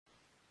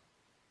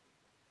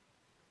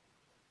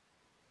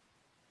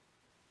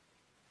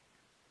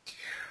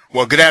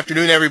Well, good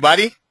afternoon,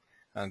 everybody.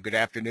 Good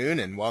afternoon,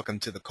 and welcome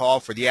to the call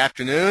for the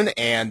afternoon.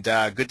 And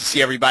good to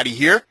see everybody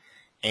here.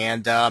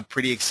 And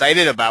pretty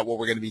excited about what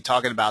we're going to be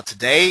talking about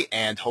today.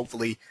 And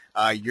hopefully,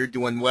 you're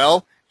doing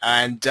well.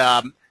 And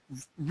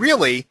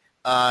really,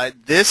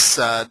 this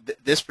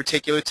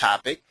particular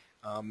topic,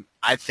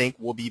 I think,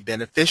 will be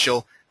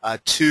beneficial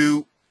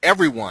to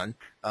everyone.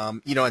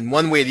 In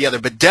one way or the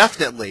other, but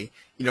definitely,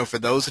 for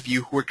those of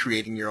you who are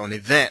creating your own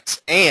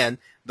events and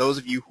those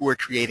of you who are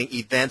creating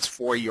events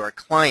for your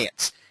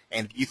clients.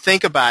 And if you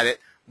think about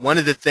it, one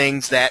of the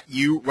things that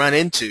you run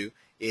into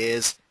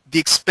is the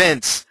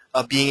expense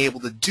of being able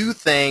to do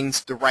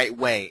things the right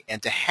way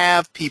and to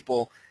have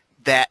people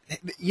that,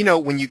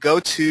 when you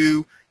go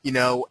to,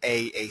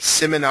 a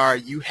seminar,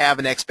 you have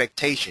an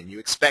expectation. You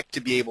expect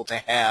to be able to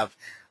have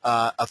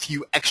a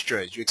few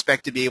extras. You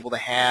expect to be able to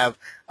have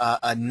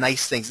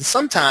nice things. And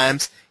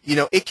sometimes,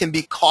 it can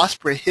be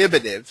cost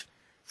prohibitive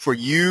for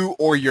you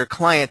or your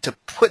client to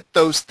put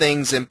those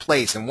things in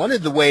place. And one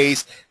of the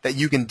ways that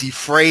you can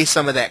defray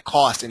some of that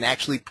cost and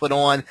actually put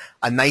on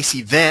a nice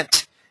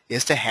event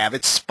is to have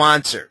it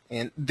sponsored.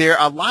 And there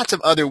are lots of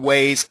other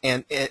ways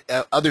and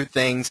other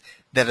things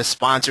that a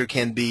sponsor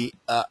can be,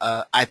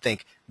 I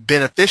think,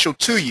 beneficial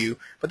to you.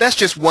 But that's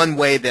just one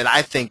way that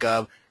I think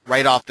of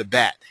right off the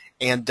bat.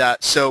 And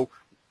so,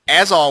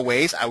 as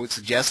always, I would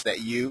suggest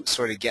that you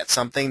sort of get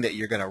something that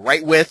you're going to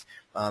write with.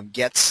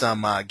 Get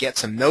some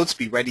notes.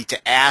 Be ready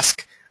to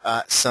ask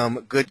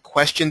some good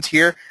questions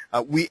here.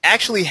 We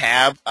actually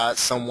have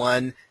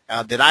someone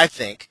that I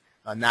think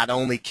not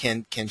only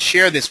can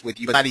share this with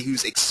you, but somebody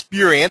who's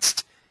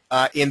experienced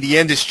in the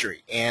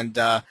industry. And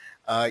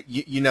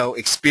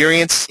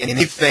experience in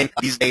anything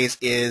these days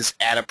is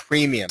at a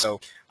premium. So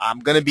I'm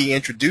going to be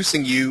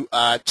introducing you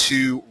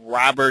to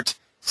Robert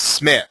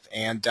Smith.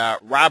 And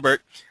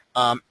Robert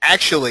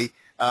actually.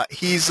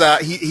 He's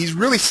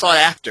really sought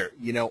after,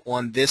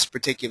 on this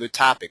particular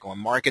topic, on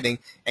marketing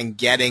and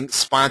getting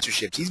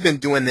sponsorships. He's been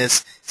doing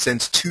this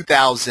since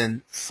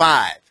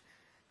 2005,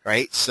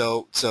 right?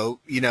 So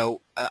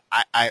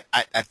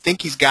I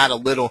think he's got a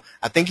little.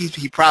 I think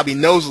he probably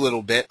knows a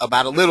little bit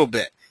about a little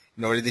bit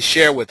in order to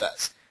share with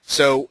us.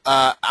 So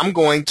I'm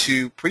going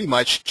to pretty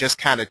much just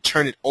kind of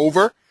turn it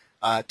over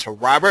to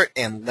Robert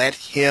and let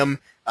him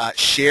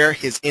share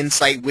his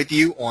insight with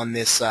you on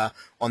this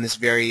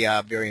very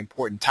very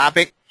important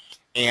topic.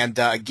 And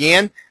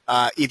again,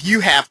 if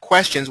you have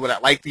questions, what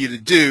I'd like for you to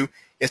do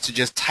is to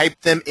just type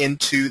them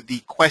into the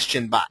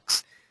question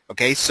box.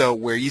 Okay, so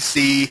where you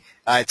see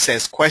it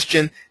says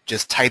question,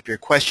 just type your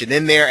question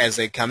in there as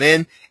they come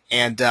in.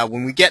 And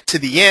when we get to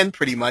the end,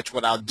 pretty much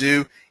what I'll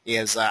do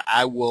is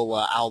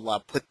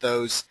I'll put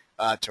those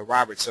to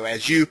Robert. So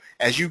as you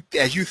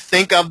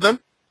think of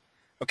them.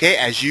 Okay,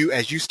 as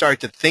you start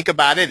to think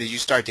about it, as you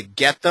start to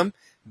get them,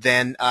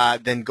 then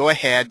go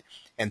ahead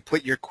and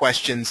put your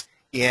questions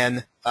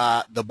in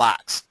the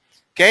box.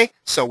 Okay,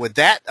 so with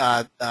that,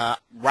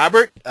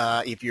 Robert,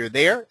 if you're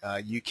there,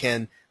 you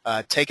can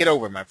take it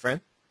over, my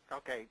friend.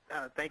 Okay,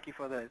 thank you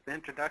for the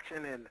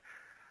introduction. And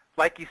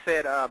like you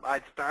said, I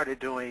started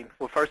doing,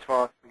 well, first of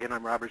all, again,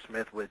 I'm Robert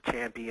Smith with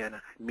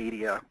Champion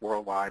Media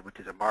Worldwide,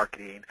 which is a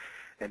marketing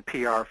and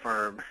PR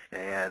firm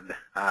and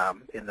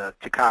in the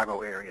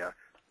Chicago area.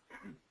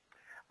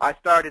 I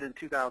started in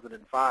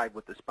 2005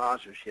 with the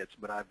sponsorships,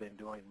 but I've been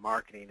doing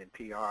marketing and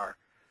PR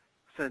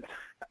since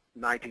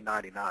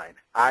 1999.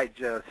 I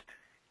just,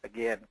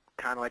 again,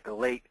 kind of like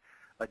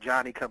a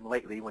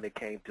Johnny-come-lately when it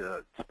came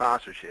to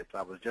sponsorships.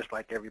 I was just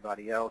like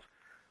everybody else,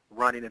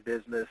 running a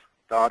business,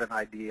 thought an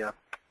idea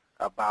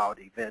about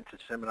events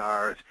and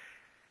seminars,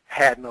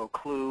 had no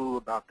clue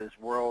about this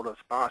world of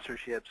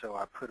sponsorship, so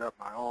I put up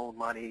my own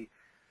money.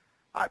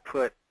 I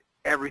put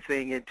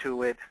everything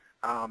into it,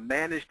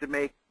 managed to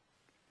make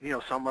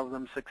some of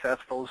them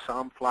successful,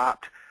 some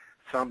flopped,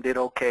 some did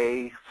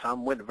okay,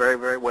 some went very,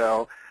 very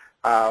well.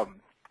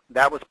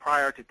 That was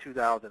prior to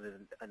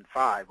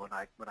 2005 when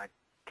I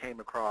came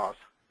across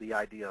the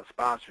idea of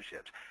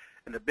sponsorships.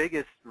 And the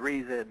biggest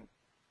reason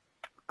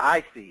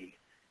I see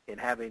in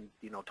having,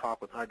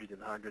 talk with hundreds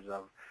and hundreds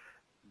of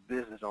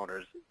business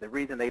owners, the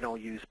reason they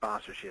don't use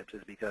sponsorships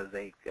is because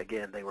they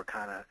were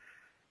kind of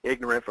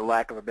ignorant, for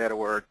lack of a better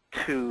word,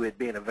 to it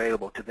being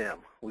available to them.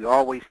 We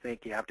always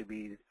think you have to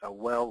be a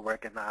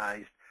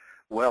well-recognized,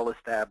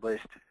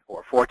 well-established,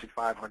 or Fortune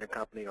 500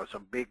 company or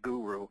some big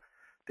guru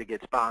to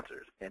get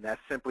sponsors, and that's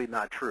simply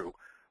not true.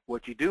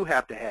 What you do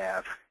have to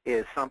have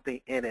is something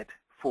in it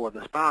for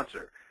the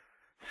sponsor.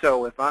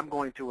 So if I'm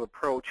going to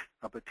approach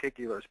a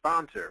particular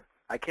sponsor,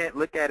 I can't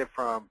look at it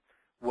from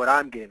what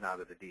I'm getting out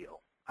of the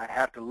deal. I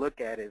have to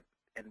look at it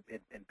and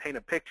paint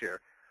a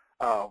picture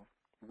of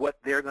what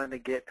they're going to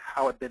get,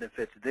 how it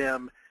benefits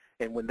them,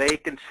 and when they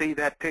can see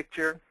that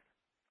picture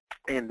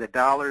and the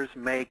dollars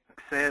make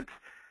sense,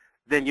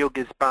 then you'll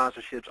get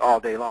sponsorships all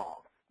day long.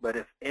 But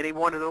if any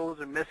one of those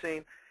are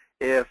missing,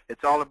 if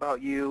it's all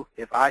about you,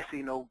 if I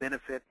see no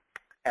benefit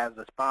as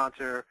a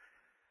sponsor,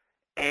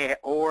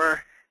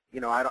 or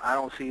I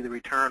don't see the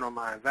return on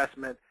my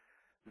investment,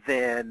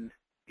 then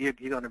you're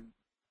going to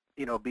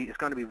it's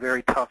going to be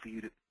very tough for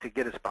you to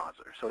get a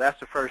sponsor. So that's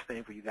the first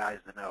thing for you guys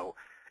to know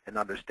and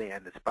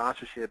understand that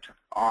sponsorships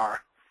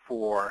are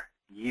for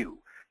you.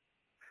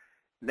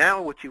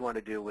 Now what you want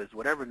to do is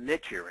whatever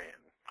niche you're in,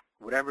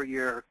 whatever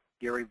your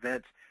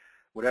events,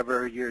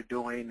 whatever you're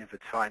doing, if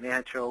it's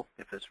financial,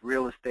 if it's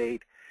real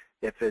estate,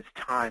 if it's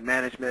time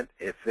management,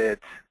 if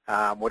it's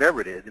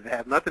whatever it is, if it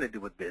has nothing to do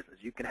with business,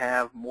 you can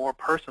have more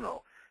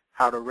personal,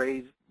 how to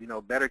raise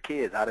better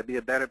kids, how to be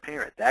a better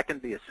parent. That can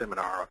be a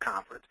seminar or a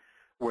conference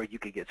where you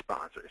could get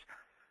sponsors.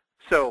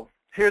 So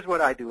here's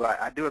what I do.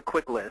 I do a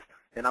quick list,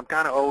 and I'm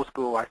kind of old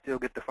school. I still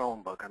get the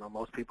phone book. I know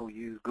most people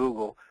use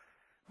Google,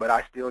 but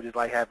I still just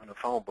like having a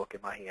phone book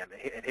in my hand.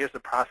 And here's the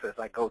process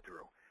I go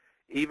through.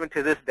 Even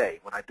to this day,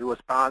 when I do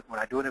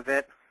an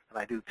event, and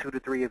I do 2 to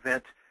 3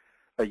 events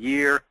a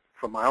year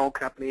for my own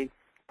company,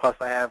 plus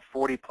I have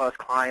 40 plus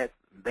clients,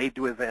 they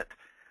do events.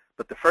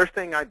 But the first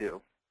thing I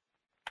do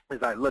is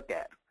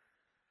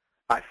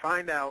I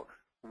find out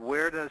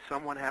where does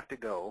someone have to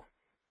go,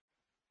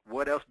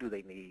 what else do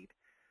they need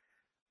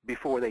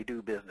before they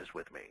do business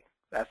with me.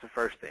 That's the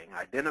first thing.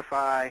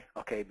 Identify,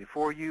 okay,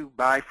 before you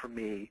buy from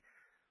me,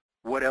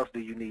 what else do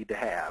you need to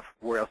have?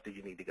 Where else do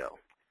you need to go?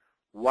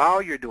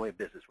 While you're doing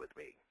business with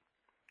me,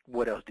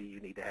 what else do you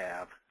need to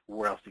have?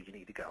 Where else do you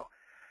need to go?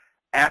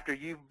 After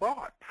you've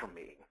bought from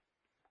me,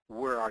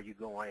 where are you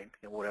going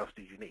and what else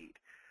do you need?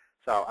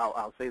 So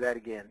I'll say that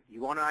again.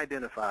 You want to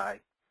identify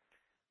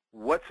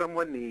what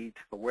someone needs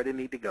or where they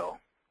need to go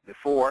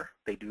before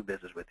they do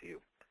business with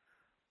you.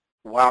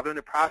 While they're in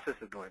the process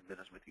of doing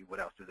business with you, what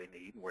else do they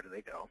need and where do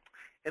they go?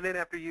 And then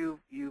after you've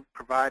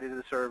provided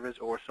a service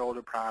or sold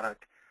a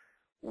product,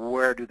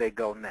 where do they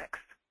go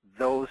next?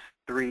 Those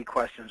 3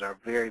 questions are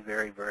very,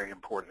 very, very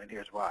important, and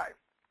here's why.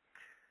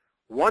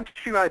 Once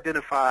you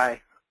identify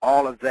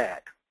all of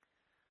that,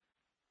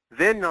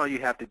 then all you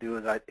have to do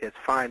is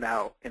find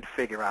out and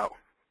figure out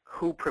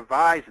who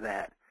provides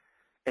that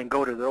and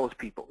go to those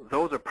people.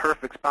 Those are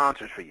perfect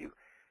sponsors for you.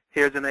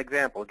 Here's an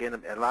example.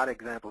 Again, a lot of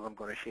examples I'm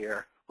going to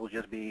share will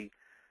just be,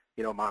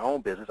 my own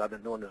business. I've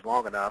been doing this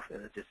long enough,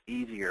 and it's just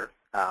easier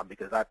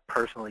because I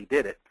personally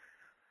did it.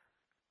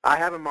 I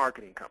have a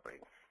marketing company.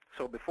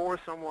 So before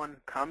someone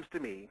comes to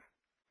me,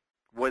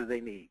 what do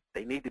they need?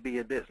 They need to be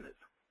in business.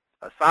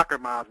 A soccer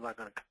mom is not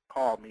going to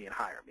call me and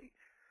hire me.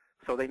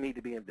 So they need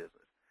to be in business.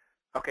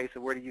 Okay, so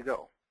where do you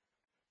go?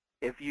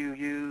 If you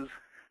use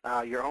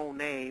your own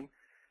name,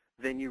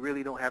 then you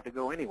really don't have to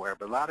go anywhere.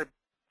 But a lot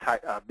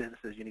of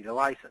businesses, you need a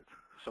license.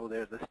 So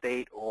there's a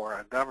state or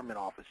a government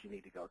office you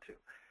need to go to.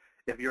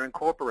 If you're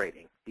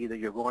incorporating, either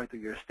you're going through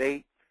your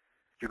state,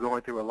 you're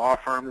going through a law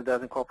firm that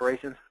does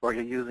incorporations, or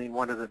you're using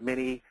one of the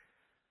many,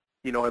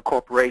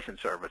 incorporation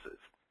services.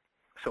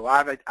 So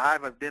I've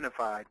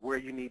identified where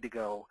you need to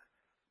go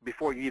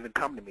before you even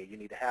come to me. You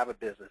need to have a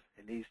business.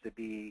 It needs to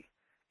be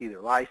either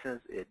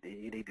licensed,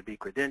 you need to be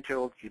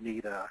credentialed, you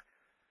need a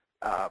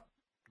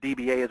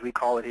DBA, as we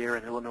call it here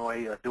in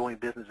Illinois, a doing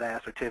business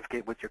as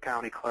certificate with your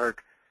county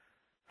clerk.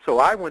 So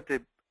I went to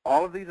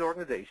all of these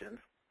organizations,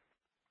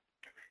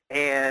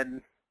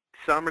 and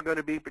some are going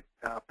to be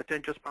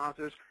potential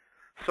sponsors,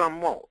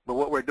 some won't. But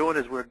what we're doing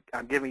is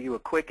I'm giving you a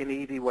quick and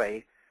easy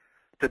way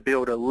to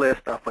build a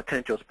list of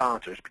potential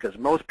sponsors, because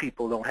most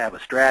people don't have a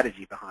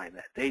strategy behind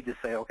that. They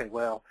just say, okay,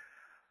 well,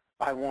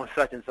 I want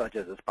such and such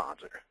as a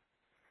sponsor.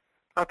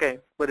 Okay,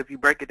 but if you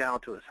break it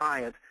down to a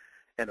science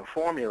and a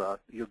formula,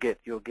 you'll get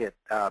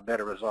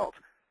better results.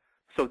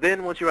 So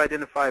then once you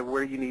identify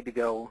where you need to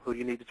go, who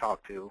you need to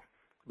talk to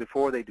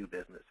before they do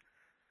business,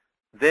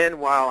 then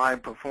while I'm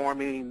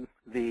performing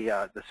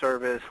the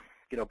service,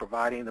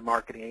 providing the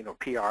marketing or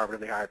PR, whatever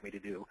they hired me to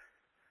do,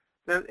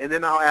 and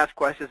then I'll ask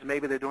questions.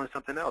 Maybe they're doing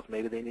something else.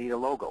 Maybe they need a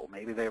logo.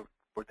 Maybe they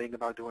were thinking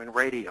about doing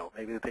radio.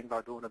 Maybe they're thinking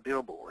about doing a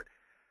billboard.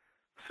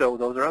 So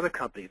those are other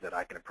companies that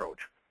I can approach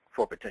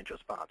for potential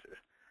sponsors.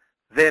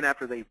 Then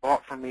after they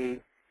bought from me,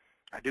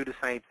 I do the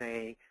same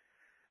thing.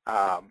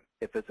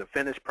 If it's a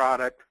finished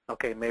product,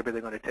 okay, maybe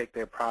they're going to take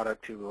their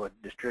product to a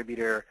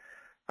distributor,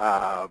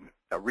 a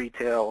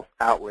retail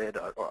outlet,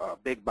 or a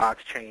big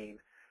box chain.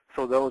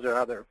 So those are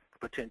other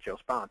potential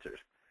sponsors.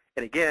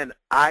 And again,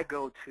 I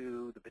go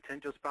to the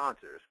potential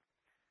sponsors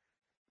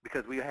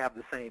because we have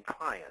the same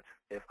clients.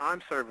 If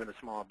I'm serving a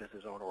small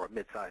business owner or a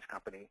mid-sized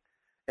company,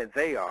 and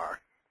they are,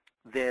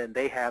 then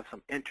they have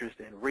some interest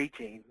in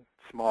reaching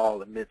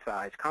small and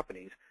mid-sized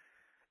companies.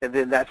 And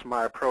then that's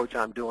my approach.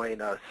 I'm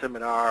doing a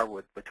seminar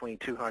with between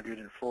 200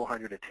 and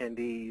 400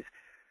 attendees.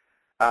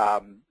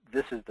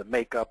 This is the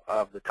makeup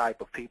of the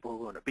type of people who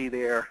are going to be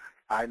there.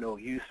 I know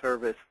you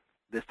service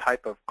this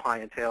type of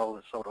clientele,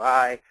 and so do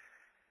I.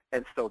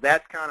 And so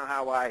that's kind of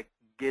how I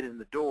get in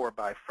the door,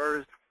 by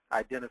first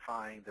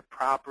identifying the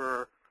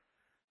proper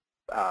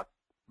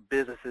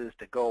businesses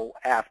to go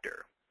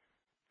after.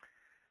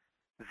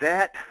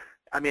 That,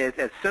 I mean,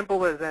 as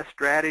simple as that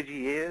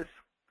strategy is,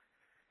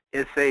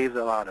 it saves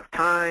a lot of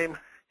time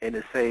and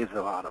it saves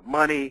a lot of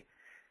money,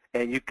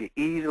 and you can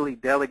easily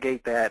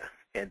delegate that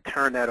and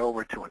turn that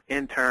over to an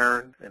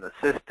intern, an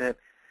assistant.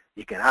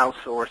 You can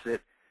outsource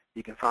it.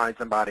 You can find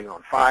somebody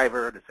on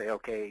Fiverr to say,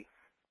 okay,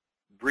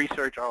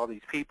 research all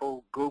these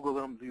people, Google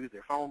them, use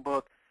their phone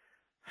book,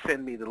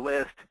 send me the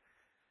list,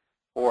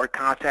 or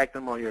contact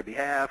them on your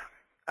behalf.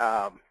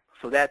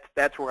 So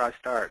that's where I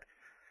start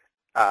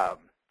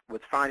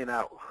with finding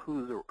out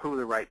who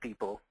the right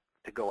people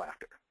to go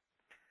after.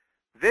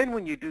 Then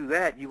when you do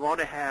that, you want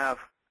to have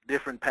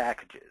different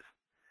packages.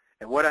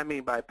 And what I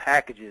mean by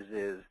packages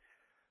is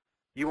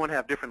you want to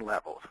have different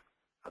levels.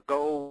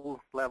 Gold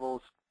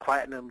levels,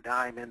 platinum,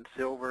 diamond,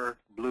 silver,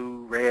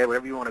 blue, red,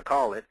 whatever you want to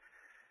call it,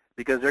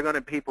 because they're going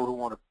to be people who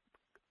are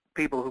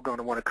going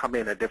to want to come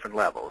in at different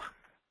levels.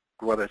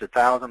 Whether it's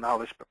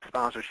 $1,000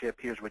 sponsorship,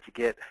 here's what you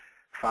get,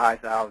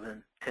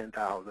 $5,000,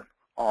 $10,000,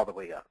 all the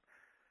way up.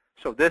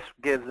 So this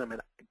gives them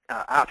an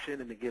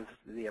option, and it gives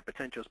the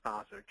potential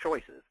sponsor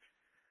choices.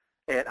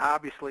 And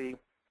obviously,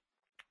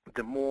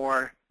 the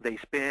more they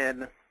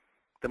spend,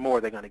 the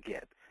more they're going to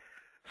get.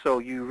 So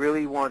you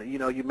really want,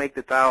 you make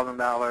the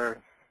 $1,000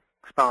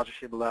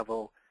 sponsorship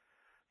level,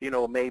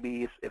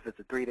 maybe if it's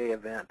a 3-day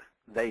event,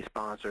 they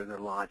sponsor the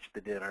lunch,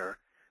 the dinner,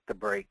 the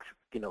breaks.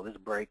 This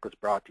break was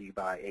brought to you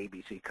by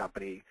ABC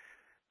Company.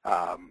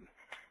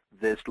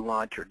 This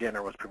lunch or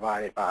dinner was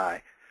provided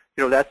by,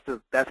 that's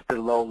the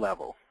low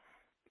level.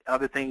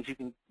 Other things you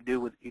can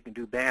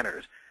do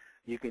banners.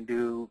 You can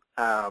do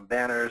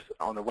banners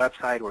on the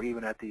website or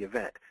even at the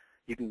event.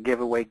 You can give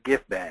away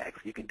gift bags.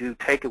 You can do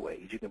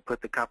takeaways. You can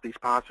put the company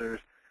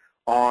sponsors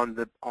on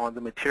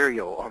the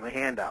material, on the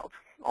handouts,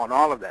 on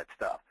all of that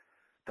stuff.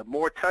 The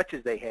more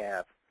touches they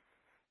have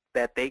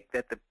that the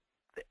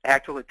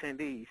actual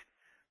attendees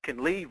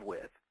can leave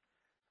with,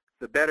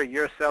 the better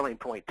your selling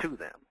point to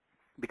them.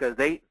 Because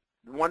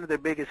one of their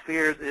biggest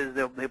fears is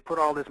they put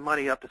all this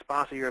money up to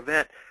sponsor your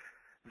event.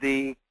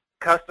 The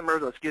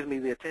customers, the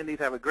attendees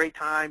have a great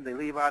time. They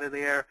leave out of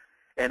there,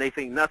 and they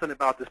think nothing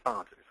about the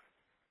sponsors.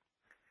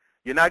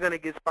 You're not going to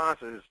get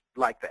sponsors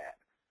like that.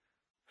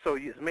 So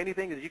as many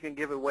things as you can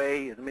give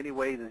away, as many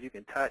ways as you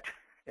can touch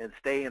and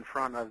stay in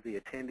front of the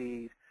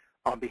attendees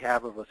on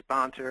behalf of a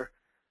sponsor,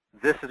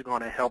 this is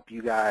going to help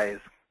you guys,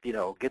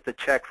 get the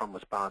check from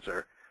a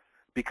sponsor,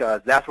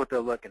 because that's what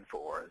they're looking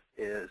for,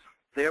 is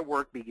their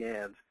work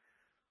begins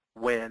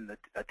when the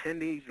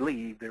attendees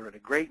leave. They're in a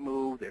great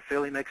mood. They're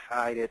feeling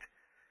excited.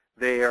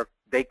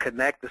 They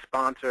connect the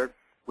sponsor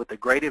with a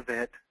great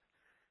event,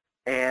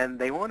 and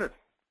they want to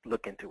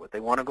look into it.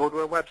 They want to go to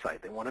a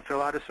website. They want to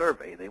fill out a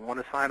survey. They want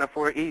to sign up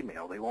for an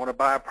email. They want to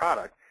buy a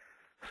product.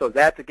 So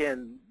that's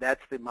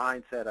the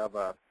mindset of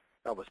a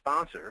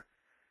sponsor,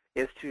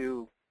 is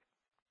to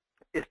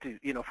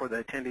for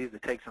the attendees to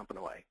take something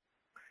away.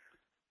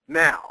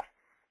 Now,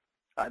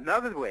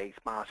 another way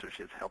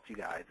sponsorships help you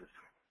guys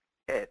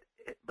is,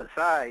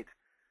 besides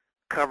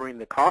covering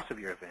the cost of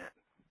your event,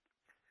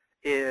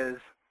 is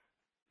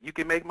you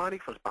can make money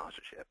from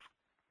sponsorships.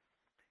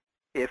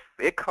 If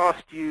it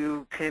costs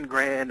you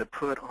 $10,000 to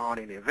put on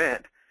an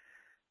event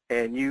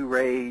and you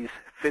raise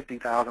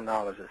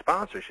 $50,000 in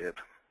sponsorships,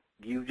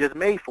 you just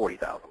made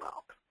 $40,000.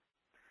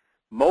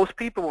 Most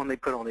people, when they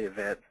put on the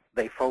event,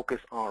 they focus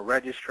on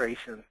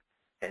registration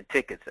and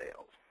ticket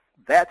sales.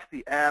 That's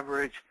the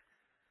average,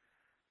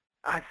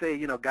 I say,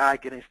 guy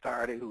getting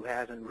started who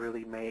hasn't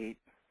really made,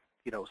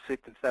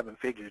 6 and 7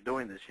 figures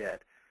doing this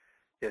yet,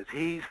 is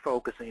he's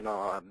focusing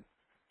on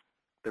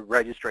the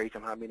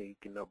registration, how many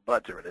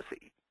butts are in the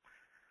seat.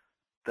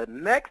 The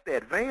next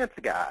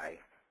advanced guy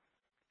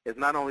is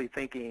not only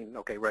thinking,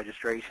 okay,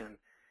 registration,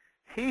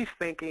 he's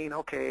thinking,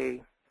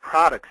 okay,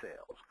 product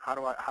sales. How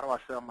do I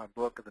sell my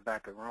book at the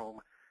back of the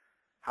room?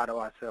 How do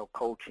I sell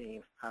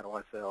coaching? How do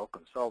I sell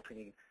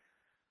consulting?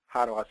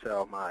 How do I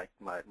sell my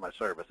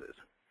services?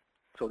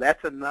 So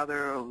that's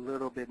another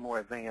little bit more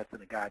advanced than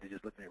the guy that's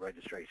just looking at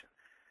registration.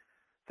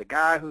 The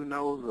guy who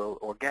knows,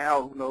 or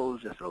gal who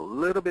knows just a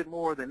little bit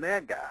more than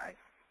that guy,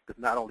 is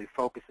not only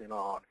focusing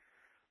on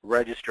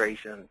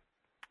registration,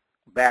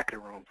 back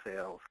of the room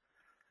sales,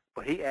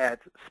 but he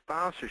adds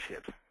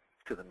sponsorships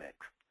to the mix.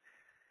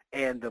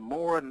 And the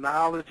more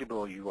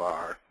knowledgeable you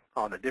are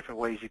on the different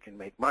ways you can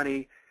make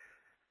money,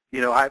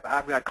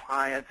 I've got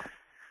clients,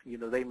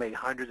 they make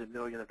hundreds of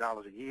millions of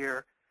dollars a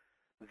year.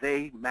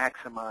 They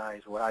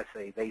maximize what I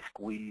say, they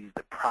squeeze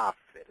the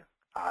profit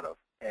out of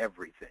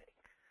everything.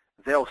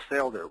 They'll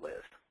sell their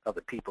list of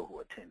the people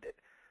who attended.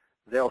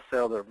 They'll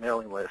sell their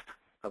mailing list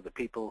of the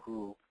people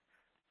who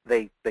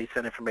they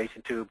sent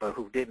information to but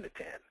who didn't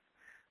attend.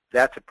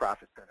 That's a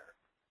profit center.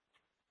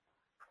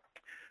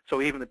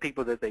 So even the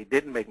people that they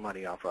didn't make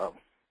money off of,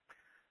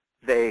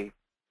 they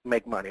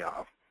make money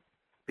off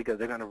because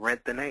they're going to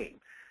rent the name.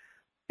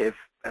 That's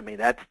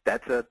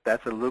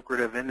a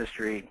lucrative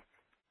industry,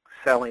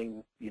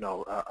 selling,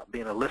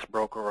 being a list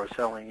broker or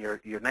selling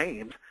your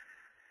names,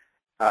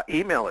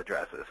 email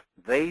addresses.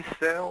 They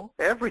sell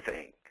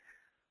everything.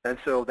 And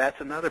so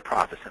that's another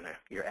profit center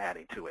you're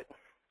adding to it.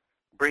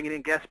 Bringing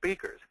in guest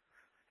speakers.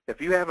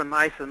 If you have a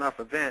nice enough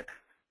event,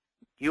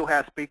 you'll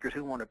have speakers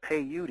who want to pay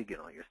you to get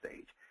on your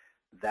stage.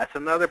 That's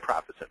another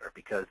profit center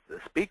because the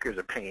speakers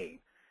are paying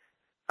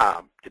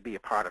to be a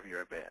part of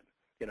your event.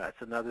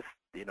 It's another,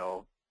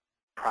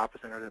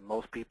 profit center that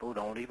most people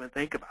don't even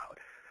think about.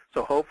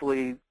 So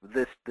hopefully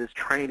this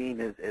training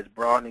is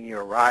broadening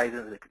your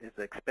horizons, it's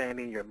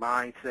expanding your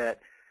mindset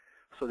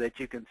so that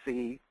you can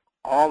see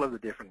all of the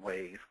different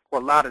ways, or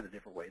a lot of the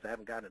different ways. I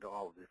haven't gotten into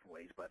all of the different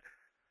ways, but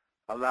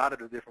a lot of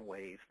the different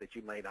ways that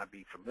you may not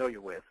be familiar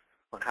with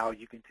on how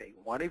you can take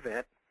one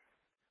event,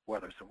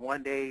 whether it's a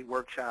one-day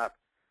workshop,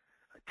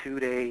 a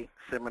 2-day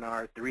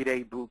seminar,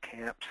 3-day boot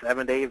camp,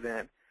 7-day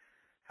event,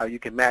 how you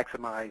can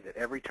maximize at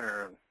every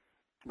turn.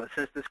 But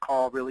since this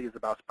call really is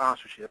about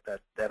sponsorship,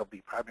 that'll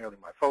be primarily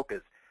my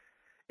focus,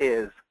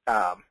 is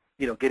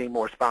getting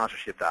more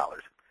sponsorship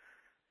dollars.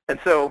 And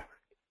so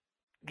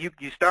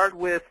you start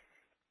with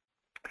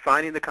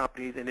finding the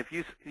companies, and if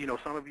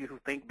some of you who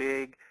think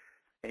big,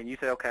 and you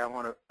say, okay, I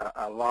want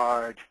a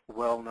large,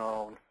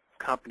 well-known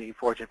company,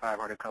 Fortune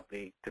 500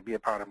 company, to be a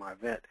part of my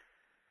event,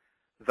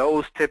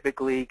 those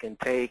typically can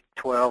take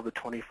 12 to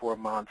 24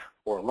 months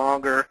or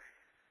longer,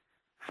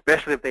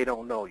 especially if they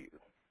don't know you.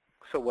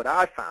 So what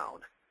I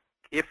found,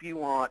 if you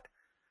want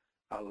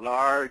a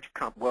large,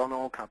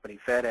 well-known company,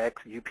 FedEx,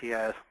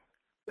 UPS,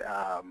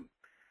 the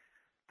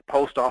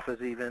post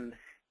office even,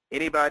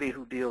 anybody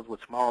who deals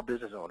with small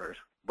business owners,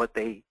 but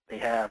they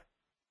have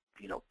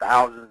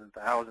thousands and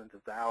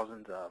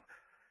thousands of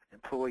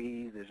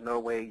employees, there's no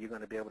way you're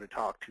going to be able to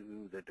talk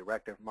to the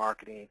director of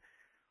marketing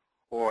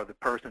or the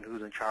person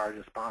who's in charge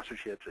of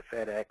sponsorships at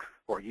FedEx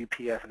or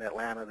UPS in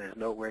Atlanta. There's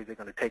no way they're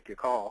going to take your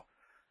call.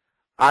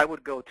 I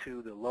would go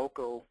to the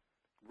local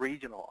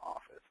regional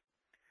office,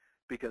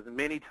 because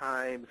many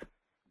times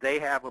they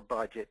have a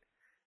budget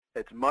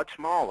that's much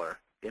smaller.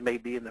 It may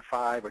be in the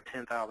 $5,000 or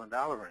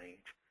 $10,000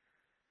 range,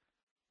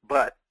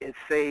 but it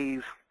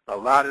saves a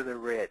lot of the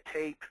red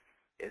tape.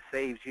 It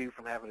saves you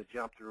from having to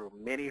jump through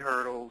many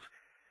hurdles.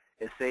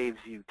 It saves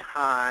you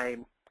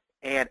time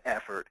and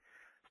effort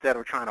instead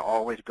of trying to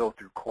always go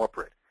through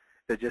corporate.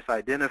 To just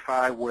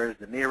identify where's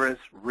the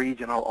nearest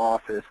regional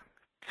office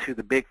to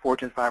the big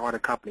Fortune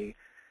 500 company.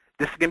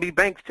 This can be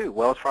banks too,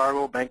 Wells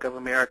Fargo, Bank of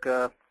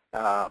America,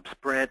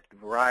 Sprint,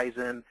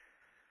 Verizon.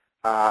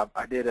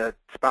 I did a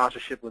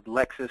sponsorship with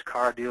Lexus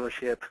car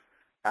dealership,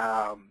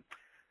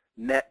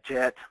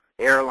 NetJet,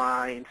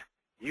 airlines,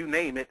 you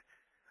name it.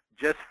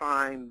 Just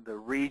find the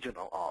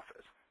regional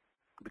office,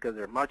 because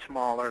they're much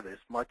smaller. There's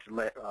much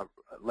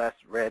less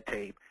red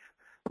tape,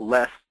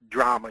 less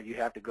drama you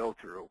have to go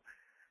through.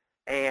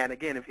 And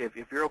again, if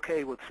you're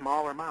okay with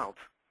smaller amounts,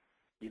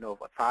 a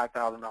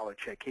 $5,000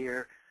 check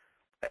here,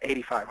 an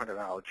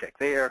 $8,500 check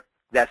there,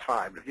 that's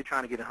fine. But if you're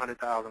trying to get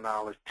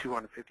 $100,000,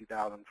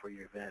 $250,000 for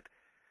your event,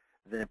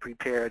 then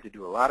prepare to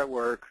do a lot of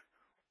work,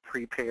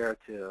 prepare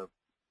to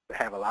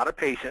have a lot of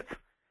patience.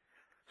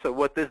 So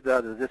what this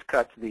does is this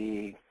cuts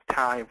the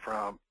time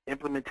from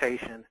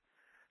implementation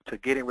to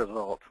getting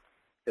results,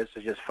 is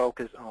to just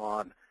focus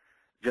on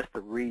just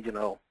the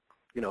regional,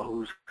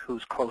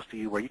 who's close to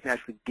you, where you can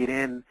actually get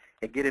in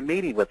and get a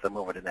meeting with them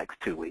over the next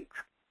 2 weeks.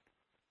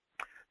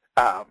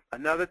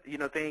 Another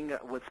thing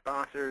with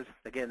sponsors,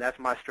 again, that's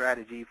my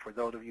strategy for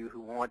those of you who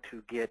want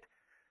to get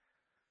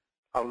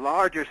a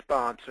larger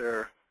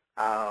sponsor,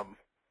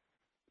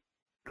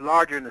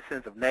 larger in the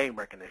sense of name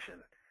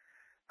recognition.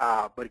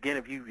 But again,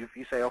 if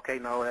you say, okay,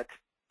 no, that's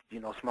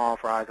small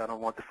fries, I don't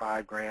want the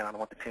 $5,000, I don't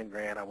want the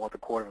 $10,000, I want the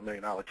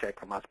 $250,000 check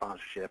for my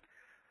sponsorship,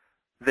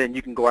 then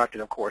you can go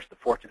after, of course, the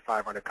Fortune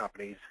 500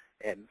 companies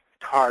and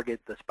target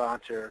the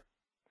sponsorship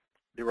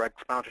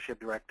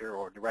director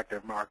or director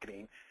of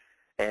marketing,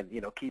 and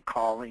keep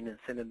calling and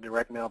sending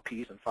direct mail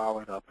piece and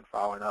following up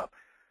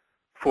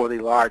for the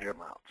larger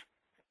amounts.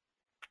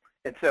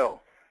 And so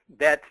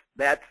that's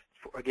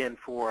again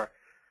for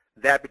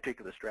that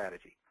particular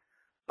strategy.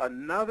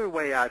 Another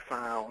way I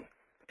found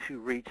to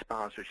reach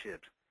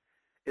sponsorships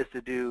is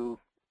to do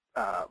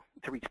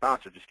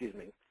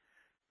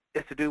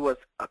is to do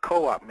what's a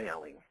co-op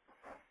mailing.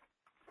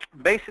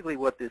 Basically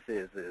what this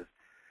is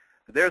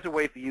there's a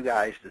way for you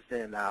guys to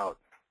send out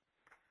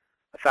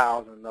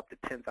 1,000 up to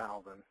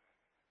 10,000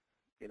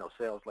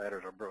 sales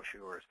letters or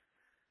brochures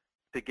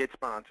to get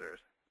sponsors,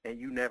 and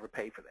you never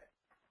pay for that,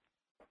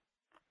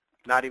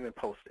 not even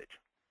postage.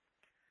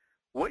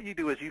 What you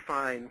do is you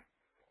find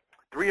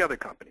 3 other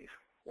companies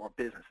or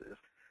businesses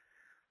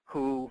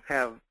who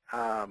have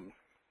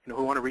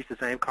who want to reach the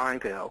same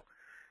clientele.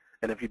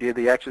 And if you did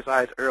the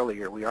exercise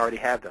earlier, we already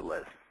have the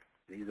list.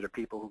 These are the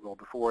people who go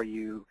before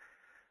you,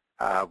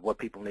 what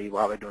people need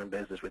while they're doing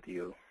business with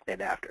you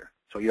and after.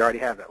 So you already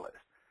have that list.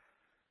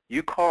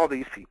 You call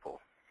these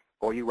people,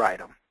 or you write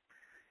them,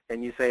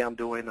 and you say, I'm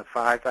doing a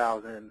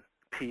 5,000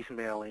 piece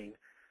mailing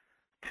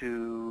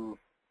to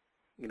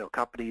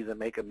companies that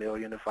make $1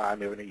 million to $5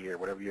 million a year,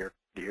 whatever your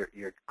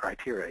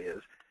criteria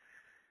is.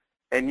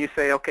 And you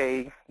say,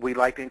 okay, we'd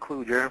like to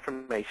include your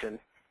information,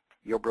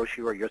 your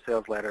brochure, your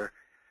sales letter,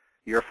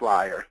 your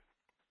flyer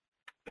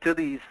to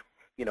these,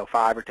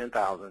 5 or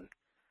 10,000,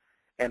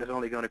 and it's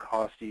only going to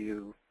cost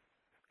you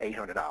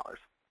 $800.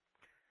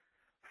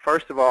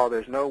 First of all,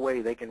 there's no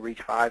way they can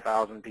reach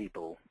 5,000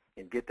 people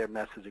and get their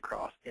message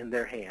across in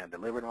their hand,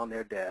 delivered on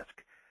their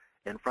desk,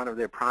 in front of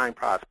their prime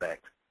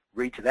prospect,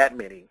 reach that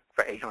many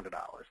for $800.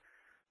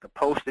 The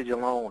postage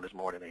alone is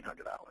more than $800.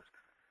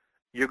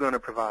 You're going to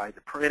provide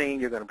the printing.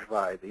 You're going to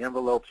provide the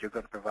envelopes. You're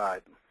going to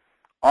provide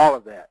all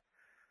of that.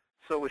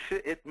 So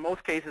in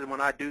most cases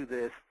when I do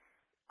this,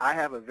 I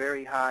have a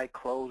very high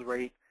close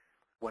rate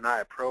when I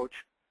approach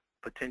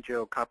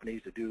potential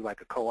companies to do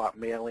like a co-op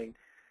mailing,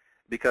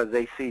 because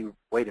they see,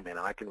 wait a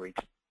minute, I can reach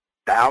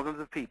thousands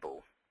of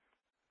people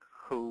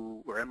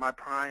who were in my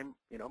prime,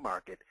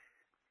 market,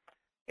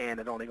 and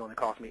it's only going to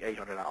cost me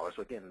 $800.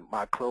 So again,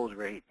 my close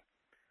rate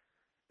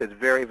is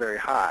very, very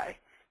high.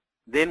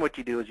 Then what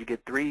you do is you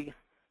get 3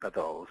 of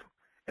those,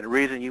 and the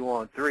reason you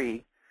want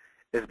 3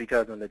 is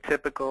because in the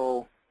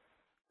typical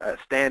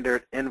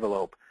standard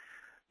envelope,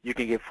 you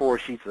can get 4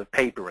 sheets of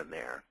paper in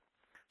there.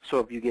 So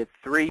if you get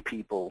 3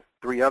 people,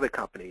 3 other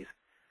companies,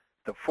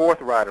 the 4th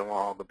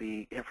ride-along will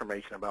be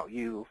information about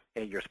you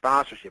and your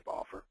sponsorship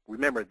offer.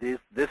 Remember,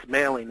 this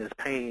mailing is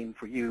paying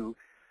for you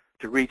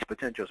to reach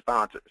potential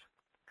sponsors.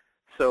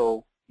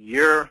 So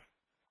your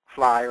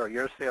flyer or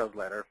your sales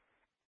letter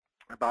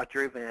about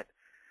your event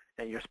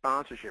and your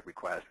sponsorship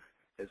request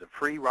is a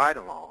free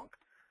ride-along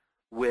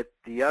with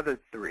the other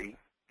 3.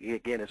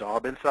 Again, it's all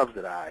been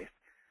subsidized.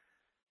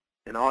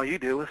 And all you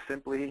do is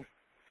simply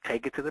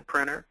take it to the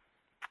printer.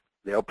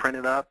 They'll print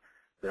it up.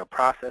 They'll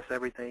process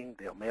everything.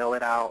 They'll mail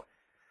it out.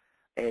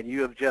 And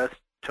you have just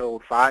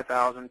told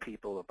 5,000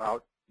 people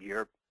about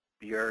your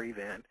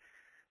event,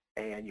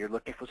 and you're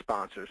looking for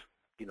sponsors,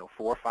 4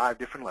 or 5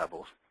 different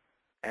levels.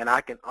 And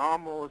I can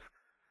almost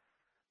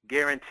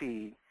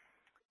guarantee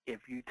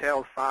if you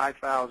tell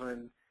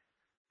 5,000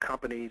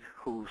 companies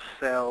who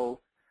sell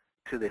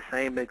to the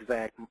same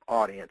exact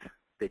audience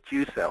that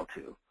you sell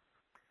to,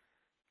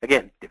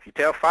 again, if you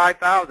tell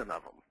 5,000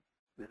 of them,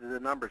 this is a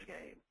numbers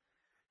game,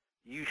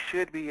 you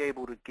should be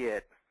able to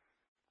get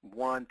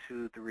 1,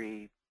 2,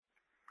 3,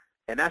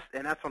 and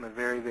that's on a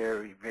very,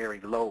 very, very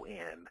low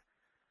end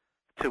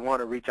to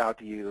want to reach out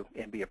to you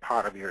and be a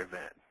part of your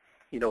event.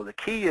 The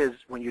key is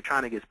when you're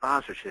trying to get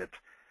sponsorships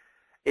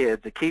is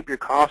to keep your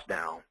costs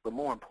down, but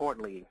more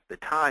importantly, the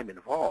time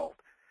involved,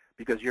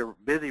 because you're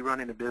busy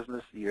running a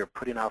business, you're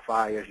putting out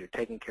flyers, you're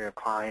taking care of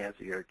clients,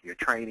 you're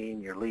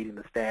training, you're leading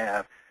the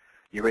staff,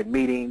 you're in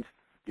meetings,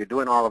 you're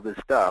doing all of this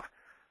stuff,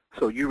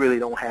 so you really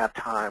don't have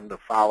time to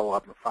follow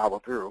up and follow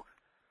through.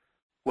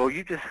 Well,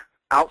 you just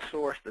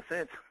outsource the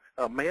sense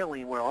of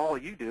mailing where all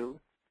you do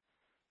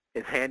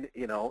is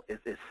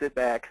is sit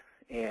back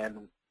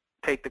and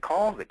take the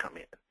calls that come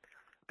in,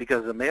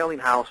 because the mailing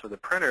house or the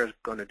printer is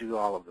going to do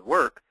all of the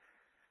work.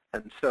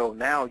 And so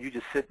now you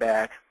just sit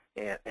back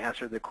and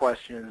answer the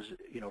questions,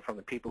 from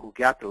the people who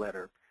got the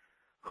letter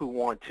who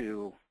want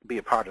to be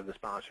a part of the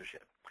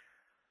sponsorship.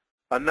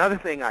 Another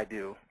thing I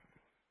do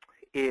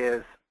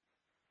is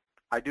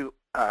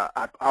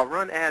I'll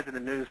run ads in the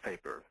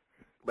newspaper,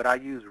 but I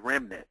use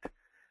Remnant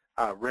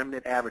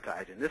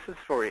advertising. This is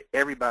for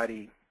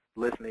everybody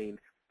listening,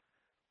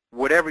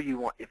 whatever you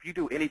want. If you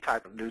do any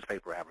type of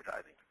newspaper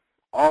advertising,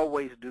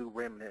 always do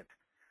Remnant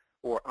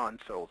or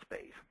unsold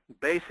space.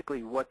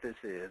 Basically what this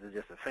is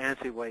just a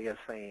fancy way of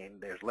saying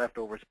there's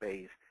leftover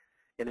space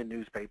in a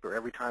newspaper.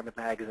 Every time a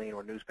magazine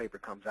or newspaper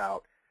comes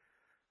out,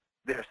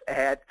 there's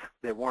ads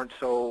that weren't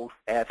sold,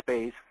 ad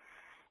space,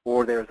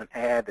 or there's an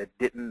ad that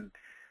didn't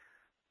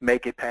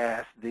make it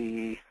past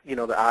the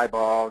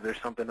eyeball.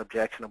 There's something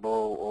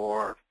objectionable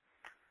or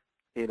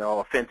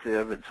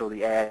offensive, and so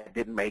the ad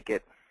didn't make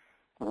it.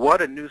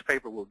 What a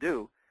newspaper will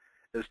do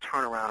is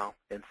turn around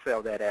and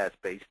sell that ad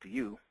space to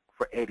you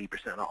for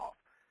 80% off.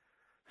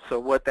 So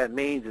what that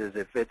means is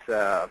if it's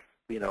a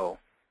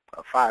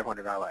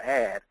 $500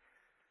 ad,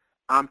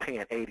 I'm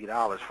paying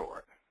 $80 for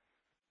it.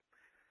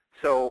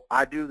 So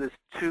I do this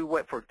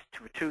for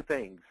 2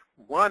 things.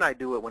 One, I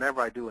do it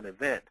whenever I do an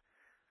event.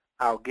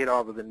 I'll get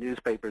all of the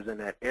newspapers in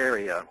that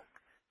area,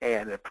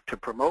 and to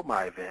promote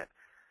my event,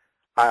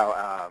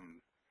 I'll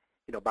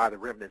buy the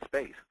Remnant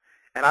space.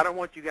 And I don't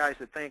want you guys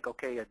to think,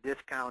 okay, a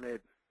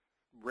discounted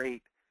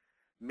rate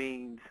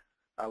means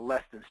a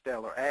less than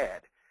stellar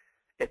ad.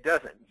 It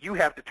doesn't. You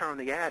have to turn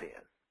the ad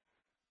in.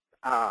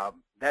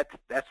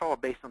 That's all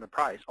based on the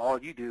price.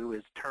 All you do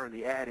is turn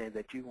the ad in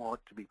that you want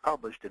to be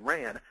published and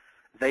ran.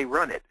 They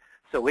run it.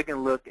 So it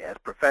can look as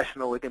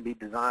professional. It can be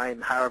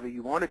designed however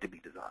you want it to be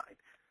designed.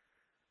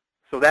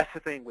 So that's the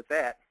thing with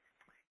that.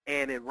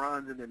 And it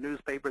runs in the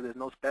newspaper. There's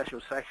no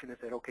special section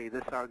that said, okay,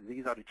 these are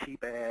the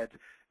cheap ads.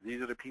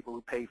 These are the people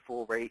who pay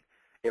full rate.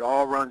 It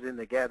all runs in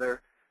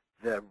together.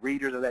 The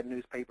readers of that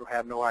newspaper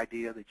have no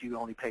idea that you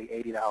only pay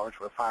 $80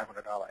 for a $500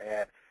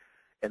 ad.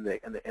 And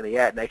the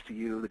ad next to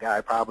you, the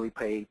guy probably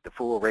paid the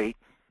full rate.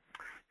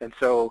 And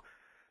so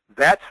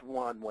that's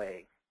one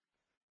way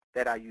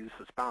that I use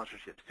for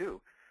sponsorships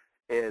too,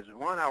 is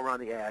one, I'll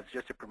run the ads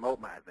just to promote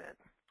my event.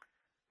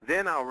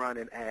 Then I'll run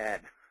an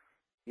ad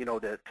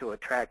to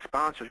attract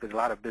sponsors, because a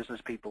lot of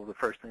business people, the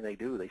first thing they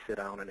do, they sit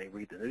down and they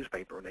read the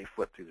newspaper and they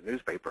flip through the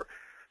newspaper.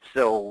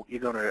 So you're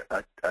going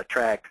to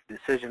attract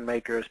decision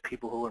makers,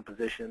 people who are in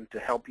position to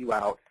help you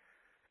out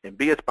and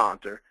be a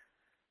sponsor.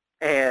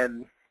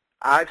 And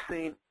I've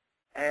seen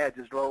ads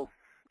as low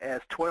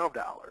as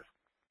 $12.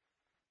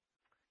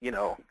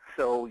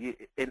 So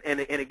and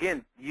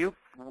again,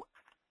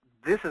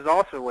 this is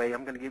also a way,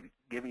 I'm going to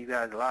give you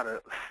guys a lot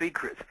of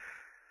secrets.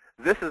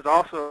 This is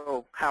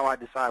also how I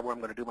decide where I'm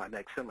going to do my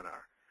next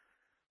seminar.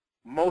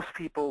 Most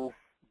people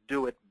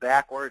do it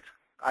backwards.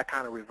 I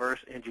kind of reverse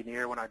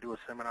engineer when I do a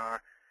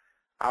seminar.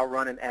 I'll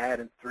run an ad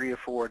in 3 or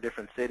 4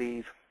 different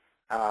cities.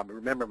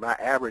 Remember, my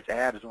average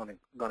ad is only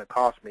going to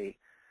cost me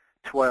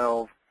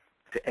 $12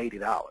 to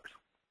 $80.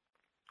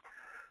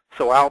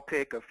 So I'll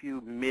pick a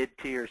few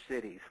mid-tier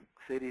cities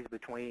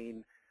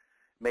between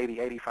maybe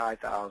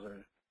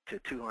 85,000 to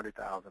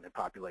 200,000 in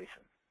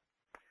population.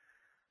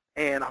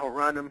 And I'll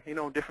run them,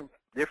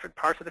 different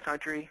parts of the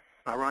country.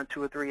 I'll run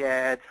 2 or 3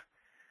 ads,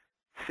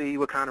 see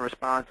what kind of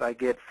response I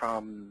get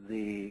from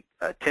the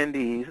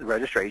attendees, the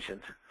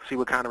registrations, see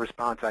what kind of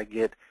response I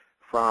get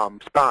from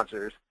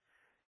sponsors,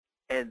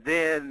 and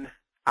then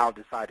I'll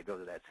decide to go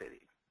to that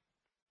city.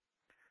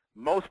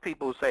 Most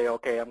people say,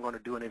 okay, I'm going to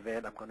do an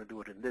event, I'm going to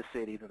do it in this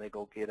city, then they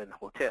go get a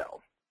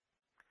hotel.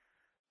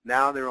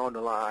 Now they're on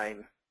the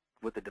line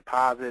with the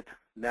deposit.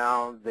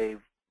 Now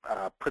they've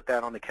put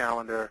that on the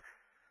calendar.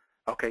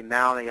 Okay,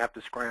 now they have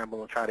to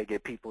scramble and try to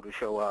get people to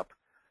show up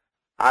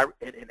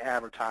and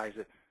advertise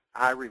it.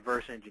 I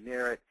reverse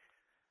engineer it.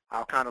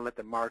 I'll kind of let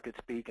the market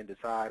speak and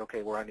decide,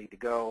 okay, where I need to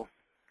go.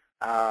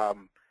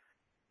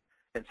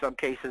 In some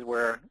cases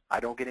where I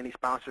don't get any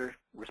sponsor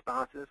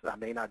responses, I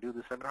may not do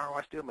the seminar, or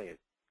I still may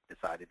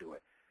decide to do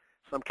it.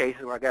 Some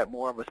cases where I got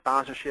more of a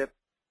sponsorship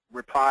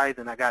reply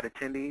than I got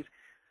attendees,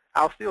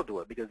 I'll still do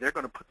it because they're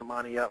going to put the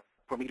money up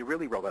for me to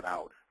really roll it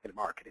out and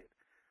market it.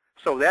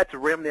 So that's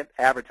remnant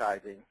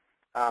advertising.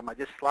 I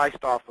just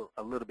sliced off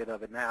a little bit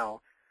of it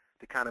now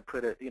to kind of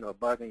put a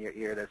bug in your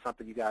ear. That's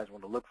something you guys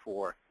want to look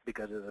for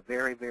because it's a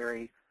very,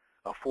 very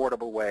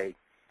affordable way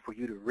for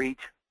you to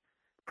reach,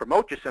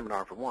 promote your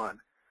seminar for one,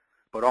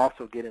 but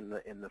also get in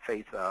the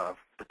face of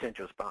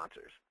potential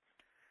sponsors.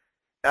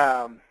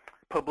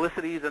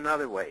 Publicity is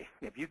another way.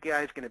 If you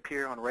guys can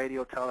appear on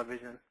radio,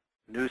 television,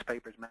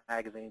 newspapers,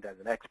 magazines as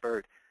an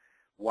expert,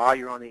 while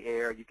you're on the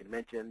air, you can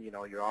mention,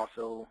 you're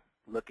also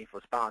looking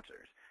for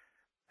sponsors.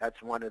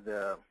 That's one of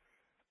the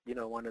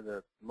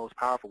most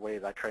powerful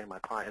ways I train my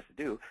clients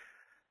to do.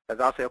 As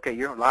I'll say, okay,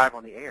 you're live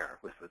on the air.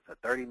 If it's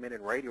a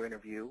 30-minute radio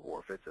interview or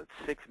if it's a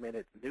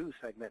 6-minute news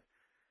segment,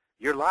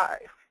 you're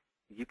live.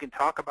 You can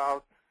talk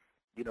about,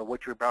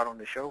 what you're about on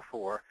the show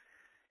for,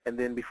 and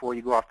then before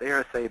you go off the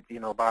air, say,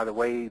 by the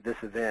way, this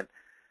event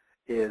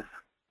is,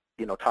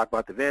 talk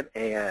about the event,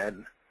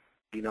 and,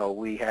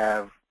 we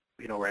have,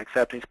 we're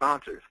accepting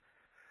sponsors.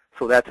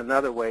 So that's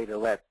another way to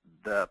let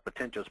the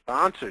potential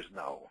sponsors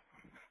know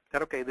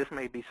that, okay, this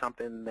may be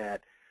something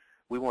that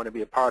we want to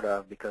be a part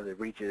of because it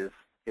reaches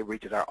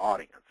our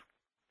audience.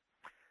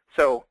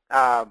 So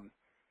I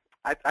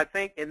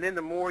think, and then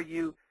the more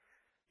you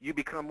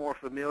become more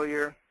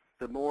familiar,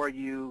 the more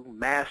you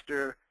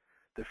master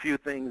the few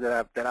things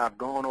that I've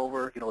gone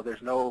over.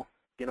 There's no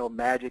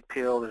magic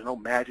pill, there's no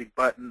magic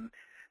button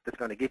that's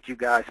going to get you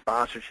guys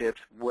sponsorships.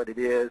 What it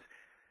is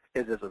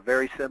it's a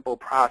very simple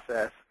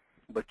process,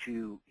 but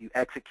you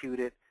execute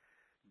it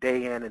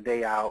day in and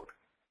day out.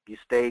 You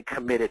stay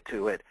committed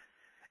to it,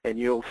 and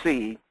you'll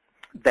see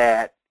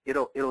that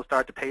it'll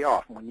start to pay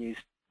off when you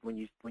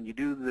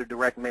do the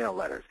direct mail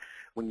letters,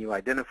 when you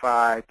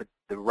identify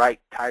the right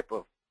type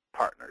of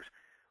partners,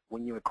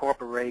 when you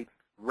incorporate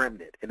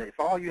Remnant. And if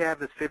all you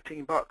have is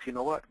 $15, you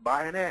know what?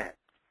 Buy an ad.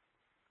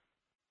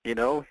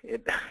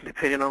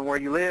 Depending on where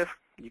you live,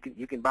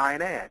 you can buy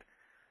an ad,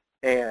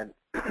 and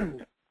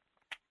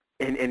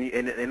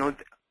the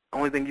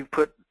only thing you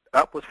put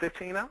up was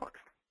 $15.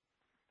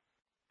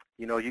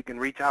 You can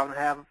reach out and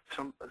have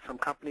some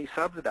companies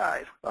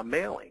subsidize a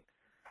mailing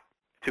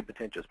to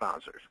potential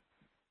sponsors.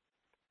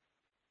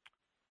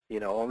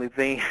 Only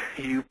thing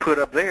you put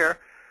up there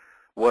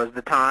was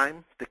the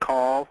time to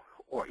call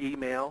or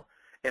email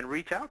and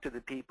reach out to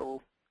the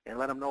people and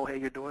let them know, hey,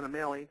 you're doing a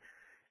mailing.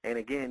 And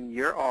again,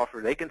 your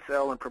offer, they can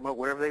sell and promote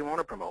whatever they want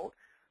to promote,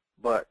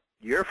 but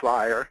your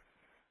flyer,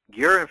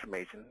 your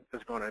information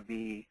is going to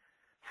be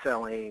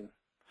selling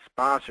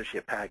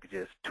sponsorship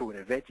packages to an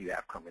event you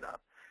have coming up.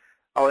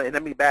 Oh, and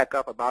let me back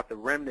up about the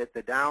Remnant.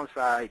 The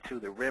downside to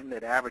the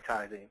Remnant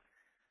advertising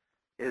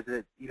is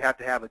that you have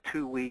to have a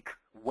 2-week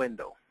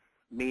window,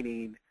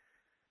 meaning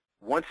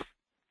once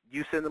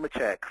you send them a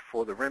check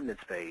for the Remnant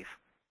space,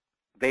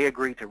 they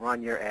agree to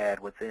run your ad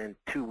within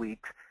 2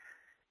 weeks.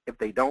 If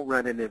they don't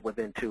run it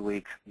within 2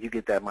 weeks, you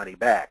get that money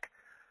back.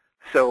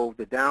 So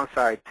the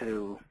downside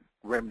to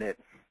Remnant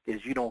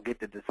is you don't get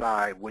to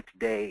decide which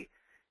day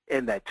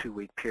in that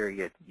 2-week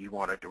period you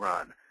want it to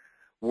run.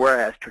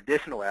 Whereas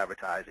traditional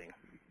advertising,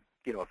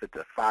 if it's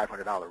a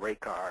 $500 rate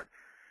card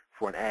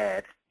for an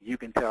ad, you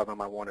can tell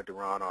them I want it to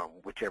run on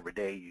whichever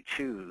day you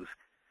choose.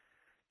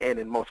 And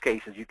in most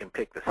cases, you can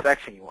pick the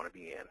section you want to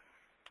be in.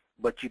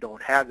 But you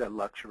don't have that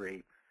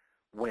luxury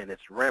when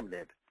it's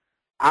Remnant.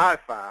 I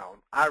found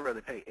I'd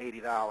rather pay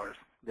 $80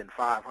 than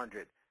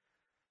 $500.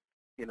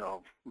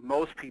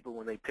 Most people,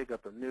 when they pick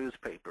up a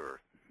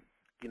newspaper,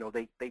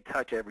 they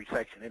touch every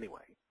section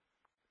anyway.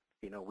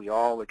 We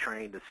all are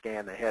trained to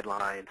scan the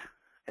headlines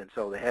And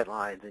so the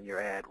headlines in your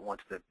ad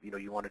wants to,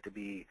 you want it to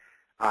be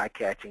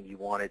eye-catching. You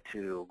want it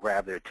to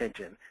grab their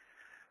attention.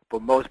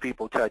 But most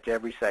people touch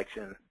every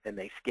section and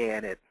they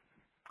scan it.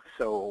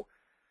 So,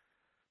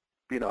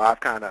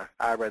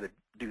 I'd rather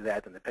do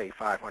that than to pay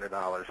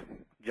 $500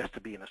 just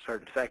to be in a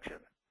certain section.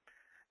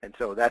 And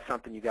so that's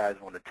something you guys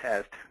want to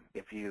test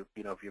if you're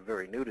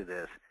very new to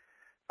this,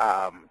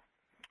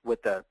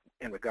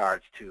 in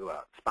regards to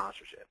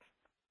sponsorship.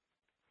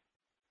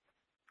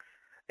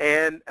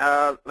 And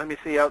let me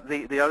see.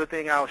 The other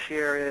thing I'll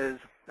share is,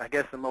 I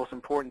guess the most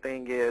important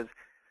thing is,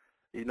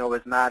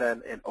 it's not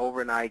an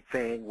overnight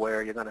thing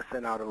where you're going to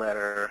send out a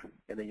letter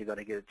and then you're going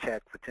to get a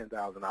check for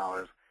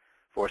 $10,000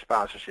 for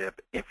sponsorship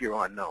if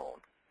you're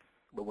unknown.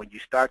 But when you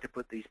start to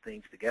put these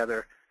things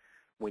together,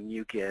 when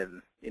you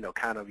can,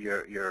 kind of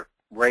your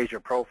raise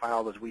your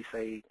profile, as we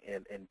say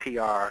in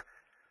PR,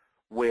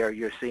 where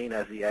you're seen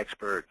as the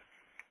expert,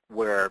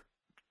 where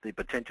the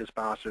potential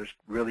sponsors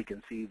really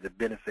can see the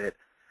benefit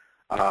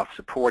of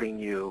supporting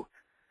you,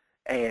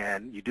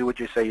 and you do what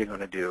you say you're going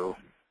to do,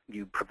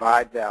 you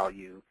provide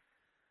value.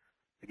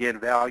 Again,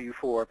 value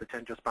for a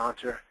potential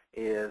sponsor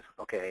is,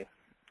 okay,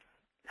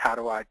 how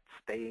do I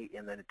stay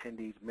in the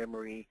attendee's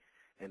memory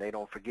and they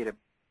don't forget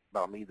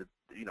about me, as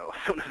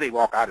soon as they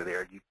walk out of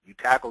there. You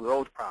tackle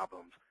those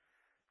problems,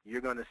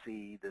 you're going to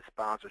see the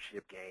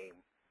sponsorship game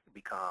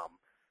become,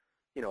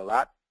 a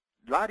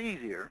lot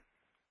easier,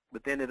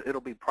 but then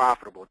it'll be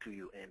profitable to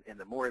you. And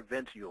the more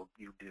events you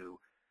do,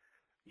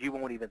 you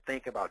won't even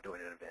think about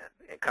doing an event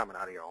and coming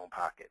out of your own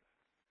pocket.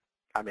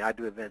 I mean, I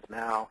do events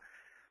now.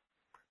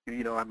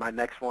 On my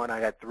next one, I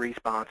had 3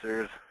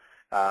 sponsors,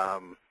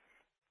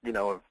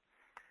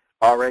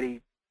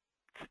 already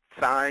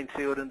signed,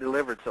 sealed, and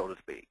delivered, so to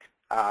speak.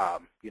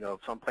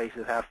 Some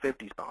places have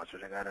 50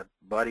 sponsors. I got a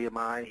buddy of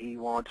mine, he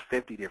wants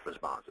 50 different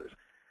sponsors.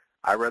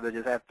 I'd rather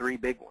just have 3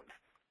 big ones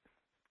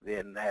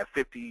than have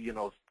 50,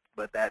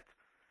 but that's,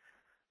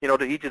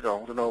 to each his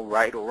own. There's no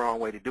right or wrong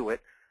way to do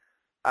it.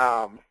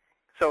 So,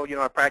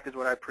 I practice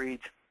what I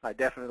preach. I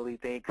definitely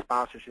think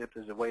sponsorship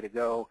is the way to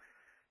go.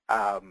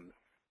 I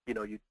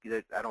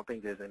don't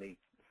think there's any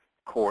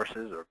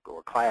courses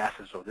or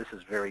classes, so this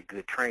is very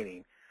good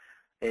training.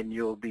 And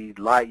you'll be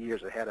light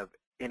years ahead of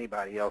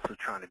anybody else who's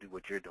trying to do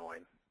what you're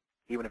doing.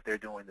 Even if they're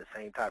doing the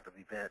same type of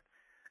event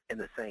in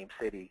the same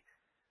city,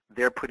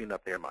 they're putting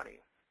up their money.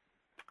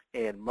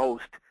 And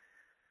most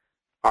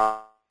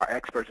are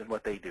experts in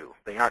what they do.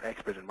 They aren't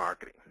experts in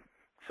marketing.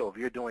 So if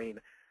you're doing,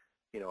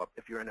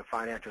 if you're in the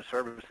financial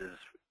services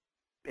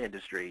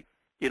industry,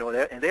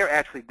 and they're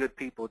actually good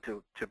people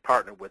to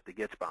partner with to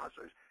get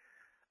sponsors.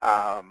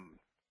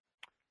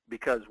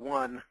 Because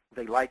one,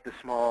 they like the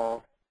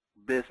small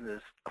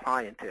business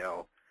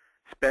clientele,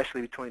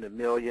 especially between $1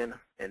 million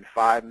and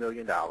 $5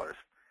 million.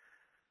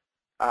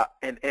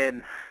 And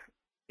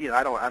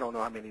I don't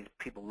know how many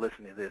people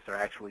listening to this are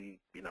actually,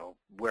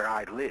 where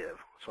I live.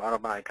 So I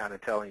don't mind kind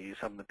of telling you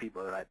some of the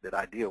people that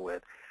I deal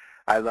with.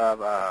 I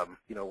love,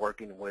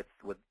 working with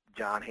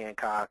John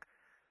Hancock,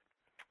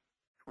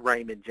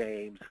 Raymond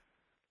James,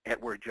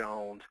 Edward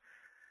Jones,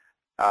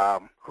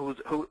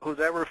 who's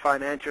ever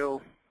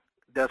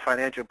does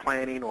financial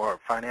planning or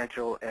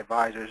financial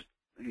advisors,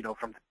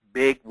 from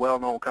big,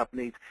 well-known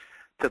companies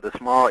to the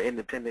small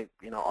independent,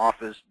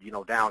 office,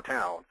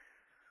 downtown.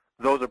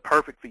 Those are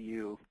perfect for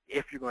you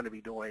if you're going to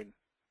be doing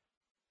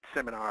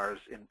seminars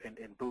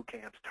and boot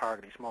camps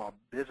targeting small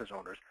business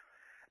owners,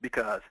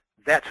 because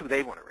that's who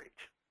they want to reach.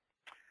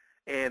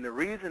 And the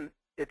reason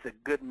it's a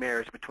good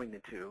marriage between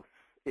the two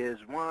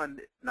is, one,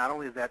 not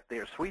only is that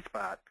their sweet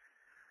spot,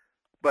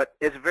 but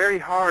it's very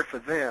hard for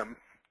them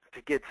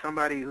to get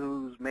somebody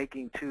who's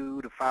making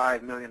 $2 to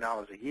 $5 million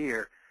a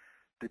year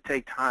to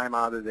take time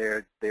out of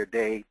their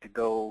day to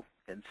go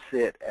and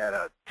sit at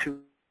a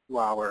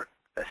 2-hour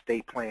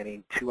estate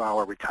planning,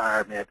 2-hour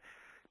retirement,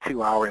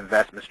 2-hour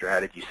investment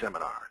strategy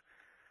seminar.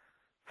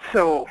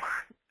 So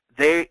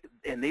these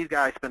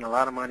guys spend a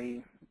lot of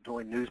money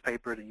doing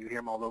newspapers, and you hear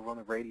them all over on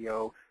the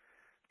radio,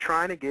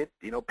 trying to get,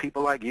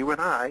 people like you and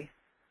I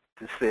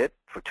to sit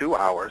for 2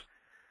 hours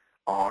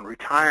on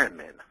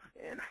retirement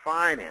and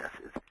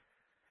finances.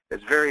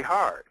 It's very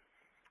hard.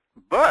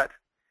 But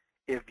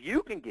if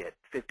you can get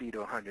 50 to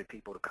 100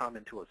 people to come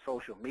into a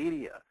social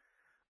media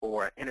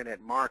or internet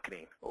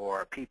marketing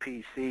or a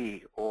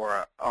PPC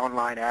or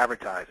online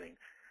advertising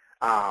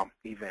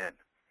event,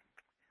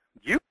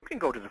 you can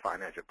go to the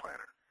financial planner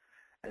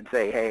and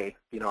say, hey,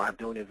 I'm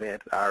doing an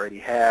event. I already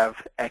have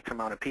X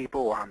amount of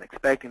people, or I'm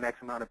expecting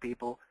X amount of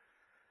people.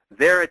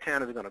 Their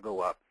attendance is going to go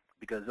up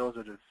because those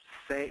are the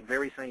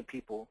very same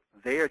people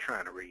they're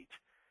trying to reach.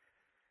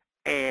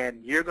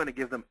 And you're going to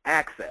give them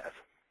access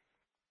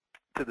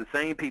to the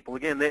same people.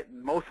 Again,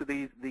 most of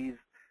these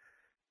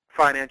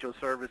financial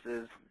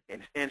services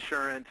and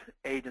insurance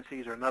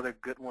agencies are another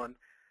good one.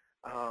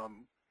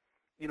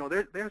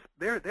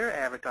 Their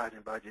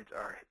advertising budgets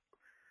are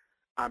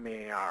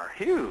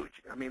huge.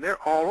 They're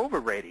all over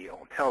radio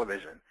and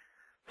television.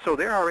 So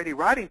they're already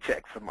writing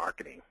checks for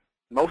marketing.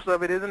 Most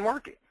of it isn't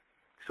working.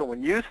 So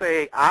when you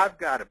say, I've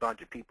got a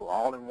bunch of people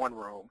all in one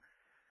room,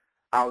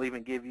 I'll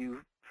even give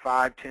you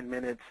 5-10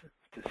 minutes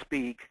to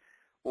speak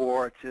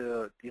or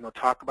to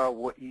talk about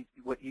what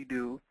you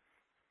do.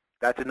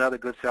 That's another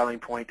good selling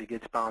point to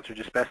get sponsors,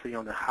 especially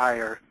on the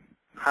higher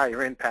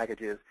end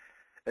packages.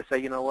 And say,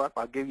 you know what,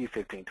 I'll give you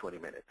 15-20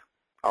 minutes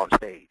on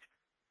stage.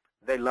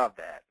 They love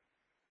that.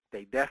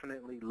 They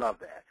definitely love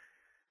that.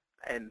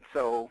 And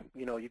so,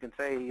 you can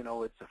say,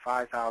 it's a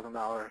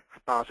 $5,000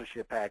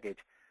 sponsorship package.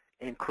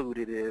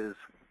 Included is,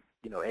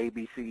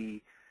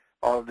 ABC,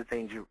 all of the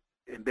things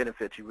and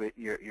benefits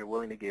you're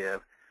willing to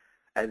give,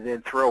 and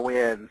then throw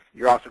in,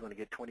 you're also going to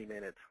get 20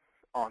 minutes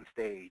on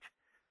stage.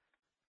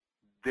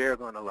 They're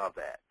going to love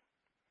that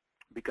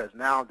because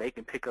now they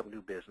can pick up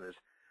new business.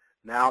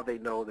 Now they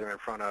know they're in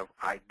front of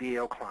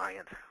ideal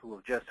clients who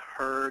have just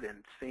heard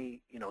and seen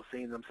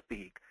them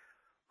speak,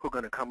 who are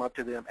going to come up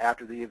to them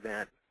after the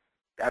event,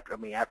 after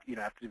the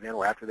event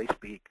or after they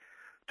speak,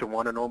 to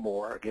want to know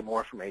more or get more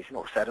information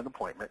or set an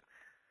appointment.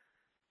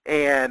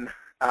 And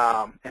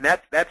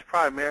that's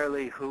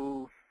primarily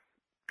who.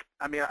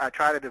 I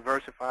try to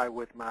diversify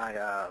with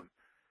my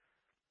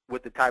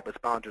with the type of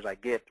sponsors I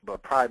get,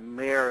 but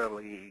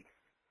primarily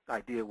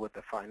I deal with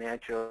the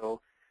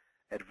financial,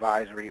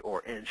 advisory,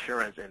 or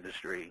insurance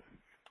industry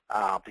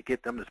to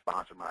get them to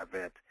sponsor my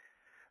event.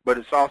 But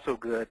it's also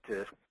good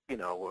to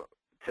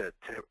to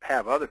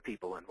have other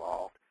people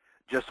involved,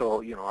 just so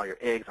all your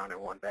eggs aren't in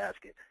one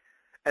basket.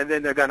 And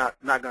then they're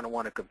not gonna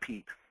want to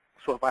compete.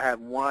 So if I have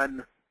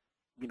one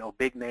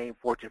big name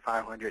Fortune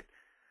 500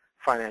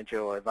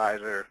 financial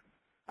advisor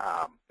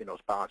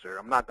sponsor,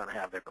 I'm not going to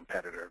have their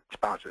competitor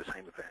sponsor the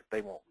same event.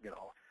 They won't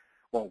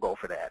go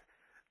for that.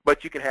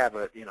 But you can have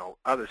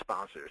other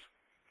sponsors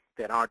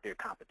that aren't their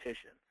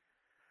competition.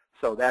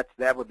 So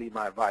that would be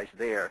my advice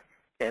there.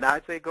 And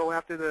I'd say go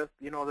after the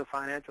the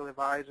financial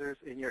advisors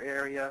in your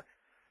area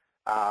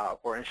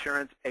or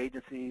insurance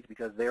agencies,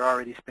 because they're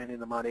already spending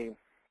the money.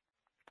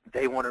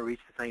 They want to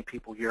reach the same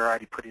people you're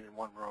already putting in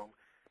one room.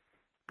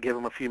 Give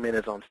them a few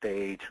minutes on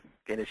stage,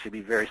 and it should be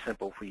very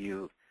simple for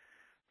you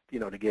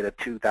to get a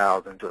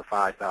 $2,000 to a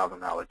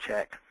 $5,000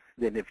 check.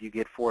 Then if you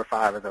get 4 or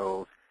 5 of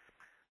those,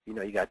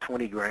 you got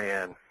 20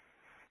 grand.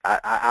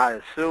 I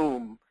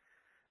assume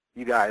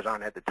you guys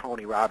aren't at the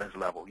Tony Robbins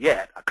level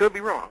yet. I could be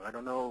wrong. I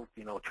don't know,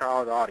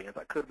 Charles' audience,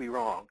 I could be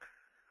wrong.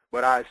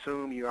 But I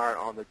assume you aren't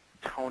on the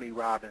Tony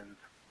Robbins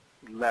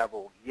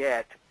level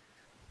yet,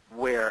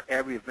 where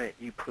every event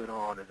you put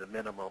on is a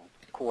minimum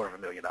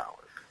 $250,000.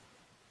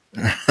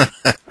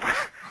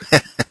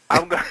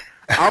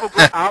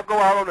 I'll go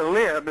out on a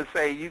limb and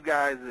say you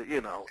guys,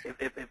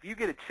 if you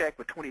get a check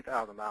for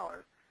 $20,000,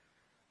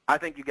 I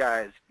think you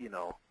guys,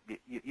 you'll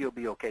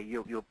be okay.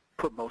 You'll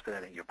put most of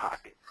that in your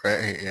pocket.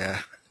 Right.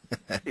 Yeah.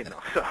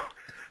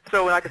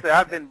 So like I said,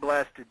 I've been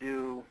blessed to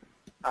do.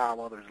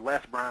 There's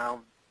Les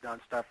Brown, done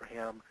stuff for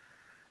him.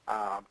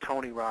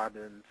 Tony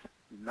Robbins,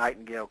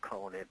 Nightingale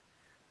Conant,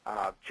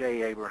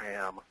 Jay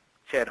Abraham,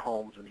 Chet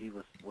Holmes when he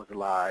was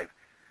alive.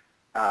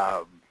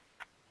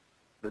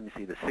 Let me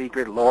see, The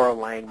Secret, Laura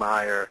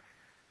Langmeyer.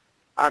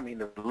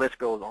 The list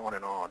goes on.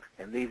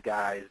 And these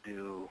guys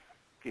do,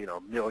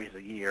 millions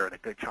a year, and a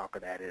good chunk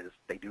of that is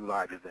they do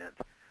live events.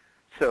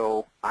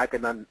 So I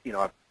can,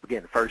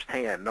 again,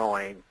 firsthand,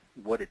 knowing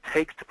what it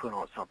takes to put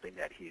on something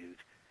that huge.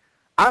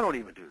 I don't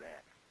even do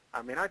that.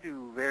 I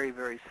do very,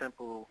 very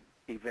simple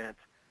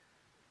events.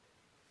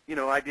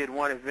 I did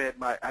one event.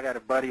 I got a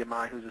buddy of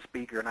mine who's a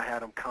speaker, and I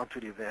had him come to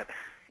the event,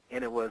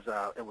 and it was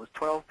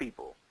 12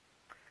 people.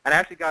 And I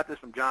actually got this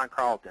from John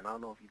Carlton. I don't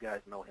know if you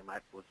guys know him.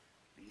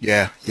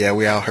 Yeah,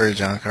 we all heard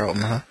John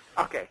Carlton, huh?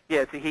 Okay,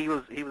 yeah. See, he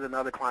was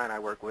another client I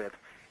work with,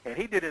 and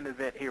he did an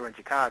event here in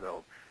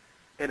Chicago,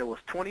 and it was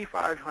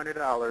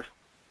 $2,500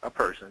 a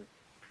person.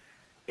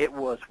 It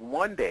was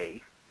one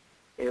day.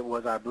 It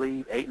was, I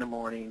believe, 8 in the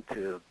morning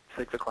to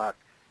 6 o'clock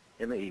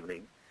in the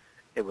evening.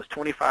 It was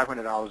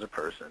 $2,500 a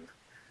person.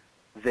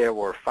 There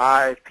were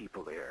 5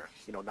 people there,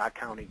 not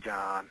counting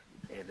John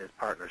and his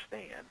partner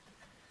Stan.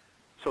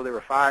 So there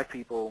were 5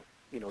 people,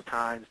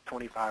 times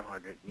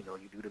 2,500. You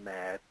do the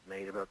math,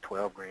 made about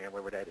 12 grand,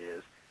 whatever that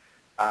is.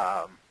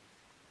 But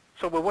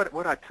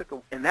what I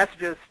took, and that's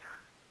just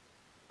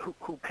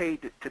who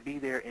paid to be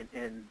there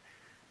in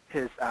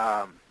his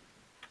hot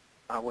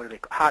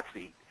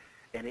seat,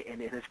 and in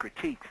his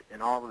critiques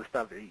and all of the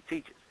stuff that he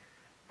teaches.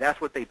 That's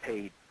what they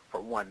paid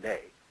for one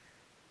day.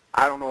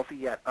 I don't know if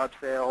he had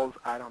upsells.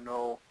 I don't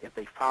know if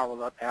they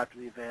followed up after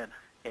the event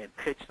and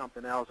pitched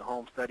something else, a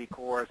home study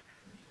course.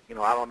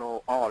 I don't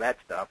know all that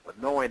stuff,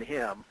 but knowing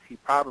him, he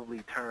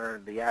probably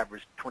turned the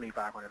average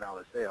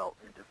 $2,500 sale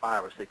into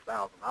 $5,000 or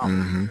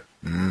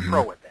 $6,000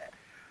 pro with that.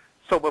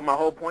 So, but my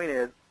whole point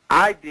is,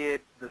 I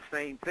did the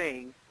same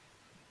thing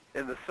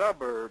in the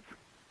suburbs.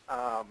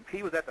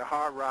 He was at the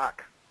Hard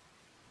Rock,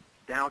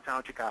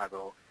 downtown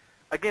Chicago.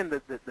 Again,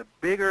 the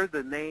bigger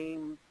the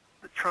name,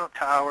 the Trump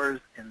Towers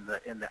and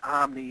the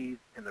Omnis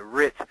and the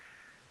Ritz.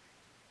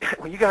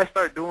 When you guys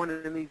start doing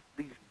it in these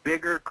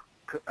bigger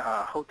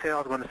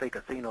hotels, I'm going to say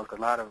casinos because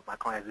a lot of my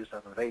clients do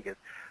stuff in Vegas,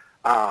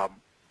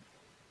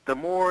 the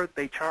more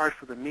they charge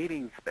for the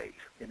meeting space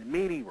in the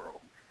meeting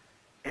room,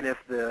 And if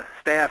the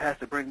staff has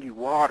to bring you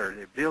water,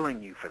 they're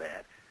billing you for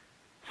that.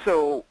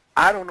 So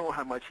I don't know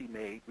how much he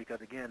made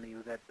because, again, he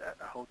was at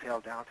a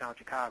hotel downtown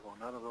Chicago.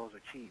 None of those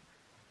are cheap.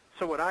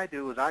 So what I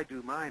do is I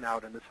do mine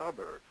out in the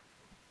suburbs.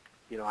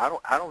 You know,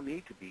 I don't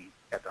need to be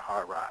at the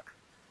Hard Rock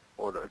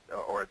or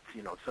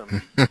you know,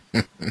 some.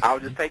 I'll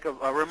just take a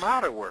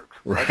Ramada Works,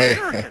 right. A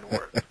Sheraton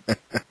Works.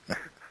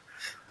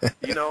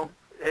 You know,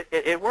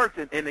 it works.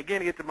 And again,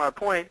 to get to my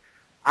point,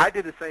 I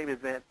did the same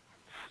event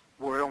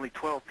where only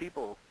 12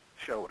 people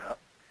showed up,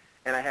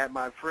 and I had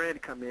my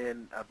friend come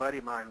in, a buddy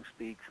of mine who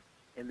speaks,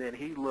 and then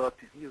he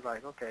looked and he was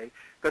like, okay,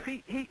 because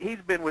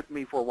he's been with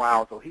me for a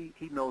while, so he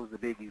knows the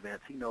big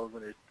events. He knows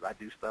when I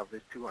do stuff.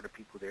 There's 200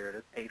 people there,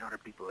 there's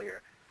 800 people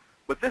there.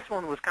 But this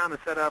one was kind of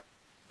set up,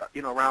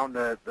 you know, around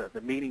the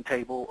meeting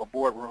table, a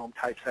boardroom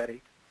type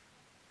setting.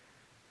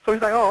 So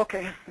he's like, oh,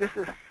 okay, this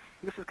is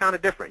kind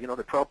of different. You know,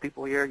 the 12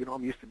 people here, you know,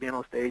 I'm used to being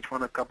on stage in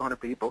front of a couple hundred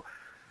people.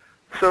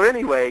 So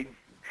anyway,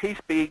 he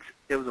speaks.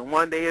 It was a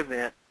one-day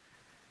event.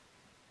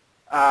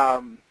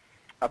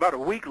 About a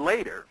week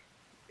later,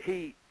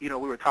 we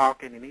were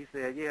talking, and he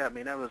said, yeah, I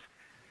mean, that was,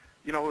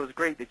 you know, it was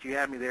great that you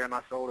had me there, and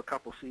I sold a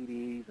couple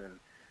CDs, and,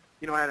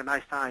 you know, I had a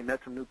nice time, met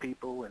some new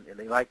people, and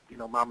they liked, you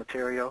know, my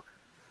material.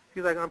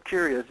 He's like, I'm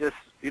curious, just,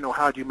 you know,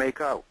 how'd you make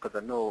out?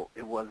 Because I know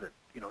it wasn't,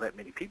 you know, that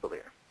many people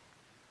there.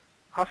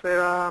 I said,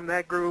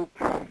 that group,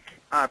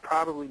 I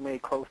probably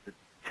made close to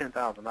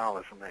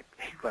 $10,000 from that.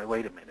 He's like,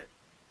 wait a minute.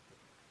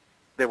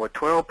 There were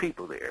 12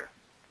 people there.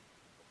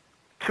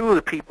 2 of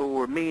the people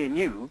were me and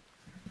you.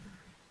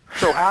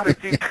 So how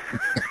did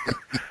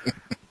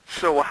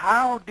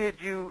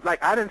you,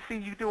 like, I didn't see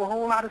you do a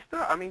whole lot of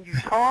stuff. I mean, you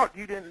talked,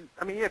 you didn't,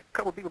 I mean, yeah, a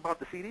couple of people bought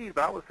the CDs,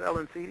 but I was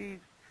selling CDs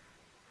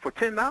for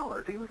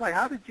 $10. He was like,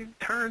 how did you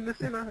turn this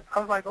in? I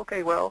was like,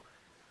 okay, well,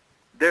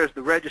 there's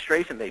the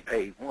registration they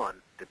paid, one,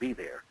 to be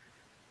there.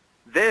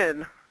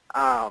 Then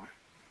I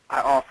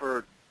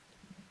offered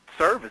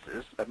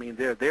services. I mean,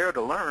 they're there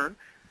to learn.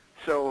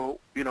 So,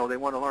 you know, they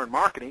want to learn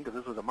marketing because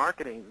this was a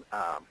marketing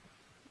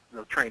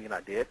training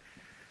I did.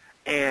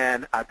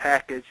 And I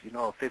packaged, you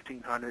know, a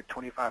 $1,500,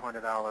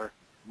 $2,500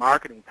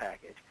 marketing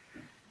package.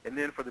 And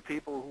then for the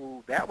people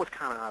who that was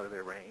kind of out of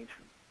their range,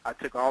 I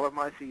took all of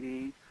my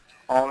CDs,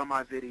 all of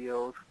my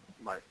videos,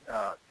 some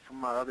of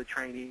my other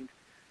trainings,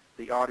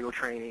 the audio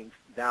trainings,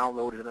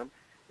 downloaded them,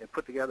 and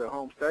put together a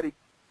home study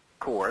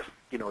course.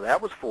 You know,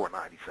 that was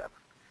 $497.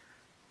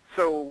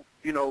 So,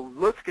 you know,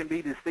 looks can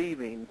be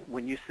deceiving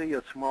when you see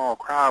a small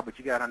crowd, but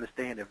you got to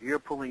understand if you're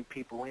pulling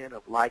people in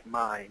of like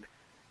mind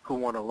who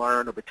want to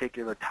learn a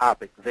particular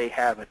topic, they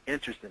have an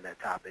interest in that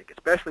topic,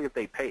 especially if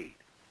they paid.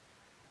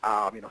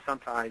 You know,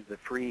 sometimes the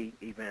free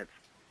events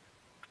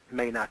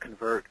may not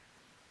convert,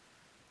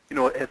 you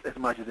know, as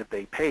much as if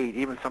they paid,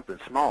 even something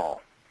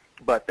small.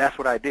 But that's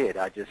what I did.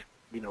 I just,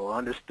 you know,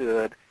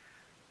 understood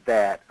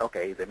that,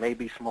 okay, they may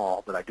be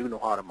small, but I do know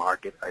how to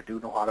market. I do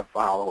know how to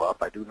follow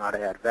up. I do know how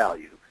to add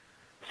value.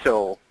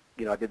 So,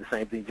 you know, I did the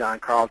same thing John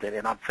Carlton.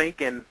 And I'm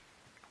thinking,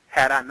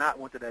 had I not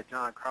went to that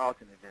John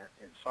Carlton event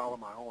and saw with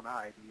my own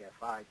eyes he had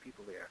 5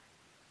 people there,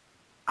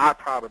 I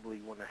probably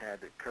wouldn't have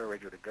had the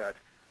courage or the guts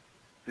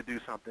to do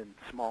something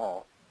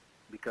small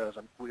because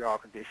we are all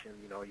conditioned,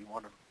 you know, you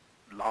want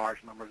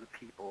large numbers of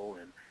people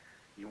and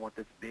you want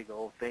this big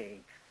old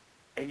thing.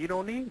 And you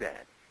don't need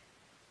that.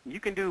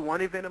 You can do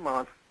one event a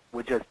month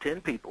with just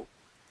 10 people.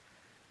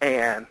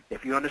 And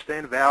if you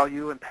understand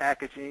value and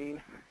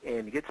packaging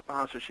and you get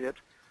sponsorships,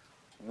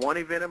 one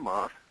event a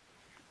month,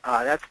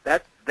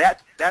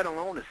 that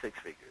alone is 6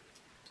 figures.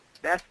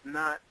 That's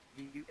not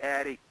you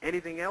adding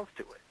anything else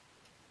to it.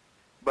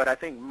 But I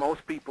think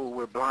most people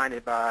were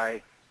blinded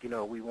by, you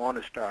know, we want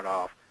to start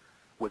off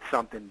with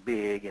something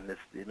big and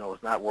it's, you know,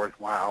 it's not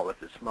worthwhile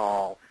if it's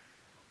small.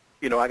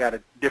 You know, I got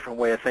a different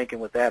way of thinking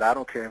with that. I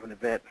don't care if an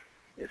event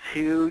is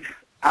huge.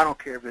 I don't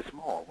care if it's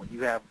small. When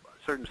you have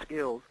certain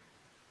skills,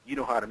 you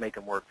know how to make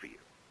them work for you.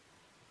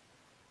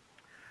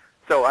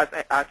 So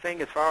I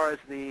think as far as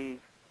the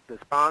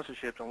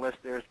sponsorships, unless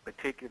there's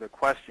particular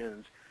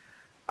questions,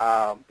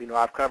 you know,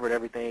 I've covered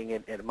everything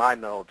in my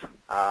notes.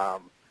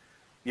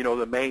 You know,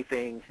 the main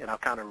thing, and I'll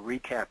kind of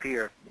recap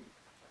here,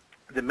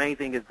 the main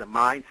thing is the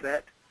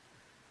mindset.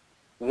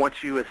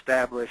 Once you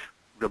establish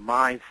the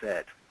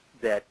mindset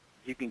that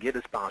you can get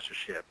a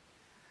sponsorship,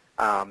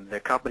 there are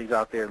companies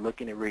out there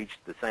looking to reach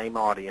the same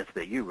audience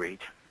that you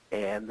reach,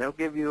 and they'll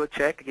give you a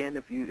check again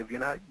if you're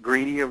not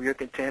greedy or you're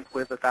content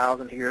with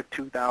 1,000 here,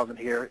 2,000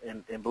 here,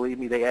 and believe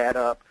me, they add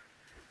up.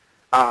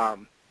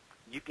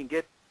 You can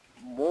get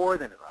more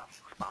than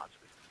enough sponsors.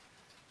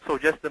 So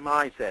just the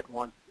mindset,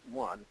 one,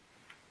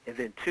 and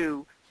then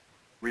 2,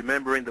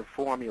 remembering the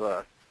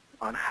formula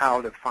on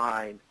how to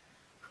find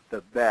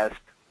the best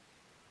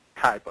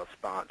type of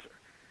sponsor.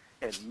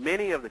 And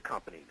many of the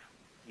companies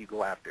you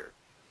go after,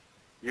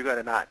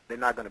 they're not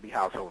going to be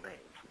household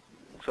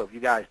names. So if you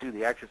guys do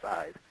the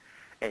exercise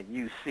and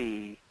you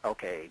see,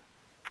 okay,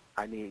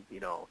 I need,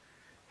 you know,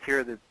 here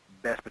are the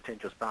best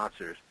potential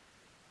sponsors,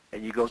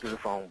 and you go through the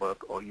phone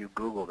book or you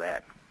Google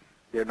that,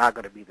 they're not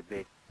going to be the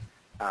big,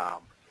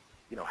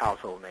 you know,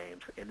 household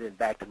names. And then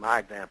back to my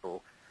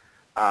example,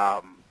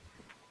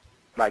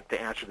 like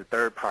to answer the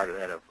third part of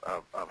that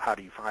of how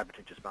do you find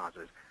potential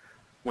sponsors.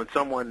 When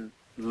someone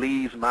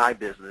leaves my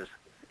business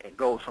and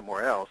goes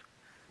somewhere else,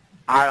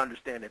 I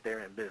understand that they're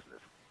in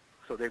business,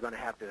 so they're going to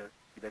have a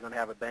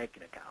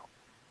banking account.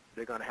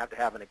 They're going to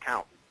have an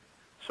accountant.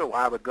 So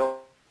I would go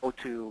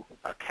to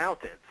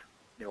accountants.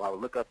 I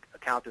would look up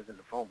accountants in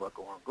the phone book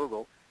or on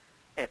Google,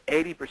 and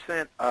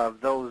 80%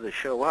 of those that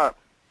show up,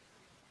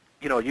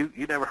 you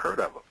never heard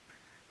of them.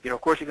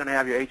 Of course, you're going to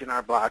have your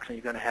H&R Blocks, and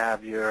you're going to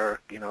have your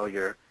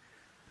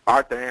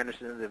Arthur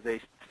Andersons, if they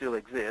still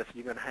exist.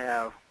 You're going to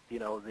have,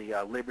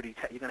 the Liberty.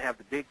 You're going to have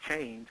the big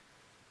chains,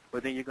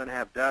 but then you're going to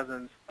have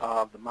dozens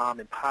of the mom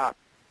and pop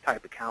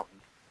type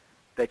accountants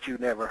that you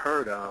never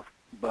heard of,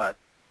 but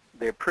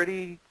they're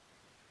pretty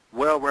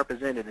well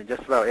represented in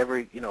just about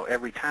every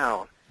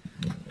town.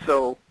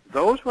 So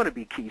those are going to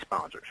be key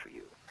sponsors for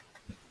you.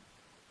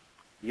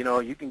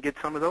 You can get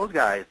some of those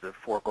guys to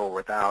fork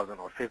over $1,000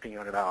 or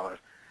 $1,500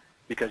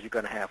 because you're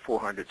going to have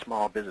 400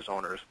 small business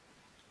owners,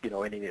 in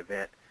any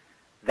event.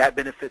 That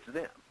benefits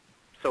them.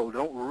 So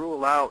don't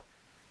rule out,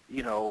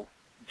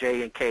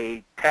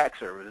 J&K Tax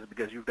Services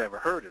because you've never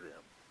heard of them.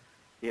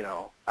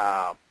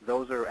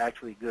 Those are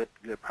actually good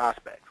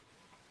prospects.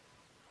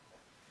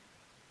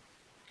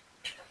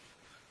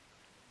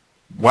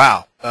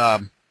 Wow.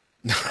 I'll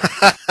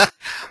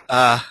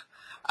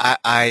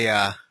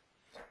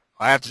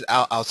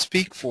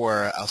speak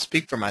for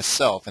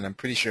myself, and I'm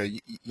pretty sure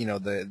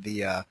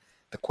the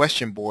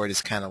question board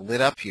is kind of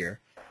lit up here,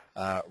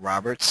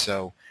 Robert.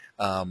 So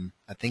I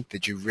think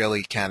that you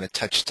really kind of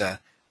touched a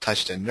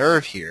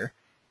nerve here.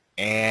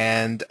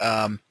 And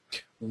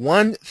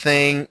one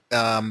thing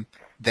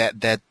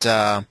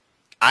that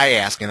I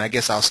ask, and I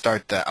guess I'll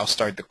start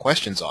the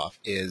questions off,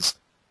 is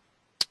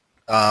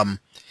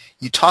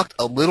you talked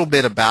a little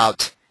bit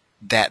about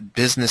that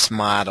business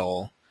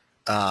model,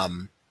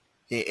 and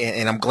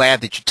I'm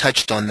glad that you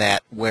touched on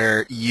that,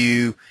 where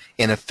you,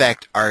 in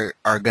effect, are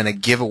going to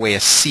give away a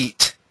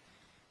seat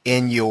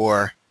in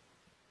your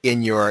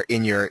event.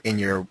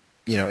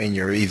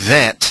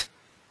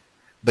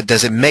 But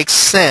does it make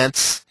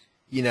sense,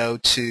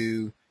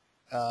 to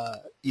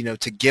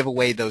give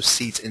away those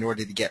seats in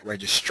order to get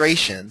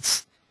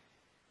registrations,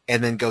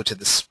 and then go to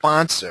the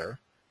sponsor?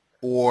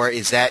 Or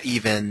is that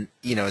even,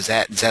 is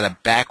that a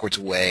backwards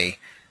way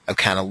of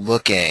kind of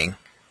looking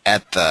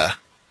at the,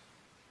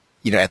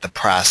 at the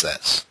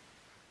process?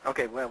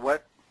 Okay, well,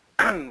 what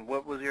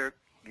was your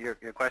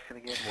question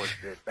again? Was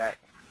it back?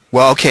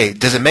 Well, okay,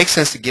 does it make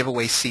sense to give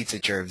away seats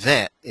at your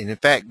event, and in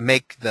fact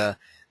make to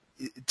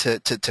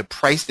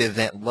price the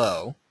event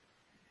low,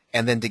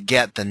 and then to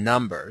get the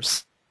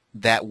numbers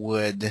that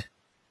would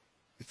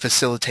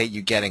facilitate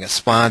you getting a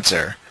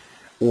sponsor?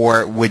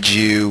 Or would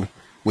you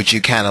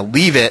kind of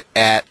leave it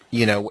at,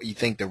 what you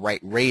think the right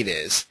rate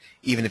is,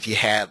 even if you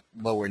had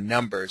lower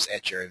numbers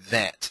at your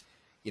event,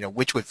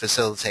 which would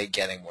facilitate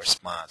getting more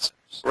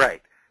sponsors?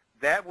 Right.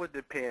 That would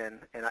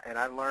depend, and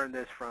I learned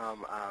this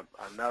from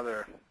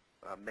another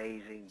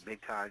amazing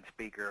big-time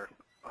speaker,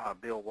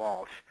 Bill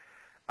Walsh.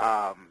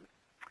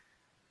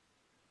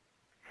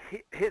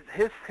 His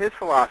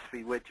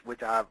philosophy,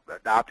 which I've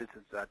adopted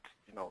since I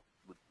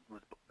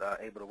was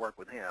able to work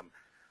with him,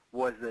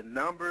 was the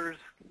numbers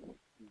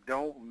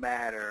don't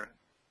matter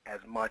as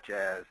much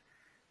as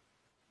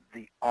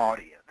the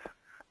audience.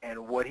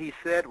 And what he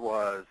said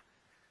was,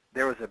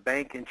 there was a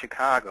bank in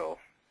Chicago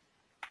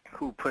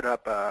who put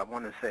up, I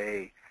want to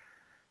say,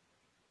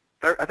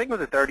 I think it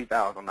was a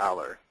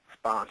 $30,000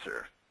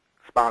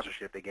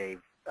 sponsorship they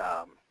gave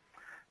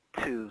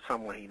to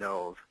someone he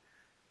knows,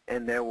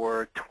 and there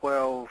were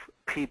 12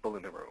 people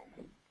in the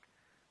room.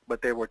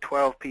 But there were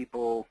 12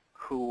 people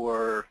who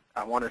were,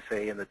 I want to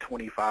say, in the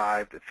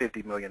 $25 to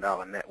 $50 million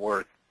net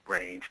worth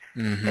range.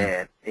 Mm-hmm.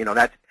 And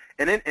that's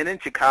in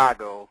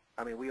Chicago.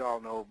 I mean, we all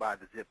know by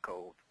the zip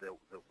codes the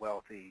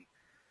wealthy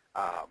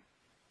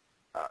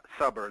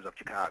suburbs of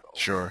Chicago.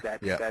 Sure.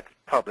 That's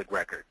public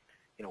record.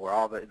 Where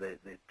all the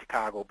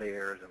Chicago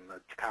Bears and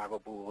the Chicago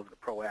Bulls, the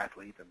pro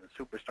athletes and the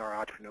superstar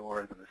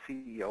entrepreneurs and the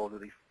CEOs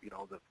of these,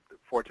 the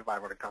Fortune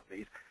 500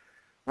 companies,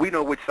 we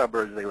know which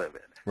suburbs they live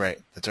in.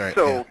 Right. That's right.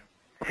 So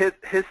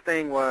his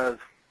thing was,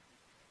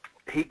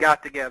 he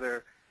got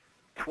together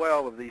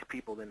 12 of these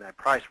people in that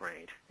price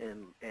range,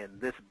 and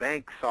this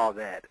bank saw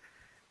that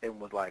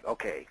and was like,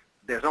 okay,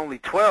 there's only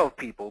 12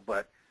 people,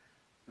 but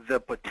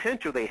the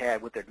potential they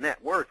had with their net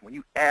worth, when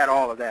you add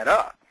all of that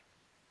up,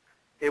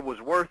 it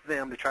was worth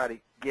them to try to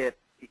get,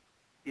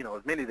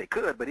 as many as they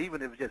could, but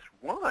even if just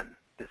one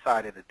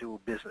decided to do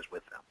business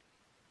with them,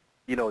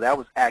 that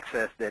was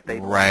access that they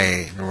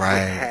wouldn't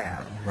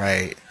have.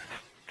 Right.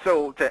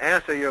 So to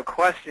answer your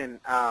question,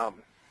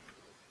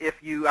 if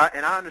you,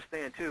 and I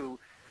understand too,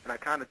 and I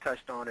kind of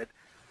touched on it,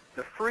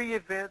 the free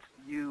events,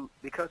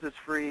 because it's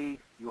free,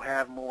 you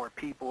have more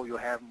people, you'll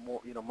have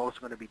more, most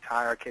are going to be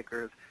tire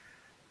kickers,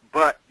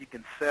 but you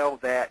can sell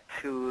that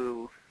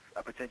to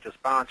a potential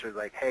sponsor,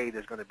 like, hey,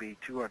 there's going to be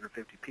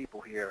 250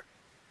 people here.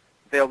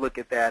 They'll look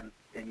at that,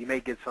 and you may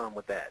get some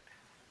with that.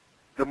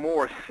 The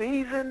more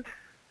seasoned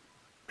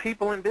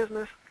people in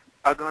business,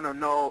 are going to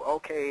know,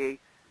 okay,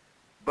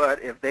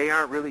 but if they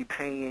aren't really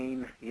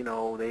paying,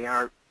 they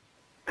aren't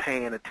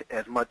paying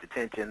as much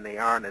attention, they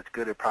aren't as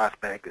good a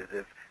prospect as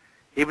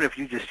even if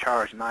you just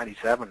charge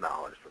 $97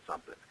 for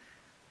something.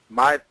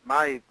 My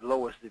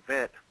lowest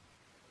event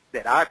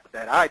that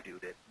I do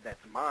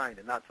that's mine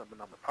and not something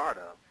I'm a part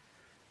of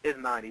is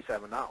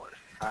 $97.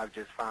 I've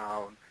just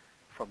found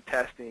from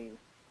testing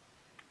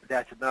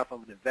that's enough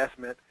of an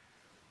investment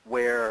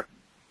where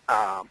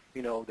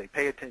they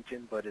pay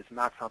attention, but it's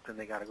not something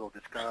they got to go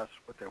discuss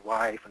with their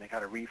wife, and they got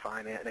to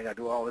refinance, and they got to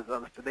do all this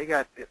other stuff.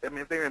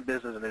 If they're in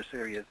business and they're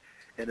serious,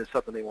 and it's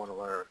something they want to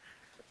learn,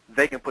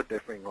 they can put their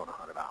finger on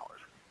 $100.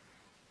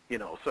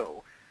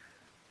 So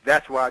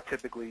that's why I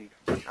typically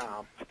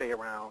stay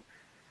around.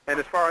 And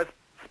as far as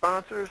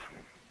sponsors,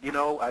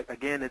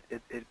 again,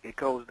 it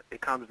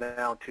comes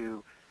down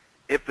to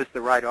if it's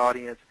the right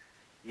audience.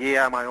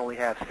 Yeah, I might only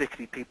have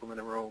 60 people in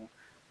the room,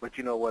 but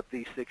you know what?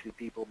 These 60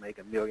 people make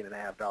 $1.5 million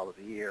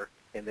a year,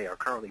 and they are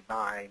currently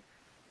buying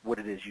what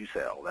it is you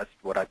sell. That's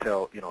what I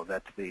tell.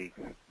 That's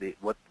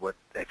what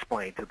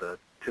explained to the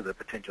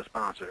potential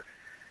sponsor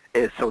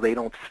is so they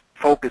don't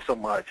focus so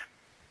much.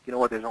 You know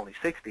what? There's only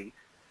 60,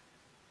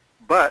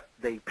 but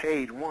they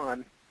paid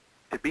one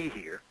to be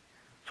here,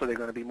 so they're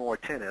going to be more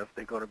attentive.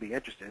 They're going to be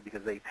interested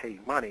because they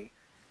paid money,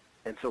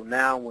 and so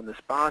now when the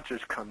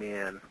sponsors come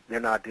in,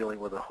 they're not dealing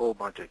with a whole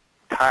bunch of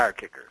tire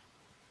kickers.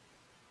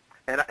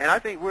 And I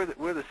think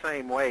we're the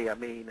same way. I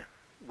mean,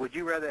 would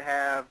you rather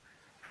have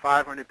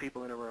 500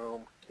 people in a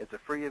room? It's a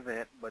free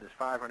event, but it's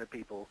 500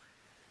 people,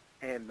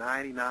 and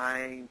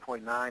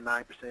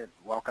 99.99%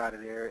 walk out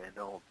of there and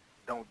don't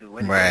do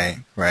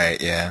anything.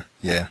 Right, yeah.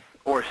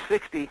 Or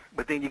 60,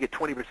 but then you get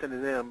 20%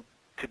 of them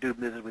to do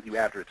business with you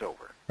after it's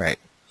over. Right.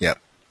 Yep.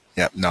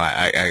 No,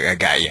 I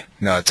got you.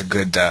 No, it's a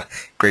good,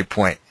 great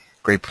point.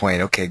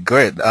 Okay,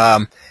 good.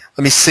 Let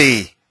me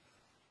see.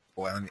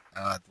 Boy,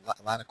 a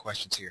lot of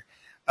questions here.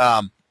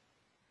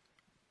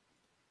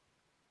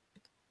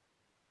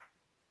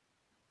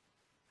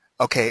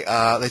 Okay,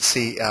 let's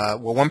see.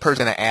 Well, one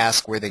person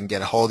asked where they can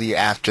get a hold of you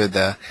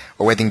or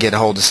where they can get a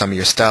hold of some of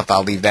your stuff.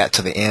 I'll leave that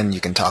to the end.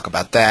 You can talk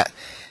about that.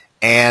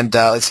 And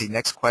let's see,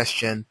 next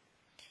question.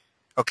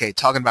 Okay,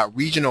 talking about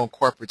regional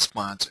corporate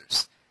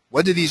sponsors.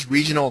 What do these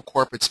regional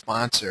corporate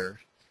sponsors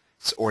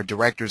or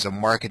directors of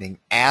marketing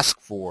ask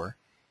for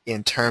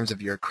in terms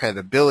of your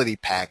credibility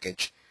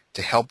package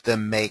to help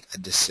them make a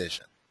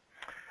decision?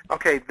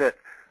 Okay, the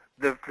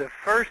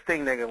first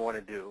thing they're going to want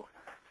to do,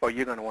 or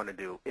you're going to want to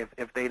do,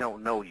 if they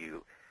don't know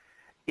you,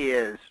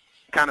 is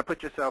kind of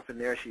put yourself in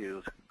their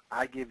shoes.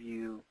 I give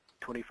you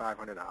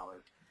 $2,500,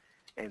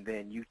 and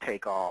then you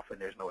take off,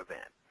 and there's no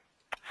event.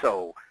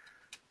 So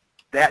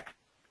that,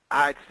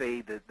 I'd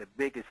say the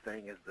biggest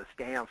thing is the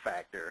scam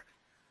factor.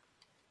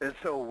 And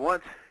so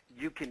once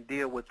you can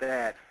deal with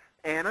that,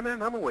 and I mean,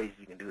 there are ways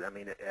you can do that. I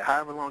mean,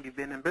 however long you've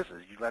been in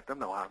business, you let them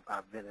know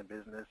I've been in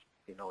business,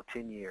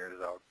 10 years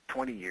or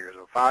 20 years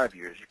or 5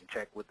 years. You can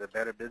check with the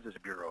Better Business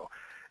Bureau.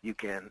 You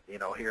can,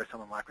 here are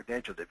some of my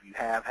credentials. If you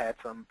have had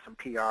some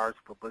PRs,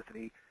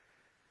 publicity,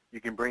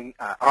 you can bring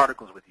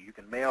articles with you. You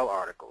can mail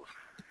articles.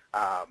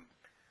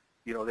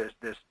 There's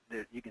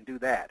you can do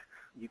that.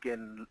 You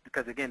can,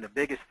 because again, the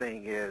biggest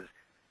thing is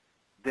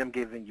them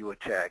giving you a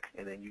check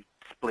and then you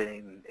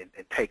splitting and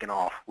taking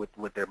off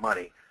with their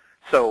money.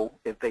 So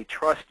if they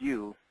trust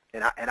you,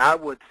 and I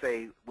would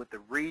say with the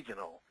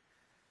regional,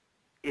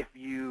 if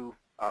you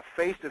a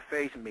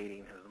face-to-face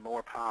meeting is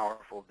more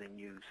powerful than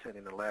you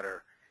sending a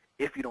letter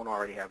if you don't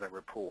already have that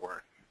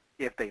rapport,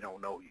 if they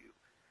don't know you.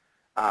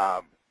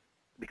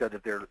 Because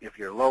if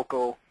you're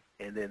local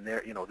and then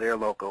they're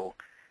local,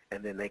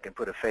 and then they can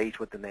put a face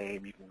with the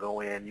name, you can go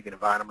in, you can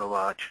invite them to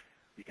lunch,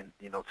 you can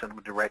send them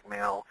a direct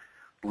mail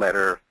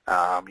letter,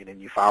 and then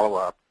you follow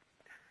up.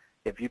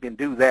 If you can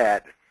do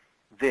that,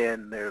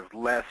 then there's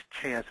less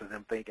chance of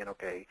them thinking,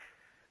 okay,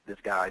 this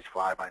guy's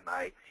fly by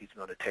night, he's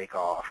going to take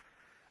off.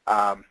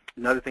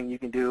 Another thing you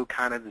can do,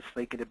 kind of to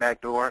sneak in the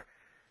back door,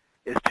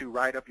 is to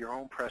write up your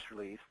own press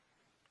release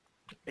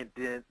and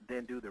then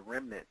do the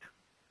remnant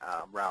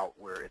route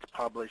where it's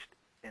published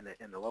in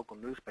the local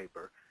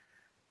newspaper.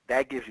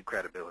 That gives you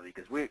credibility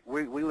because we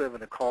live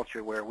in a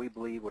culture where we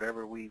believe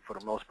whatever we, for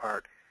the most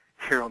part,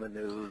 hear on the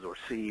news or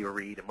see or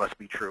read, it must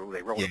be true.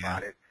 They wrote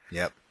about it.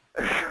 Yep.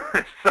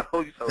 So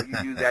you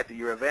use that to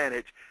your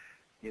advantage.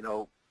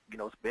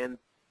 Spend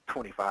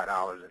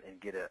 $25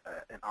 and get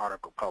an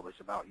article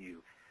published about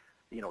you.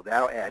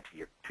 That'll add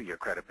to your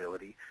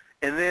credibility.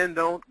 And then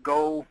don't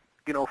go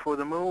for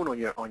the moon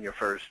on your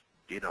first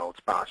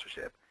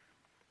sponsorship.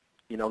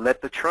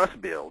 Let the trust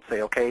build.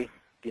 Say, okay,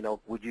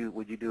 would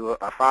you do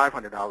a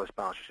 $500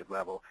 sponsorship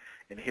level,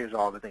 and here's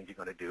all the things you're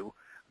going to do.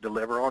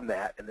 Deliver on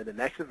that, and then the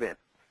next event,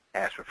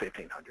 ask for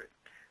 $1,500.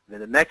 Then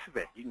the next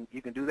event,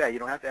 you can do that. You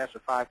don't have to ask for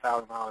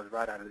 $5,000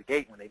 right out of the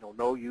gate when they don't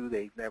know you,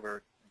 they've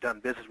never done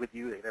business with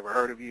you, they've never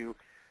heard of you.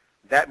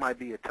 That might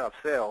be a tough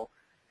sell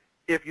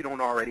if you don't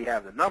already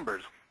have the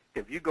numbers.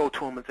 If you go to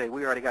them and say,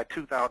 we already got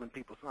 2,000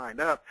 people signed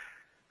up,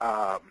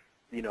 here's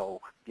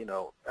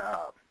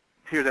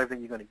everything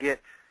you're going to get,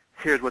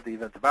 here's what the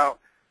event's about,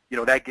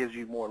 that gives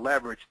you more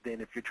leverage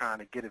than if you're trying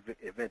to get an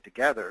event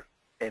together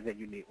and then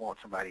you want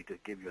somebody to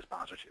give you a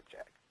sponsorship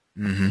check.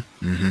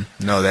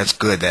 No, that's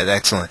good. That's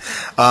excellent.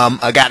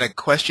 I got a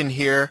question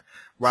here,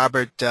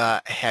 Robert.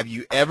 Have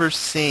you ever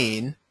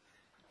seen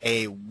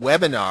a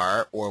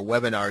webinar or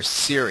webinar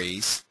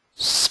series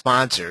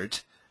sponsored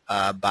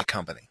by a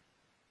company?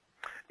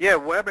 Yeah,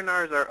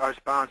 webinars are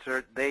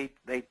sponsored. They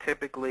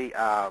typically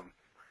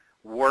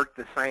work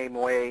the same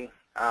way,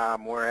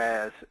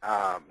 whereas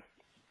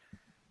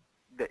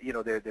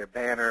their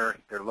banner,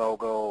 their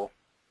logo,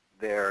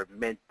 they're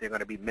going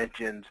to be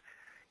mentioned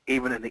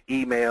even in the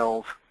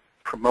emails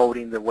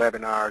promoting the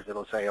webinars.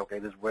 It'll say, okay,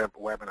 this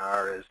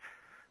webinar is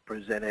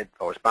presented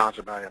or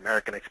sponsored by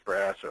American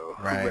Express or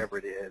whoever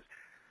it is.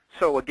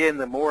 So again,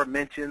 the more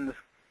mentions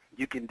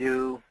you can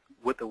do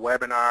with the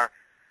webinar,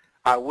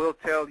 I will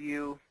tell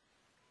you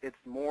it's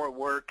more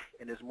work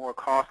and it's more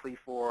costly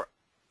for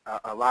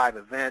a live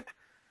event,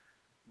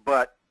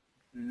 but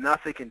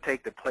nothing can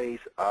take the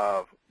place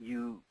of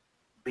you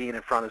being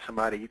in front of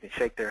somebody. You can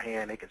shake their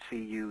hand, they can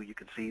see you, you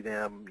can see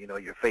them,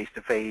 you're face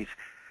to face.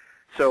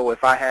 So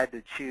if I had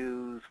to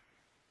choose,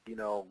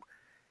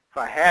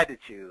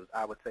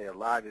 I would say a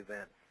live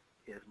event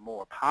is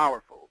more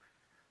powerful.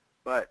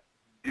 But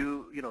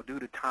due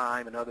to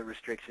time and other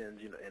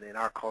restrictions, and in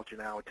our culture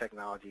now with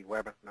technology,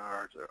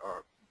 webinars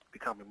are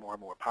becoming more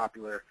and more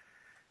popular.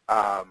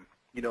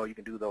 You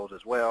can do those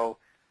as well.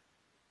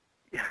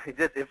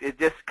 It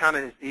just kind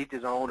of is each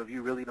his own. If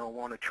you really don't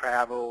want to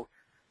travel,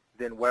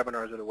 then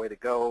webinars are the way to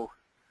go.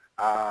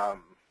 Like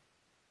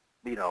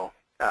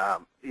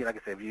I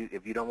said,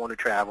 if you don't want to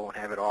travel and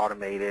have it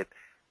automated,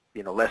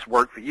 less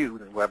work for you,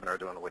 then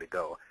webinars are the way to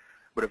go.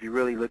 But if you're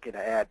really looking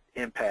to add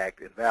impact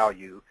and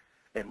value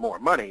and more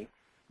money,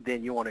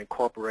 then you want to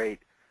incorporate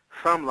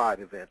some live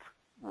events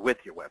with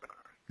your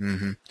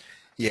webinar.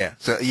 Yeah.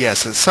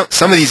 So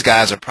some of these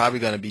guys are probably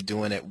going to be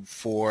doing it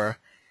for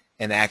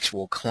an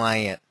actual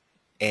client,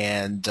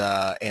 and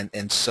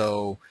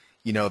so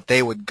if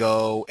they would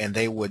go and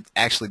they would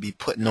actually be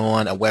putting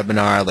on a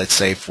webinar, let's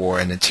say for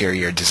an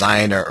interior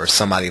designer or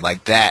somebody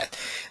like that,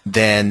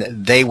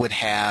 then they would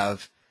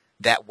have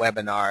that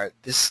webinar.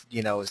 This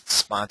is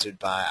sponsored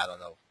by, I don't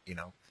know,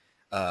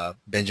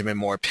 Benjamin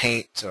Moore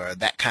Paint or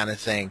that kind of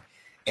thing,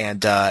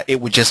 and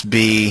it would just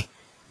be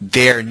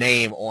their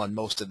name on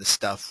most of the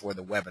stuff for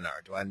the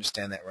webinar. Do I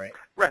understand that right?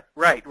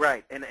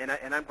 Right.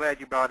 And I'm glad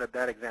you brought up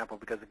that example,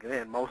 because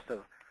again, most of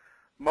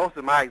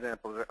my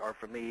examples are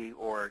for me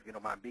or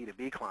my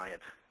B2B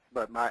clients.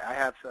 But I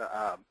have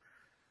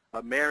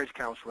a marriage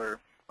counselor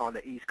on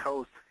the East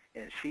Coast,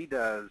 and she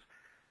does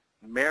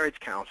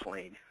marriage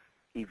counseling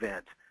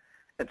events.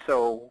 And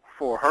so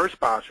for her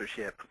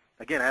sponsorship,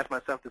 again, I ask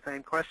myself the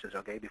same questions.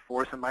 Okay,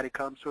 before somebody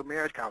comes to a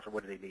marriage counselor,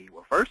 what do they need?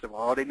 Well, first of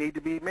all, they need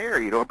to be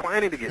married or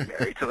planning to get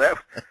married. So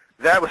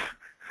that was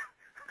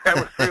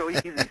real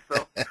easy.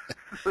 So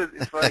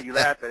it's funny you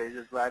laugh at it. It's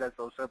just like, that's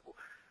so simple.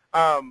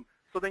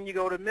 So then you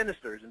go to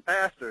ministers and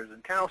pastors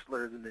and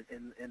counselors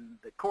in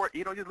the court.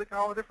 You look at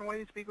all the different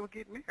ways people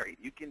get married.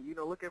 You can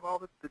look at all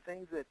the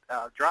things that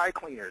dry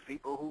cleaners,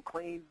 people who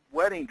clean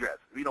wedding dresses.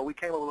 We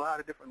came up with a lot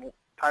of different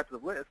types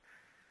of lists,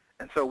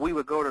 and so we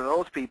would go to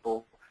those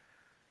people.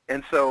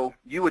 And so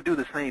you would do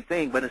the same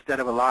thing, but instead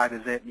of a live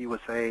event, you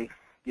would say,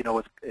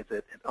 it's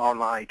an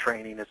online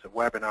training, it's a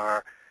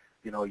webinar.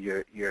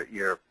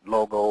 Your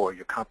logo or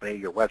your company,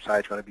 your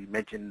website's going to be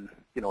mentioned,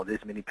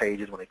 this many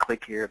pages. When they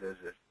click here, there's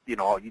this, you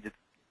just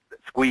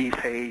squeeze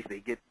page. They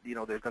get,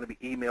 there's going to be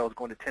emails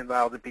going to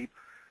 10,000 people.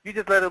 You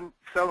just let them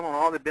sell them on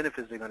all the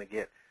benefits they're going to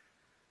get.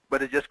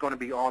 But it's just going to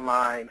be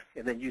online,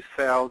 and then you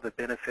sell the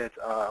benefits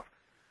of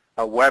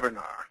a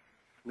webinar.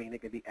 I mean,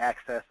 it can be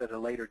accessed at a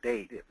later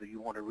date. If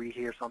you want to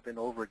rehear something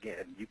over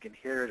again, you can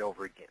hear it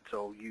over again.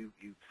 So you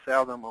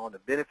sell them on the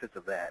benefits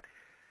of that.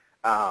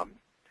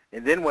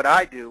 And then what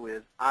I do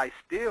is I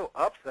still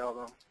upsell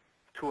them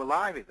to a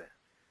live event.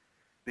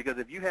 Because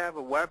if you have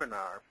a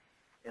webinar,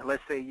 and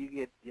let's say you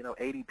get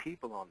 80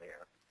 people on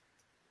there,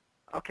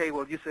 okay,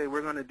 well, you say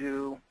we're going to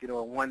do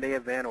a one-day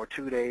event or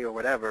two-day or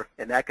whatever,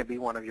 and that could be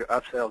one of your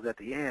upsells at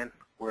the end,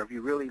 where if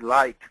you really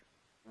liked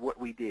what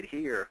we did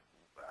here,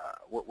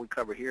 what we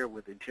cover here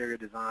with interior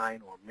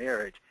design or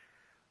marriage,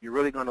 you're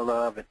really going to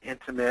love an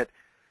intimate,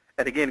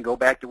 and again, go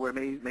back to where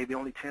maybe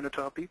only 10 or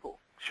 12 people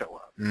show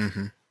up.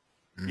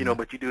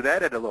 But you do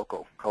that at a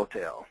local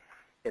hotel.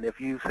 And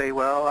if you say,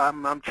 well,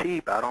 I'm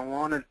cheap, I don't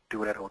want to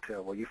do it at a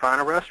hotel, well, you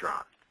find a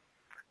restaurant.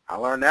 I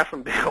learned that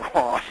from Bill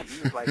Walsh.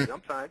 He was like,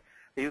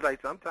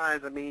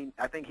 sometimes, I mean,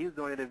 I think he was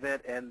doing an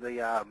event, and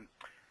the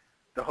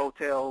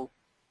hotel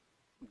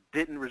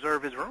didn't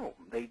reserve his room.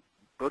 They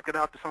booked it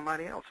out to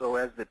somebody else. So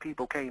as the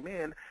people came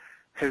in,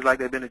 it was like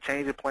there'd been a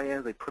change of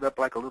plans. They put up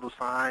like a little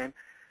sign,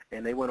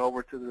 and they went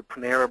over to the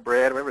Panera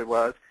Bread, whatever it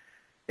was,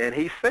 and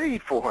he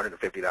saved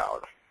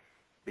 $450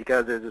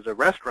 because there's a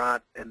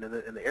restaurant in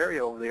the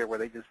area over there where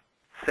they just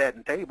sat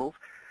in tables,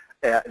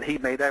 and he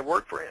made that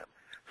work for him.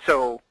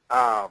 So,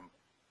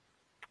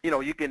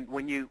 you can,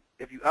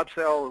 if you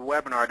upsell a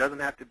webinar, it doesn't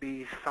have to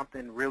be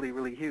something really,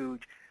 really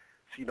huge.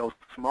 So,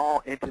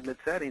 small, intimate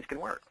settings can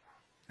work.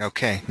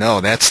 Okay. No,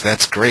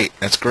 that's great.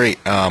 That's great.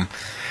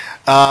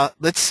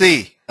 Let's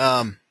see.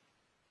 Uh,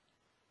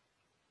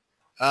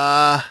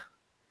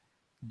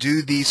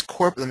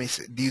 let me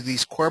see, do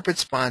these corporate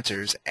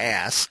sponsors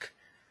ask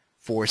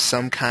for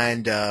some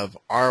kind of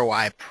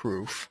ROI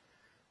proof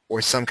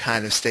or some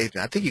kind of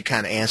statement? I think you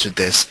kind of answered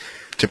this,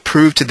 to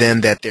prove to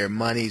them that their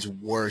monies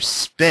were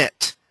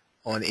spent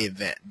on the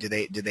event. Do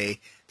they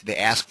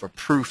ask for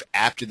proof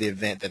after the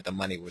event that the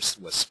money was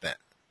spent,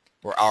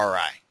 or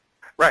ROI?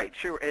 Right,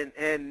 sure.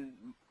 And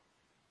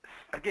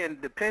again,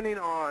 depending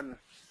on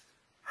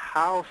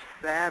how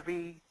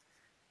savvy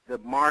the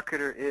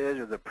marketer is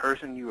or the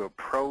person you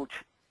approach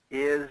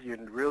is, you're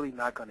really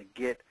not going to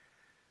get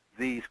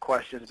these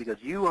questions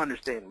because you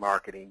understand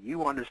marketing,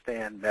 you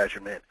understand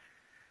measurement,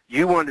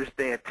 you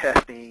understand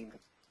testing.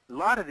 A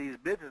lot of these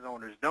business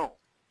owners don't.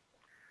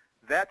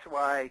 That's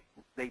why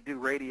they do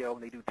radio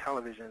and they do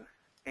television,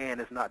 and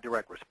it's not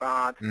direct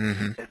response.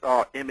 Mm-hmm. It's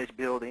all image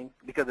building,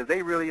 because if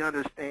they really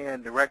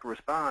understand direct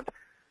response,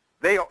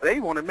 they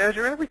want to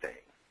measure everything.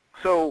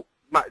 So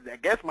I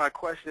guess my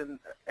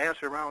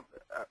answer around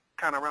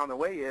kind of around the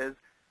way is,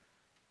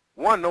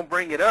 one, don't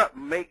bring it up.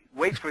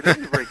 Wait for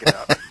them to bring it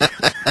up.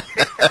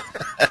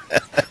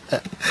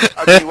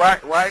 I mean,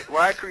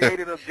 why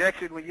create an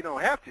objection when you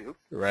don't have to?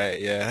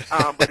 Right. Yeah.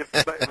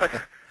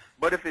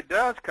 But if it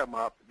does come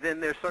up, then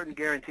there's certain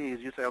guarantees.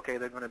 You say, okay,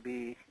 there's going to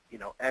be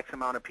X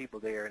amount of people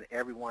there, and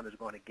everyone is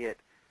going to get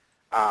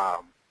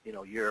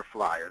your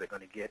flyer. They're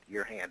going to get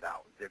your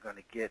handout. They're going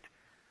to get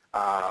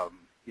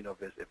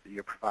if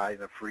you're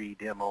providing a free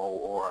demo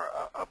or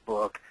a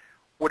book,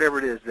 whatever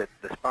it is that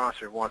the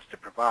sponsor wants to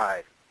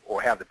provide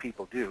or have the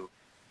people do,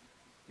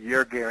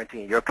 your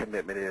guarantee and your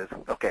commitment is,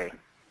 okay,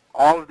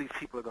 all of these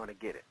people are going to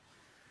get it.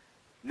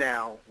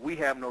 Now, we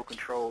have no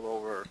control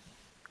over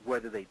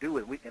whether they do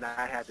it. And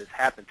I had this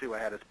happen, too. I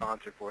had a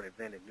sponsor for an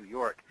event in New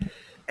York,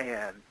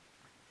 and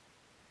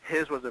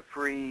his was a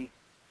free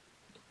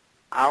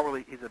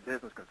hourly, he's a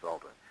business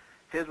consultant.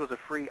 His was a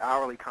free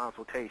hourly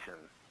consultation.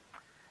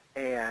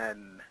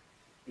 And,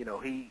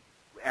 he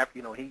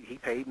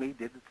paid me,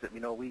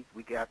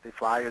 we got the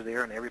flyers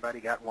there, and everybody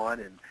got one,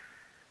 and,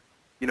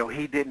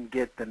 he didn't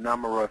get the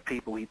number of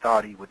people he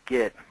thought he would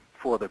get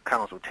for the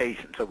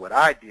consultation. So what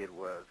I did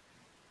was,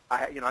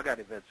 I got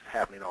events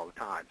happening all the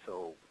time,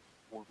 so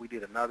we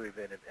did another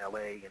event in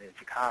L.A. and in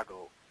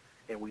Chicago,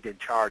 and we didn't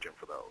charge them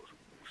for those.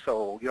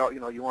 So, you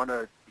want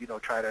to,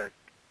 try to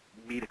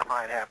meet a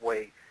client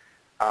halfway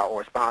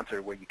or a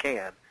sponsor where you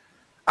can.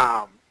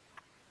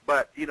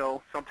 But,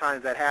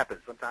 sometimes that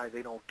happens. Sometimes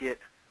they don't get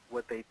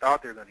what they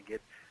thought they were going to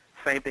get.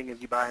 Same thing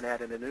if you buy an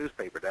ad in the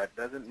newspaper. That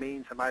doesn't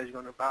mean somebody's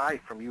going to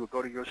buy from you or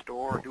go to your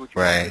store or do what you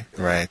want to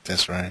do. Right,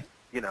 that's right.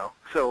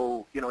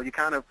 So, you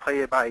kind of play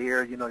it by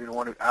ear. You don't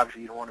want to,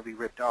 obviously you don't want to be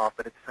ripped off,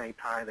 but at the same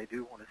time they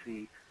do want to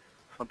see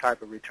some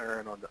type of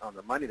return on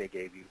the money they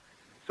gave you.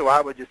 So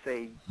I would just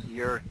say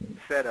your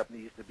setup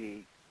needs to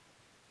be,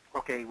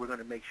 okay, we're going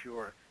to make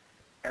sure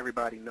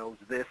everybody knows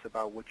this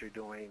about what you're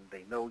doing.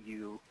 They know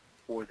you,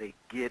 or they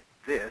get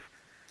this.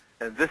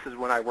 And this is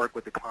when I work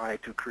with the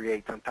client to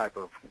create some type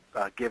of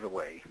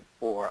giveaway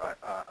or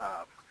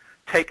a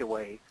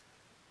takeaway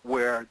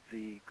where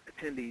the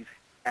attendees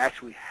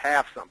actually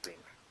have something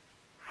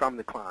from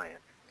the client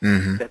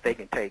that they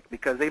can take,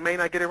 because they may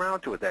not get around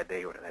to it that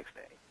day or the next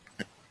day.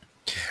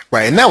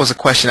 Right, and that was a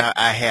question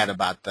I had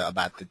about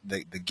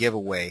the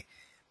giveaway,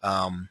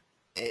 and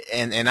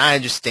I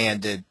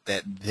understand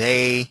that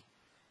they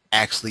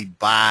actually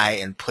buy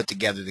and put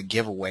together the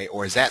giveaway,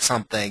 or is that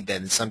something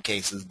that in some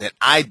cases that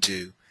I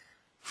do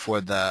for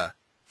the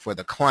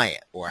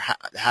client, or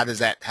how does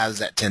that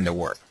tend to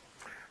work?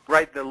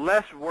 Right, the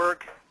less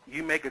work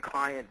you make a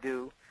client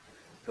do,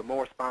 the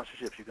more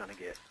sponsorships you're going to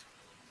get.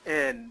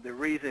 And the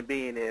reason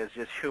being is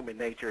just human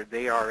nature.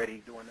 They are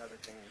already doing other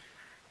things.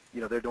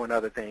 They're doing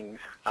other things.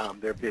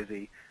 They're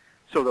busy.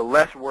 So the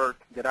less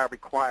work that I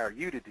require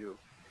you to do,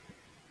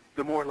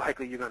 the more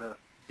likely you're going to,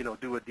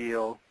 do a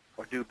deal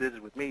or do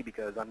business with me,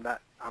 because I'm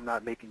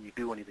not making you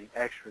do anything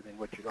extra than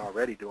what you're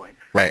already doing.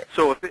 Right.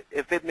 So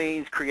if it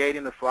means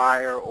creating a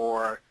flyer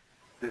or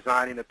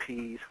designing a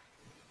piece,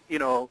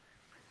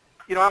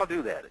 I'll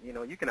do that.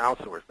 You can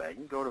outsource that. You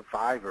can go to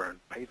Fiverr and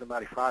pay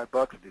somebody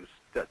 $5 to do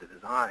the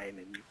design,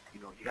 and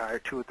you hire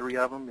 2 or 3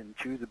 of them and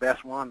choose the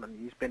best one, and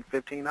you spend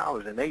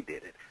 $15 and they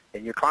did it,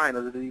 and your client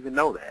doesn't even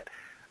know that.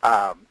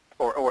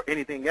 Or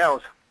anything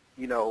else,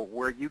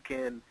 where you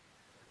can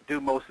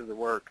do most of the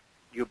work,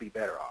 you'll be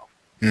better off.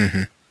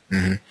 Mm-hmm.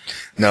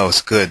 Mm-hmm. No,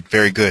 it's good.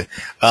 Very good.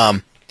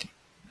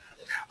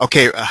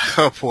 Okay.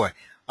 Oh boy.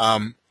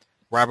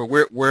 Robert,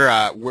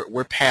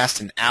 we're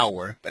past an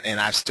hour, and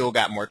I've still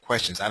got more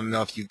questions. I don't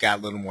know if you've got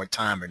a little more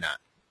time or not.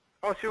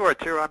 Oh, sure.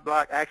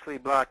 I actually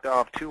blocked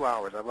off 2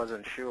 hours. I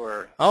wasn't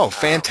sure. Oh,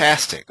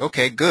 fantastic.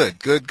 Okay,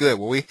 good.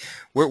 Well,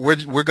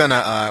 we're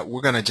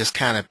gonna just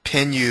kind of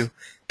pin you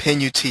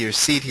to your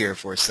seat here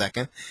for a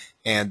second,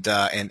 and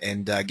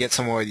get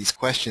some more of these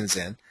questions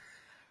in.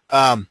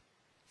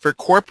 For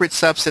corporate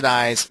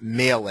subsidized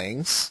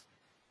mailings,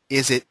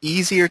 is it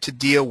easier to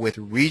deal with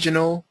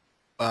regional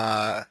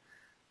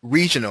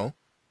regional,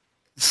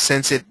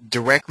 since it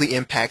directly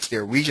impacts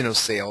their regional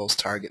sales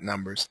target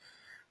numbers,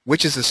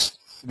 which is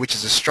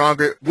a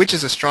stronger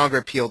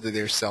appeal to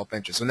their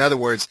self-interest. So in other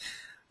words,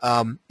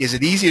 is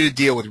it easier to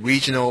deal with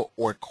regional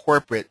or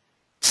corporate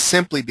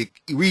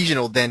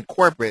regional than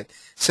corporate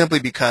simply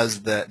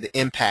because the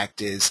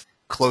impact is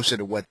closer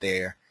to what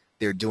they're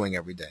doing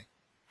every day?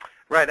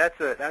 Right. That's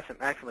an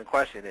excellent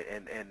question,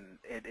 and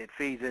it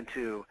feeds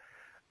into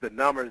the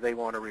numbers they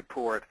want to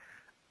report.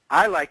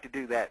 I like to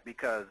do that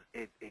because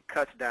it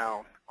cuts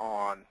down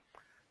on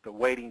the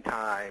waiting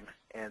time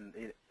and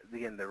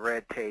again the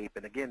red tape,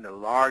 and again the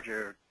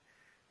larger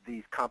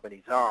these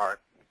companies are,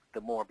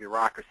 the more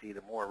bureaucracy,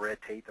 the more red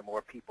tape, the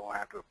more people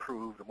have to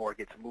approve, the more it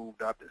gets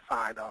moved up and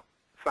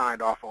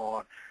signed off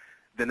on,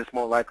 then it's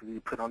more likely to be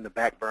put on the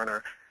back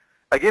burner.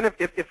 Again,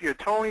 if you're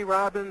Tony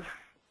Robbins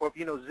or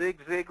Zig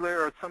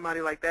Ziglar or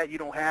somebody like that, you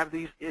don't have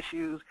these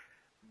issues.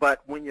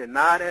 But when you're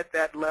not at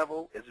that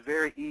level, it's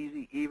very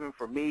easy, even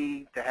for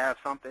me, to have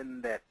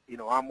something that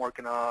I'm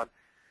working on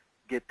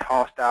get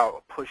tossed out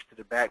or pushed to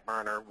the back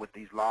burner with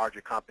these larger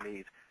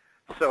companies.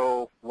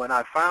 So when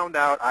I found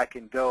out I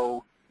can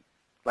go,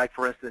 like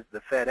for instance,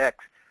 the FedEx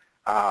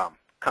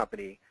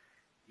company,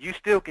 you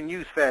still can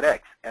use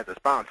FedEx as a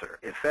sponsor.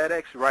 If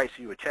FedEx writes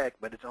you a check,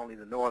 but it's only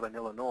the Northern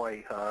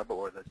Illinois hub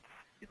or the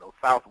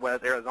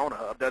Southwest Arizona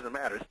hub, doesn't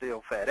matter, it's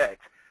still FedEx.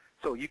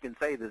 So you can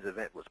say this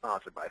event was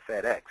sponsored by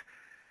FedEx.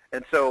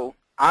 And so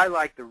I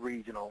like the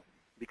regional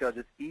because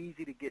it's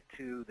easy to get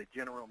to the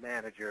general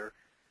manager,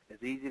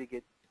 it's easy to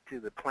get to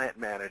the plant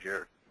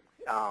manager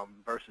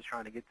versus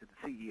trying to get to the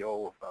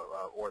CEO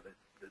or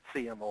the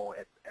CMO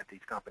at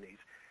these companies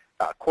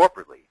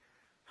corporately.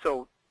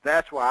 So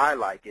that's why I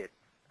like it.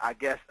 I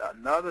guess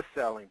another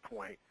selling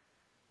point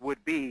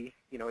would be,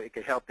 it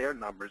could help their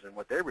numbers and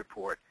what they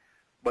report,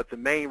 but the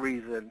main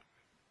reason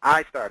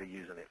I started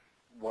using it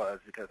was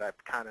because I'm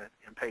kind of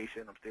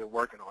impatient. I'm still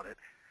working on it.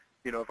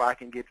 If I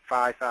can get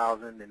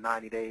 5,000 in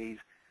 90 days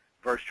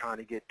versus trying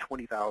to get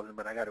 20,000,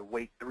 but I got to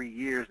wait 3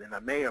 years and I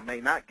may or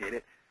may not get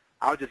it,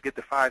 I'll just get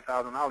the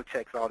 $5,000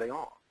 checks all day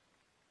long.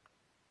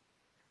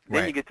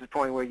 Then Right. you get to the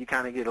point where you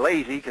kind of get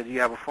lazy because you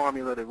have a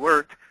formula that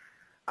worked,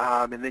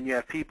 and then you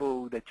have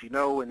people that you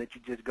know and that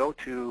you just go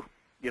to,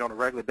 on a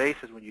regular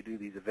basis when you do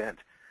these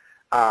events.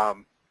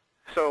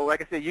 So,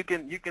 like I said,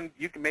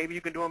 maybe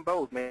you can do them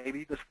both. Maybe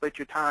you can split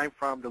your time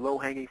from the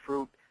low-hanging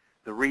fruit,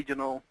 the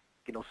regional,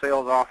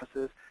 sales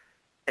offices,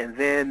 and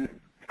then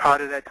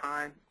part of that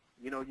time,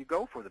 you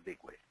go for the big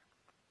wig.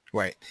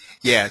 Right.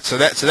 Yeah. So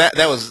that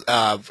was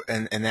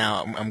and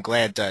now I'm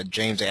glad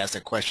James asked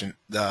that question.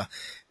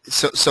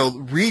 So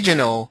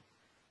regional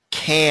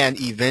can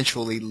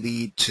eventually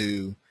lead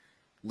to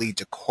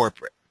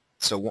corporate.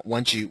 So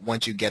once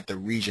you get the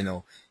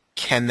regional,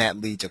 can that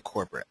lead to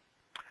corporate?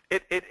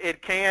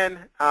 It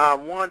can.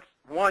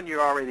 One,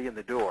 you're already in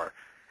the door,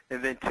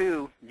 and then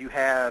two, you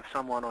have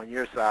someone on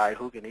your side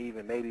who can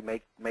even maybe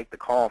make the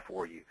call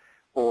for you,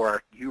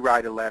 or you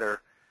write a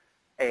letter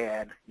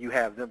and you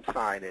have them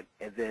sign it,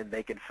 and then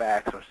they can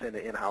fax or send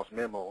an in-house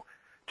memo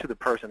to the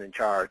person in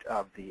charge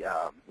of the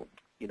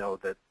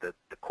the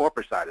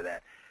corporate side of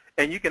that.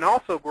 And you can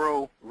also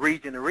grow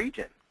region to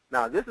region.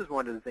 Now, this is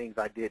one of the things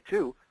I did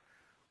too,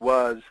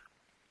 was,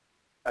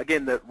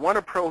 again, the one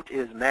approach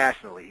is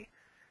nationally.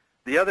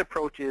 The other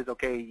approach is,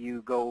 okay,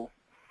 you go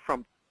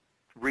from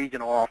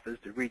regional office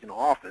to regional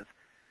office,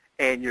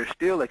 and you're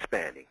still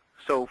expanding.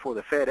 So for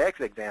the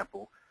FedEx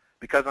example,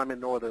 because I'm in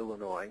Northern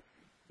Illinois,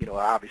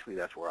 obviously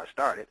that's where I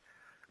started,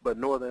 but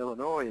Northern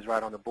Illinois is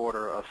right on the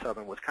border of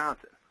Southern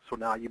Wisconsin. So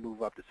now you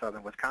move up to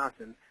Southern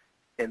Wisconsin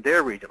in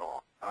their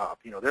regional,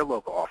 their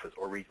local office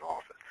or regional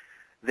office.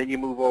 Then you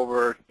move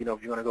over, if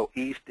you want to go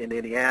east in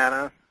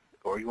Indiana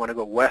or you want to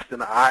go west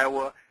in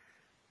Iowa,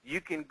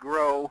 you can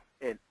grow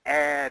and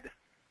add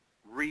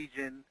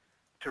region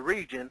to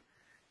region,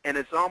 and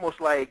it's almost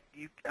like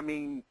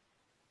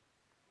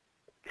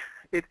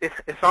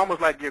it's almost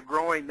like you're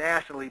growing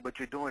nationally, but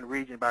you're doing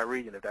region by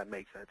region, if that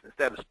makes sense,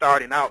 instead of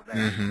starting out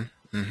nationally.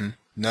 Mm-hmm. Mm-hmm.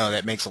 No,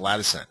 that makes a lot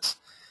of sense.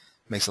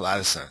 Makes a lot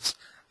of sense.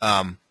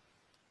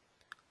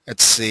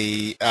 Let's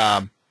see.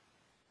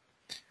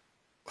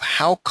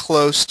 How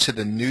close to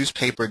the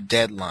newspaper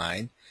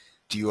deadline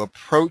do you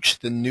approach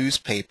the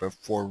newspaper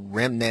for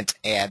remnant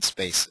ad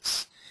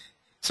spaces?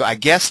 So I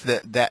guess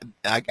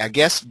I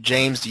guess,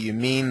 James, do you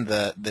mean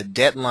the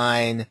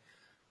deadline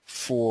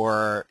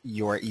for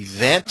your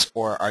event,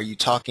 or are you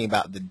talking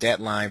about the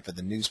deadline for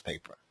the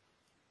newspaper?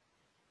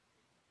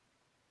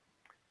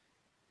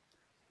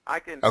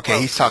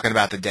 Okay, he's talking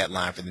about the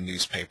deadline for the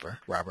newspaper,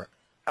 Robert.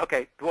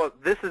 Okay, well,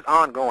 this is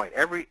ongoing.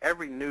 Every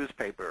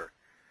newspaper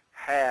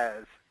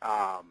has,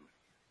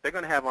 they're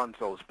going to have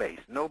unsold space.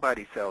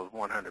 Nobody sells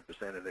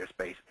 100% of their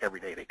space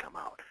every day they come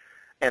out.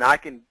 And I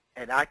can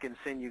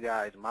send you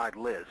guys my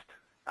list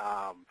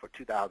for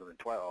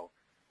 2012.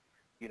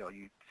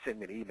 You send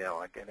me an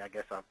email, and I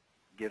guess I'll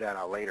give that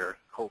out later,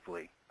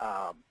 hopefully.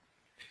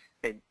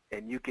 And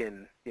you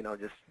can,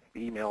 just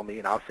email me,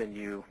 and I'll send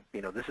you,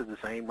 this is the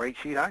same rate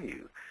sheet I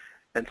use.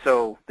 And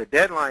so the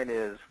deadline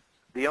is,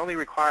 the only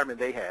requirement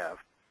they have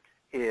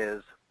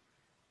is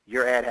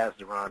your ad has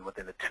to run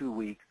within a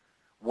 2-week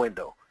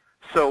window.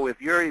 So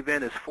if your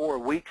event is 4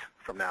 weeks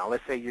from now,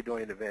 let's say you're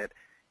doing an event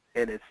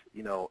and it's,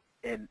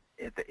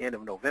 at the end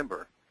of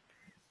November,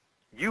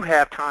 you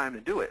have time to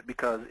do it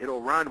because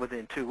it'll run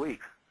within 2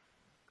 weeks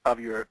of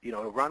your,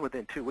 it'll run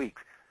within 2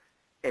 weeks.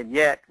 And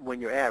yet when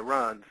your ad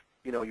runs,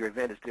 your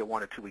event is still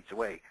 1 or 2 weeks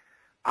away.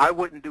 I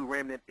wouldn't do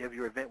remnant if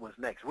your event was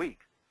next week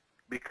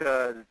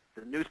because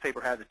the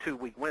newspaper has a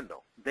 2-week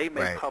window. They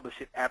may publish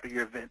it after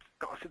your event's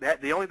gone. So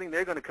the only thing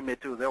they're going to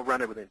commit to is they'll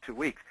run it within 2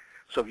 weeks.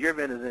 So if your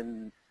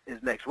event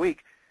is next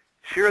week,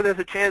 sure, there's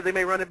a chance they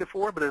may run it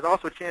before, but there's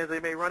also a chance they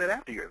may run it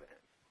after your event.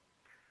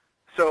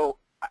 So,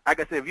 like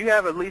I said, if you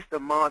have at least a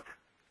month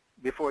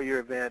before your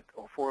event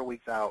or 4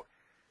 weeks out,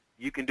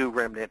 you can do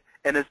remnant,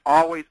 and it's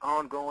always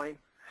ongoing.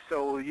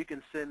 So you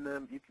can send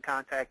them, you can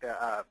contact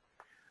a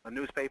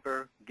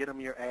newspaper, get them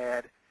your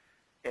ad,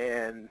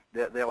 and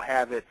they'll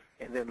have it,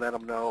 and then let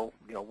them know,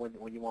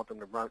 when you want them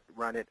to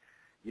run it.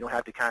 You don't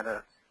have to kind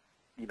of,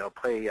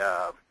 play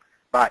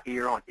by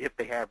ear on if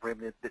they have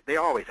remnant. They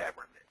always have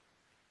remnant.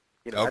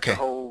 Okay. That's the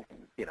whole,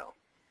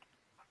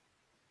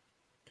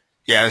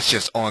 Yeah, it's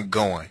just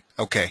ongoing.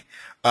 Okay.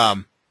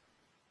 All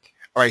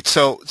right.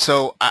 So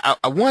I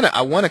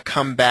wanna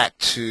come back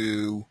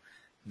to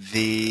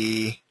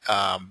the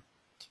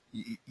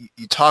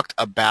you talked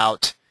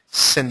about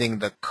sending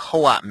the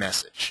co-op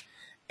message,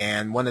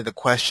 and one of the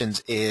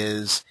questions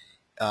is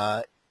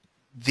the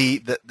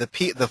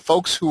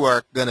folks who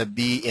are going to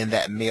be in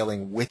that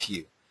mailing with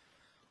you,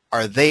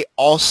 are they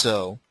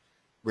also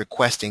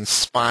requesting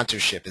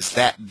sponsorship? Is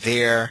that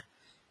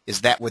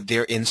what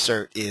their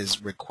insert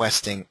is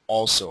requesting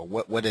also?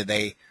 What are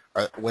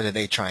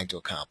they trying to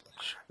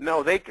accomplish?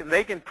 No, they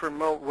can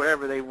promote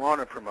whatever they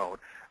want to promote.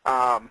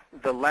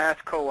 The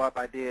last co-op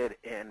I did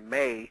in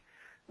May,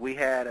 we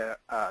had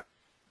a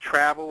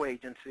travel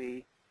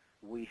agency.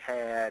 We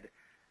had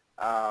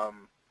I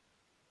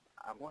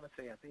want to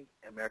say, I think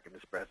American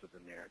Express was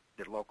in there,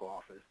 their local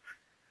office,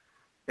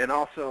 and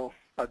also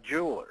a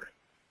jeweler.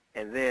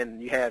 And then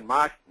you had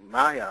my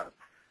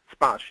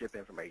sponsorship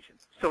information.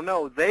 So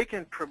no, they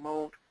can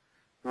promote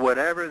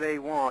whatever they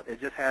want.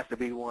 It just has to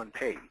be one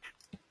page.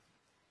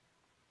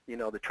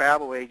 The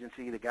travel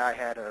agency, the guy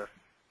had a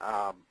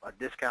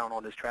discount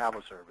on his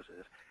travel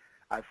services.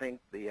 I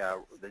think the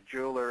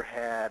jeweler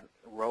had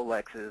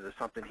Rolexes or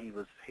something he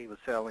was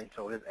selling,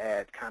 so his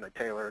ad kind of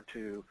tailored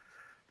to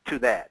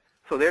that.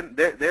 So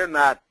they're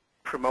not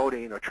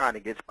promoting or trying to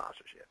get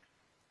sponsorship.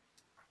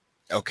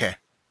 Okay,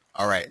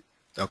 all right.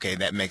 Okay,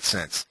 that makes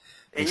sense.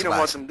 And you don't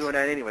want them doing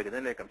that anyway, because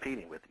then they're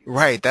competing with you.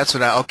 Right. That's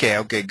what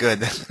okay, good.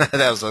 That was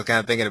what I was kind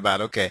of thinking about.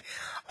 Okay.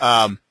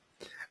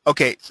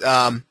 Okay.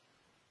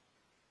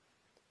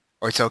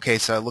 Or it's okay.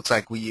 So it looks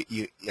like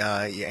you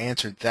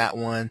answered that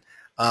one.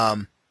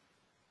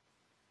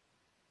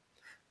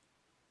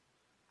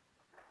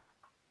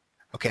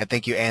 Okay, I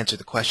think you answered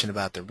the question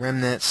about the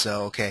remnant.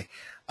 So okay.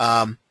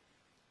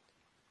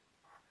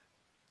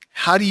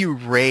 How do you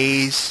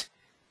raise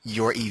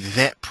your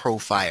event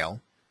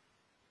profile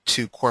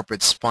to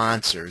corporate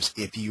sponsors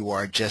if you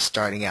are just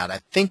starting out? I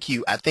think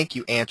you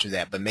answered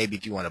that, but maybe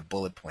if you want to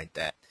bullet point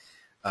that,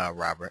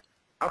 Robert.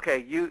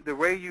 Okay, the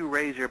way you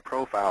raise your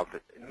profile,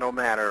 no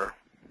matter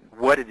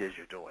what it is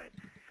you're doing,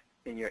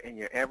 in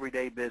your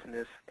everyday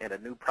business and a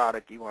new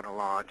product you want to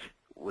launch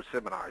with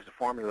seminars, the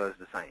formula is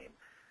the same.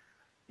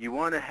 You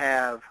want to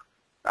have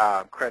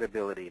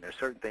credibility, and there's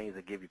certain things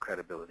that give you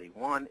credibility.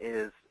 One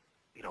is,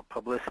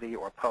 publicity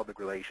or public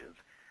relations.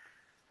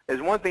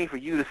 There's one thing for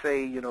you to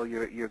say,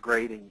 you're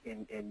great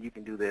and you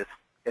can do this.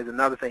 There's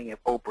another thing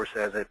if Oprah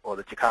says it or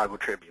the Chicago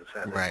Tribune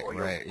says it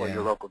or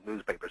your local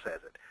newspaper says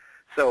it.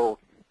 So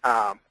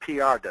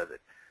PR does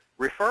it.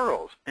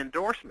 Referrals,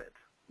 endorsements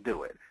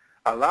do it.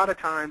 A lot of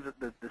times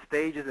the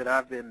stages that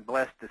I've been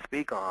blessed to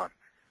speak on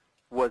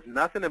was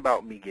nothing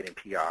about me getting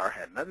PR,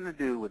 had nothing to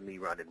do with me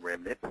running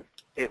Remnant.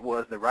 It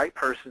was the right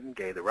person,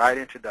 gave the right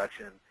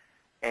introduction,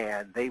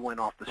 and they went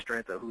off the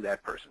strength of who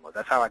that person was.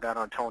 That's how I got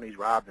on Tony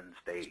Robbins'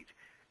 stage,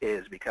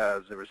 is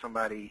because there was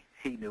somebody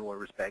he knew or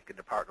respected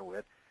to partner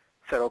with,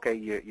 said, okay,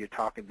 you're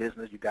talking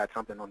business, you got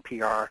something on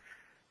PR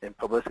and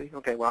publicity.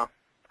 Okay, well,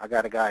 I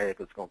got a guy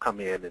that's going to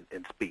come in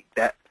and speak.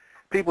 That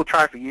people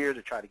try for years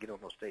to try to get on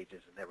those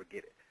stages and never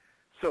get it.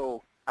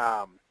 So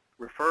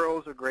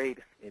referrals are great,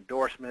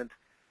 endorsements,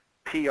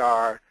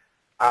 PR.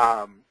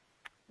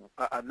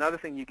 Another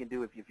thing you can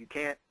do if you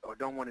can't or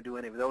don't want to do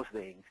any of those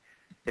things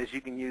is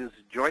you can use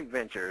joint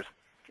ventures,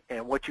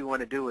 and what you want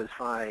to do is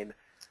find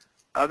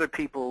other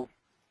people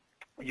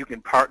you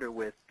can partner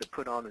with to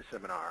put on the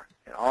seminar,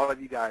 and all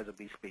of you guys will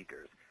be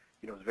speakers.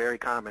 It's very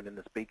common in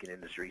the speaking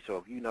industry, so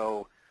if you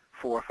know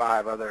 4 or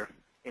 5 other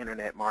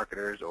internet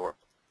marketers or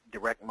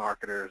direct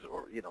marketers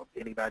or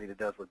anybody that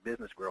does with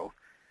business growth,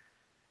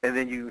 and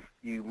then you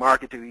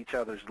market to each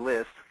other's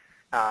list,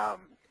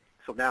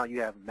 so now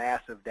you have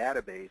massive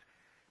database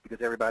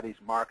because everybody's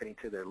marketing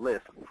to their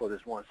list for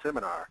this one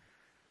seminar.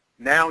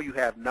 Now you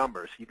have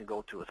numbers you can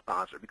go to a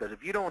sponsor, because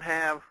if you don't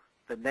have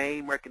the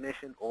name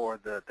recognition or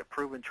the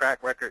proven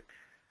track record,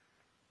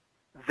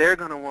 they're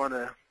going to want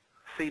to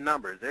see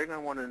numbers. They're going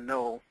to want to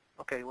know,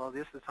 okay, well,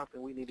 this is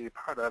something we need to be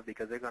part of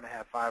because they're going to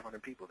have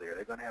 500 people there.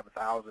 They're going to have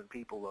 1,000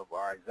 people of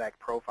our exact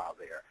profile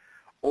there.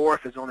 Or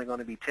if it's only going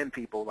to be 10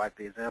 people, like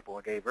the example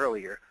I gave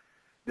earlier,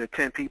 there are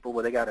 10 people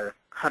where they got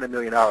 $100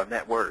 million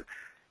net worth.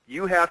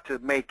 You have to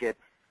make it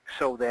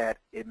so that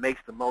it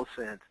makes the most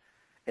sense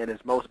and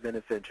is most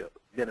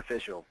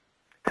beneficial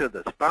to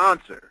the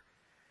sponsor.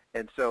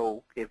 And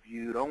so if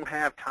you don't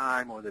have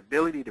time or the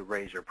ability to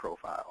raise your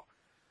profile,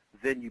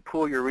 then you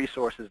pull your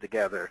resources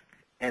together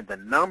and the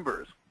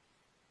numbers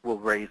will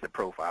raise the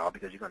profile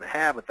because you're going to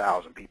have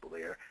 1,000 people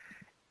there.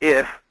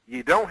 If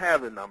you don't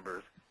have the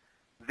numbers,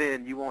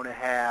 then you want to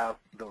have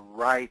the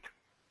right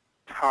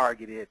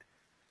targeted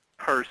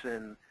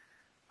person.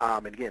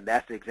 And again,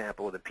 that's the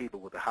example of the people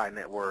with the high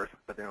net worth,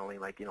 but there are only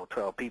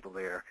 12 people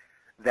there.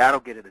 That'll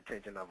get the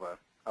attention of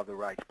the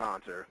right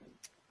sponsor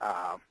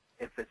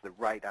if it's the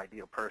right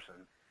ideal person,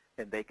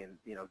 and they can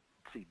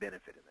see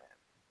benefit in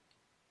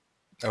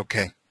that.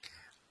 Okay.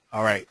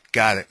 All right.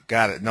 Got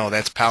it. No,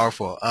 that's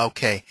powerful.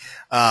 Okay.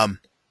 Let's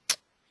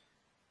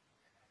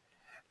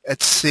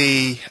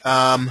see.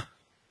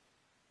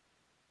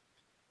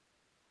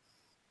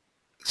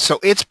 So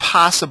it's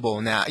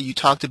possible now. You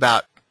talked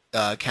about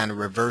kind of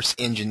reverse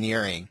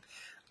engineering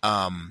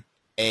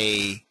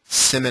a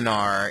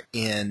seminar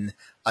in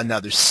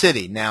another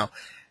city. Now,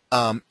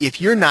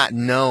 if you're not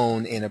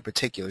known in a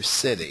particular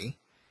city,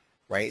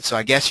 right? So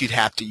I guess you'd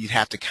have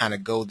to kind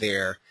of go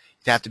there.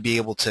 You'd have to be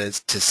able to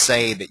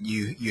say that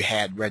you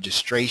had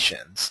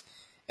registrations,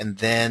 and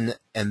then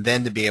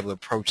to be able to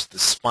approach the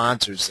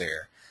sponsors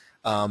there.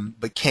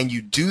 But can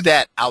you do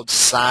that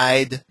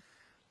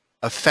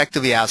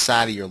effectively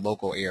outside of your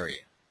local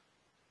area?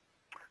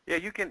 Yeah,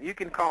 you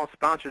can call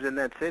sponsors in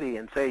that city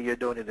and say you're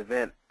doing an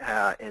event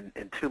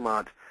in 2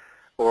 months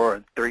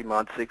or 3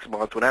 months, 6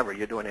 months, whatever.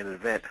 You're doing an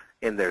event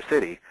in their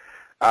city,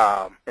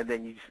 and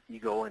then you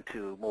go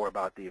into more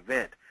about the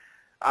event.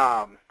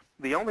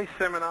 The only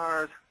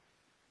seminars,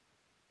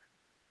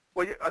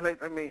 well,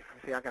 let me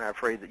see how can I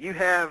phrase it. You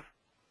have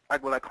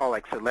what I call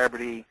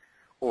celebrity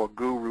or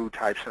guru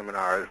type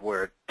seminars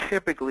where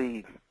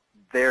typically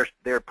their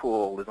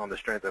pool is on the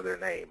strength of their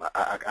name.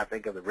 I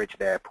think of the Rich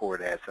Dad Poor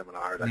Dad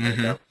seminars. I think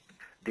of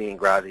Dean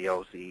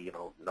Graziosi,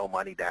 No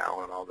Money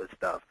Down and all this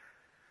stuff,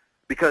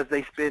 because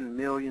they spend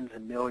millions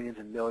and millions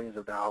and millions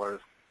of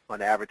dollars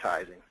on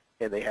advertising,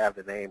 and they have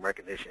the name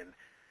recognition.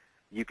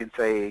 You can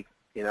say,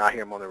 I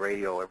hear them on the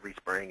radio every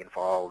spring and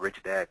fall,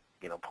 Rich Dad,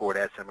 Poor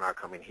Dad seminar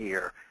coming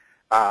here.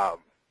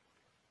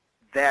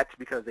 That's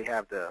because they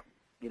have the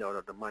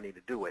money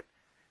to do it.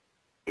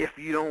 If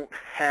you don't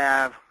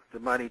have the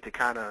money to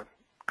kind of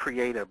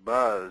create a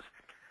buzz,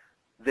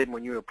 then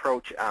when you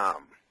approach a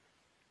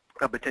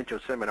potential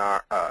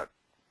seminar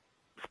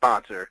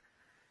sponsor,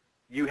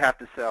 you have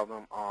to sell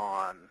them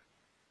on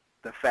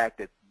the fact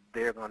that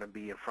they're going to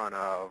be in front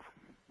of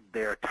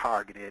their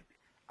targeted,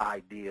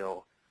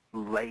 ideal,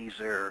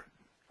 laser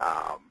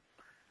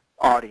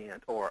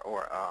audience or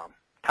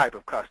type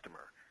of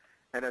customer.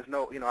 And there's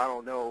no, I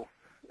don't know,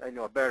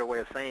 a better way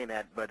of saying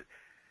that, but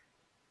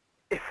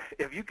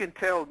if you can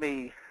tell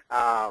me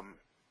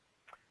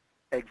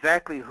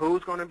exactly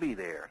who's going to be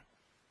there,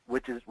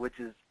 which is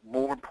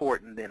more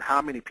important than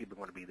how many people are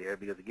going to be there,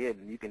 because again,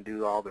 you can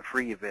do all the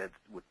free events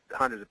with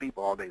hundreds of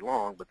people all day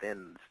long, but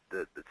then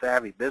the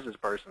savvy business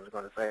person is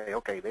going to say,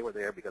 okay, they were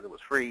there because it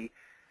was free.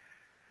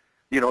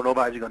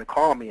 Nobody's going to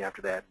call me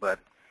after that. But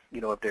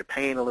if they're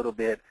paying a little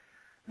bit,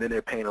 then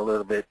they're paying a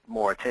little bit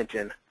more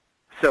attention.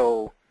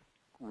 So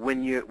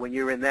when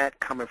you're in that,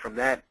 coming from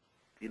that,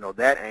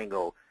 that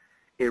angle,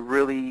 it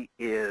really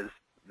is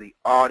the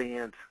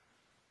audience,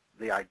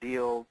 the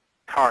ideal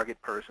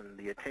target person,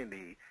 the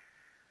attendee.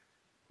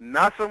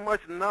 Not so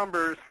much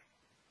numbers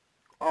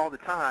all the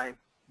time,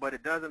 but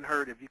it doesn't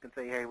hurt if you can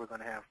say, hey, we're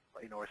going to have,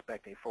 we're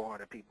expecting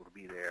 400 people to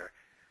be there.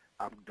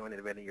 I'm doing an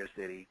event in your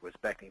city. We're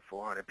expecting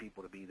 400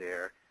 people to be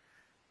there.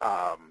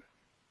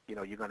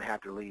 You're going to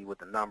have to lead with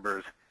the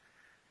numbers.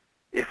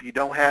 If you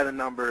don't have the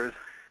numbers,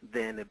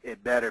 then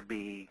it better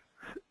be,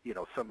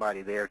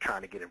 somebody there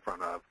trying to get in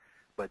front of,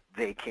 but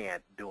they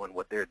can't doing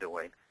what they're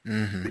doing.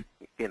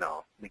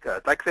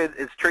 Because like I said,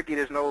 it's tricky.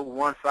 There's no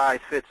one size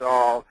fits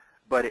all,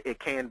 but it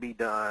can be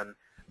done.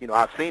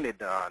 I've seen it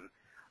done.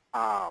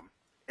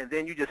 And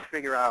then you just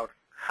figure out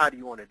how do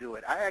you want to do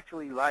it. I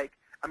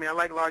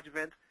like large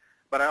events,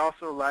 but I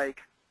also like,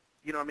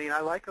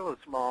 I like a little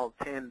small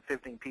 10,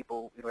 15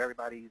 people,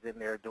 everybody's in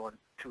there doing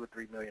 $2 or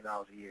 $3 million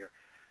a year,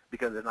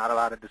 because there's not a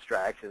lot of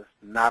distractions,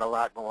 not a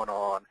lot going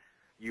on.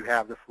 You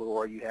have the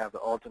floor, you have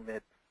the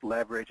ultimate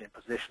leverage and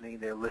positioning.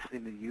 They're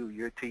listening to you,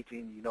 you're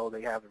teaching,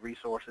 they have the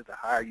resources to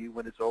hire you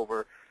when it's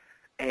over.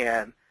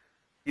 And,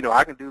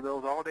 I can do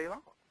those all day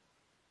long.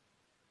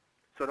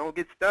 So don't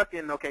get stuck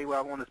in, okay, well,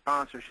 I want a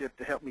sponsorship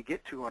to help me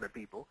get 200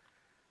 people.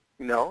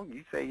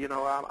 You say,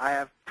 I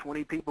have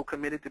 20 people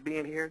committed to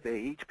being here.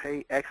 They each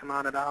pay X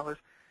amount of dollars.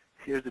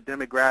 Here's the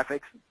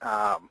demographics.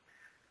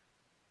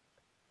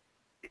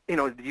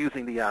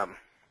 Using the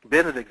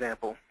business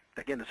example,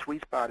 again, the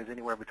sweet spot is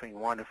anywhere between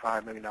 $1 to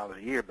 $5 million a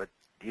year, but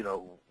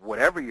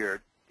whatever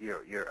your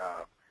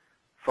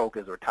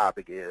focus or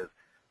topic is,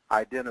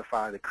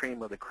 identify the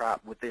cream of the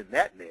crop within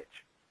that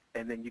niche,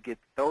 and then you get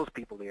those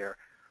people there,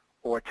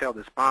 or tell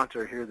the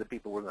sponsor, here are the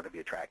people we're going to be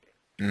attracting.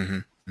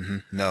 Mm-hmm.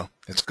 Mm-hmm. No,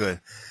 that's good.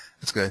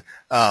 That's good.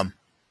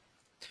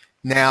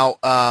 Now,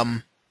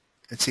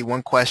 let's see,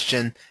 one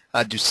question.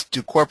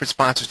 Do corporate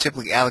sponsors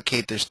typically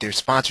allocate their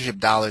sponsorship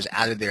dollars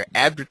out of their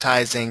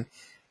advertising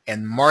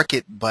and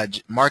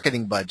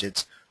marketing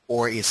budgets,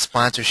 or is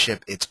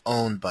sponsorship its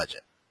own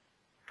budget?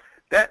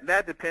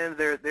 That depends.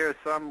 There are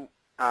some,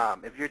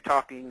 if you're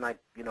talking like,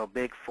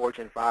 big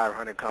Fortune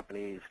 500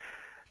 companies,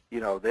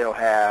 they'll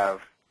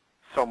have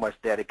so much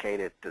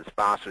dedicated to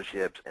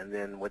sponsorships, and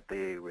then with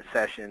the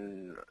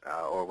recession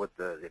or with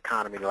the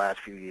economy the last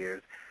few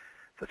years,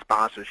 the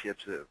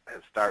sponsorships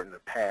have started to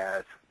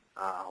pass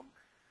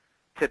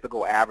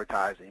typical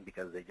advertising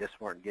because they just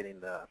weren't getting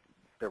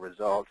the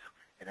results,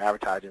 and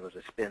advertising was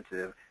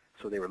expensive,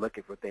 so they were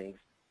looking for things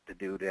to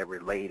do that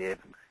related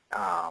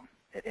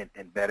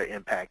and better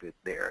impacted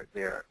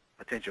their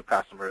potential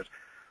customers,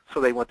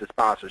 so they went to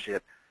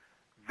sponsorship.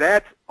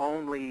 That's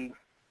only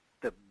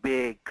the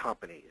big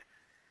companies.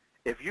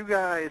 If you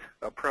guys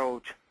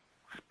approach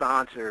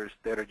sponsors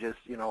that are just,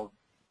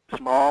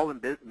 small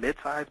and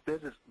mid-sized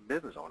business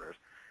owners,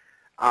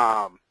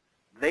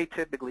 they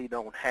typically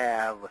don't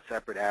have a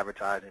separate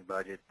advertising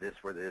budget, this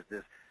for this.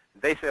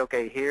 They say,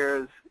 okay,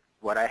 here's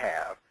what I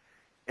have.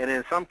 And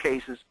in some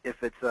cases,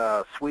 if it's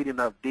a sweet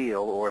enough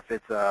deal, or if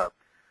it's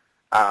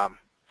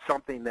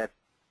something that's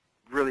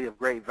really of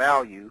great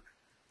value,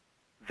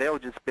 they'll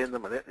just spend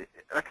them. Like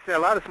I said, a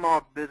lot of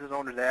small business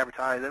owners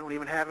advertise. They don't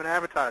even have an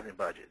advertising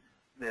budget.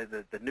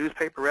 The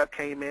newspaper rep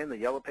came in, the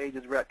Yellow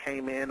Pages rep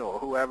came in, or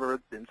whoever,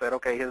 and said,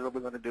 okay, here's what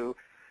we're going to do.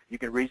 You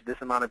can reach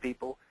this amount of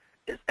people.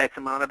 It's X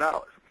amount of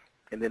dollars.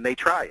 And then they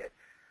try it.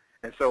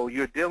 And so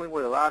you're dealing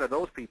with a lot of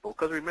those people,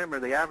 because remember,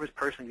 the average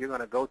person you're going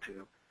to go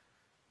to,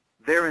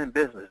 they're in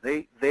business.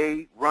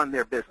 They run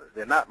their business.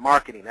 They're not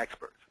marketing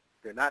experts.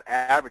 They're not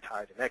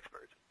advertising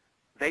experts.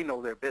 They know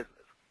their business.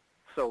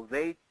 So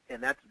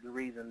and that's the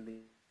reason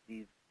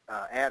these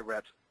ad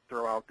reps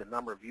throw out the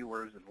number of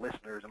viewers and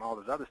listeners and all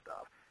this other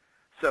stuff.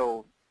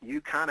 So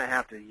you kind of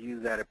have to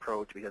use that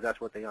approach because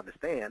that's what they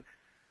understand.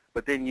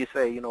 But then you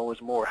say,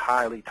 it's more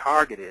highly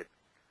targeted.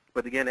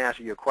 But again, to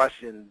answer your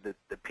question,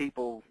 the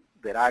people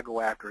that I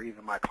go after,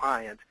 even my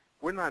clients,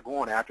 we're not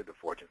going after the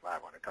Fortune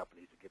 500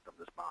 companies to get them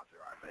to sponsor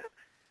our event.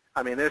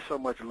 I mean, there's so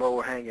much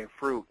lower-hanging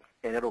fruit,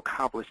 and it'll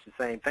accomplish the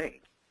same thing.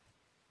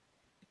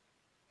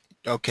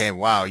 Okay,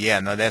 wow, yeah,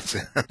 no, that's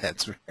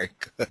that's very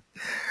good,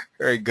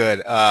 very good.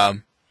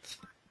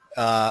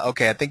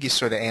 Okay, I think you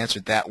sort of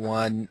answered that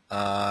one,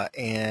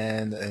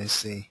 and let's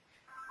see.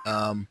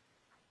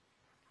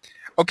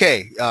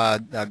 Okay,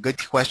 a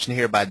good question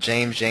here by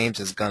James. James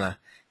is gonna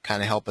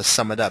kind of help us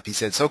sum it up. He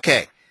says,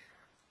 okay,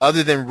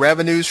 other than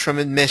revenues from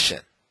admission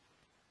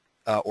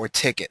or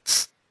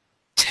tickets,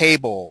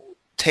 table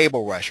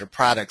rush or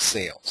product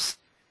sales,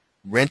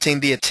 renting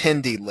the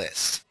attendee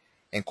list,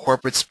 and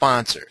corporate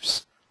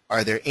sponsors,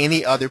 are there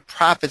any other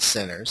profit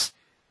centers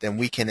that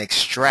we can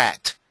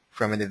extract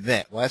from an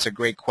event? Well, that's a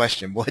great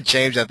question. Well,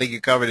 James, I think you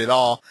covered it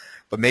all,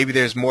 but maybe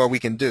there's more we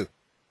can do.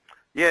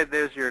 Yeah,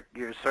 there's your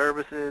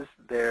services.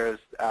 There's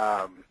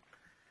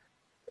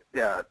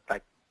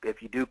like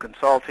if you do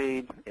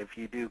consulting, if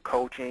you do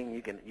coaching,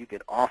 you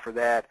can offer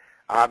that.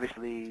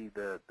 Obviously,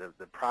 the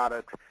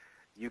products,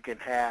 you can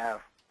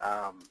have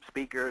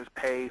speakers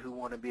pay who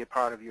want to be a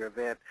part of your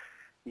event.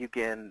 You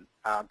can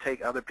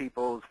take other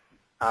people's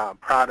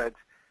products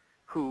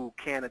who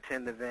can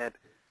attend the event,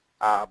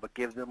 but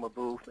give them a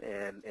booth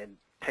and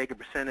take a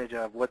percentage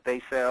of what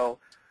they sell,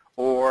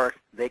 or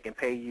they can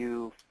pay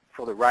you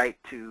for the right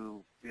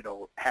to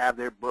have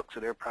their books or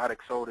their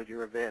products sold at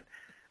your event,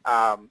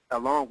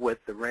 along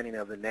with the renting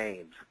of the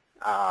names,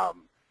 the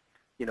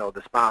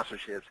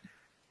sponsorships.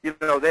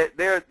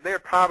 They're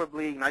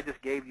probably, and I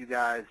just gave you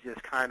guys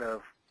just kind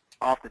of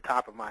off the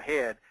top of my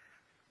head,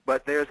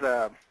 but there's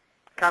a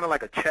kind of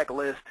like a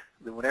checklist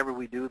that whenever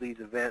we do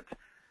these events,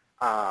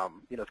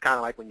 it's kind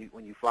of like when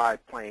you fly a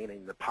plane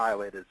and the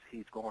pilot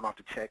he's going off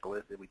the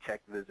checklist and we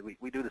check this.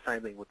 We do the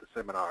same thing with the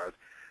seminars.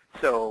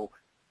 So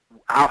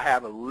I'll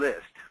have a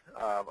list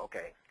of,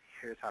 okay,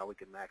 here's how we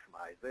can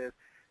maximize this.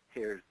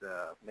 Here's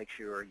make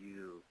sure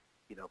you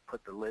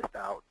put the list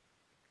out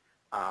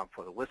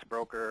for the list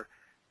broker.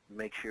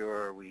 Make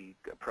sure we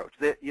approach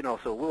that.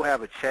 So we'll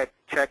have a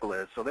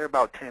checklist. So there are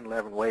about 10,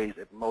 11 ways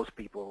that most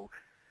people,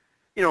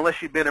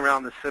 unless you've been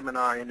around the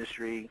seminar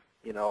industry,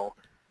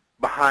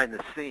 behind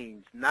the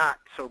scenes, not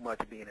so much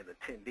being an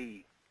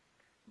attendee,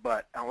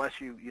 but unless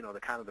the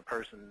kind of the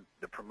person,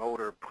 the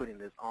promoter putting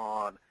this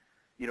on,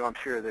 I'm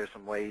sure there's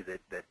some ways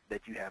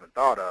that you haven't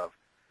thought of.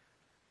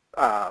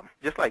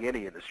 Just like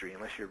any industry,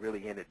 unless you're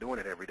really in it, doing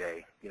it every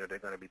day, there are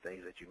going to be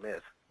things that you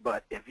miss.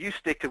 But if you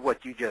stick to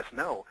what you just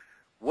know,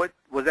 what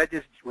was that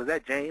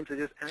James that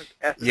just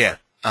asked? Yeah.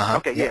 Uh-huh.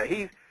 Okay.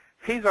 Yeah.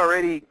 He's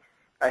already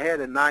ahead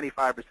of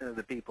 95% of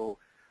the people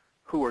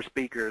who are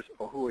speakers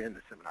or who are in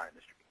the seminar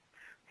industry.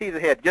 He's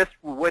ahead. Just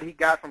what he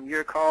got from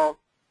your call,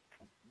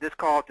 this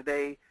call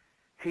today,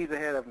 he's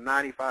ahead of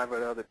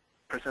 95%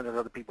 of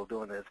other people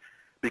doing this,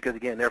 because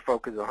again, they're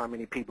focused on how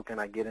many people can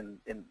I get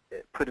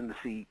put in the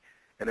seat,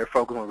 and they're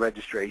focused on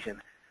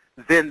registration.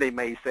 Then they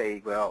may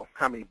say, well,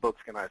 how many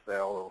books can I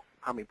sell, or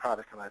how many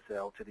products can I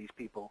sell to these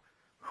people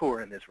who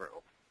are in this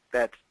room?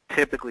 That's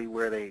typically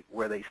where they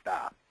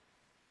stop.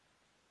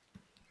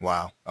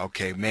 Wow.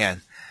 Okay,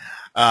 man.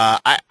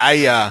 I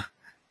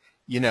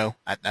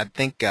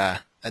think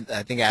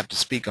I think I have to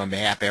speak on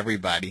behalf of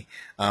everybody.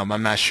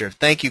 I'm not sure if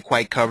 "thank you"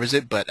 quite covers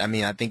it, but I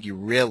mean, I think you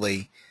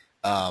really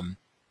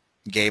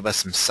gave us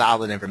some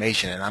solid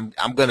information. And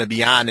I'm going to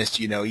be honest.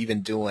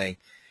 Even doing,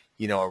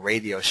 a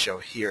radio show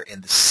here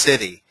in the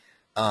city,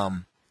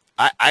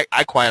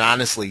 I quite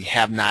honestly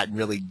have not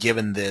really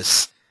given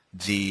this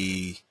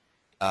the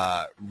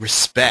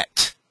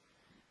respect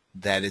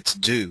that it's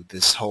due.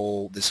 This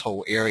whole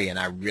area, and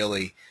I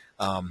really.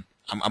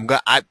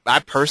 I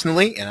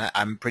personally, and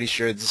I'm pretty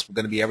sure this is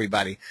going to be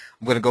everybody,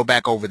 I'm going to go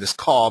back over this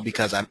call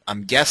because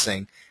I'm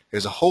guessing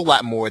there's a whole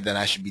lot more that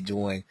I should be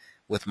doing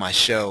with my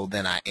show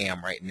than I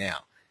am right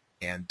now.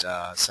 And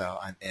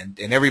and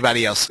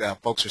everybody else,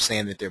 folks are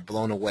saying that they're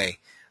blown away,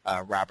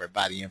 Robert,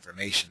 by the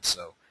information.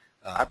 So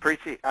I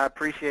appreciate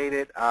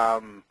it.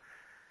 I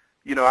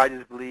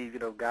just believe,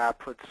 God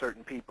put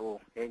certain people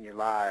in your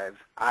lives.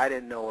 I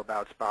didn't know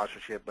about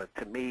sponsorship, but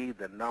to me,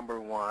 the number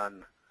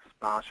one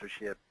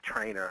sponsorship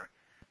trainer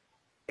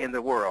in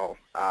the world,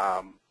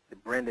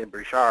 Brendan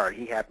Burchard,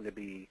 he happened to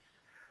be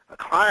a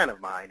client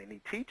of mine, and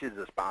he teaches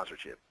a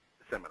sponsorship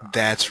seminar.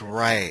 That's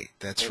right.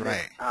 That's and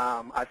right.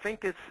 I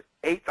think it's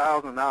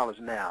 $8,000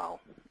 now.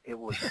 It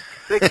was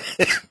six.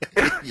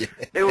 Yeah.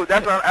 It was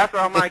that's why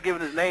I'm not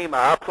giving his name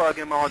out. I'll plug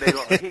him all day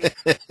long.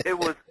 It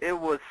was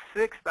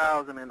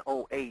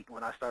 6,008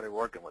 when I started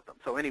working with him.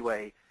 So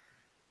anyway,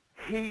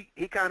 he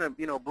kind of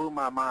blew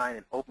my mind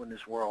and opened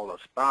this world of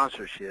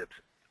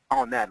sponsorships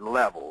on that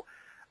level.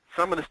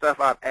 Some of the stuff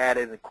I've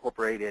added and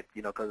incorporated,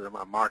 because of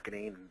my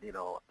marketing and,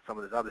 some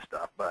of this other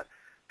stuff. But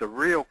the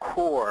real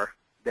core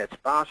that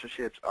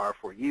sponsorships are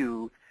for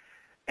you,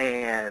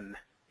 and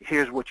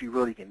here's what you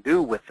really can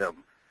do with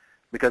them.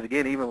 Because,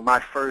 again, even with my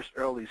first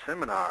early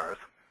seminars,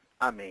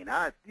 I might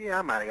have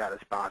got a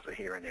sponsor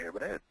here and there,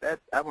 but that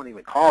I wouldn't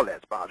even call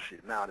that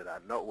sponsorship now that I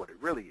know what it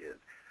really is.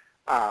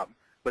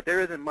 But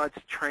there isn't much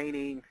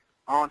training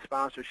on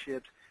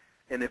sponsorships,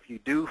 and if you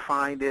do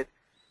find it,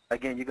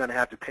 again, you're going to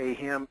have to pay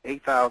him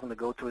 $8,000 to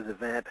go to his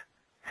event.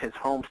 His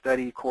home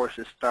study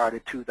courses start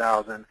at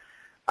 $2,000.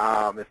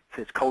 If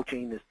his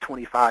coaching is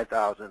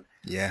 $25,000.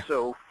 Yeah.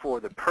 So for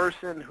the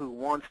person who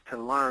wants to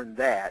learn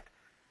that,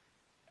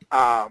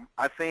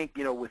 I think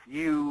with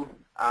you,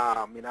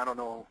 I don't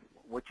know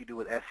what you do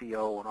with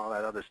SEO and all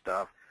that other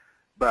stuff,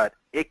 but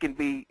it can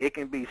be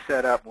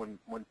set up when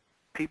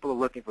people are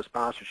looking for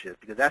sponsorships,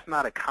 because that's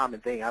not a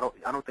common thing. I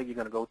don't think you're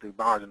going to go through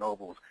Barnes and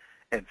Nobles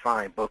and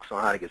find books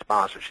on how to get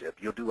sponsorship.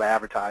 You'll do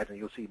advertising,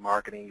 you'll see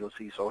marketing, you'll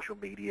see social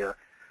media,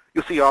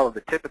 you'll see all of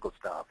the typical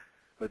stuff,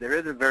 but there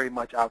isn't very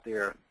much out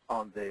there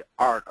on the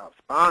art of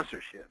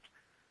sponsorships.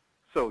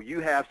 So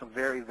you have some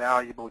very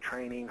valuable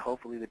training.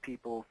 Hopefully the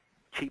people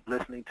keep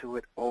listening to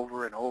it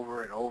over and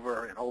over and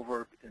over and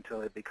over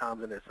until it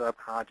becomes in their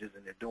subconscious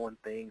and they're doing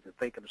things and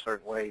thinking a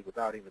certain way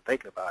without even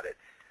thinking about it.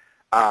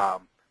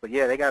 But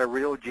yeah, they got a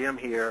real gem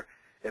here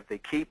if they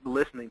keep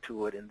listening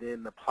to it and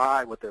then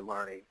apply what they're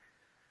learning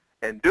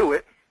and do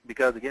it,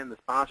 because again, the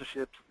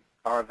sponsorships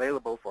are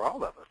available for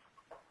all of us.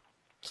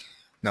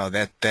 No,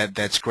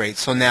 that's great.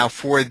 So now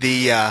for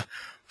the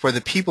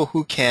people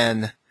who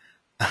can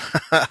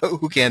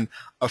who can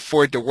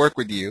afford to work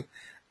with you,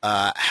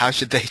 how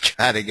should they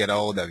try to get a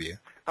hold of you?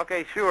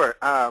 Okay, sure.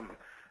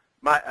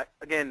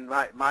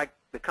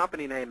 The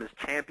company name is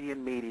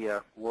Champion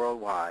Media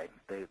Worldwide.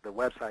 The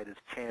website is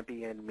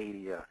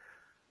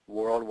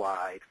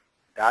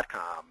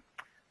championmediaworldwide.com.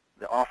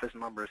 The office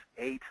number is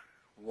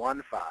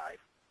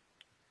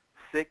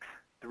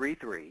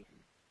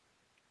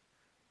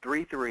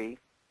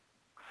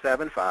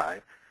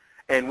 815-633-3375.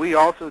 And we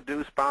also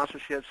do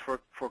sponsorships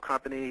for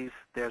companies.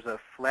 There's a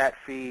flat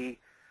fee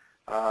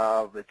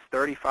of it's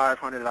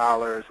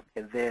 $3,500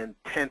 and then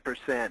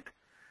 10%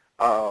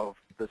 of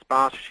the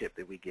sponsorship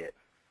that we get.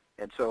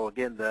 And so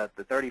again, the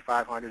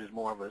 $3,500 is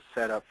more of a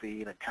setup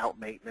fee and account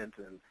maintenance,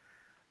 and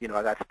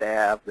I got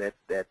staff that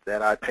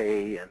I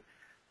pay, and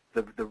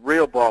the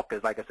real bulk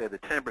is, like I said, the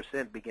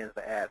 10% begins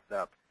to add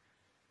up,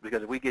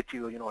 because if we get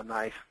you a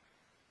nice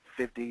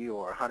 $50,000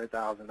 or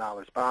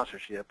 $100,000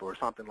 sponsorship or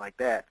something like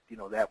that,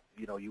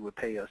 you would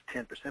pay us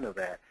 10% of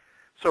that.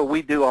 So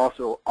we do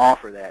also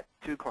offer that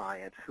to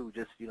clients who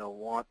just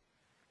want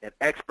an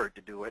expert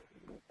to do it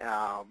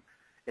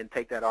and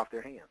take that off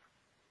their hands.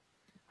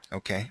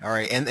 Okay, all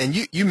right. And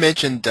you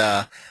mentioned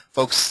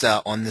folks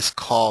on this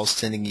call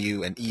sending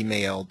you an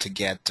email to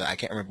get, I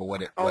can't remember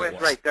what it was. Oh,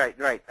 that's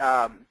right.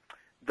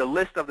 The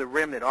list of the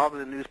remnant, all of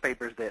the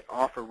newspapers that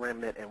offer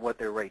remnant and what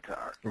their rates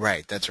are.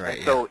 Right, that's right.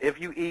 And so if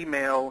you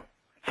email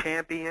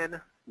Champion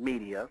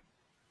Media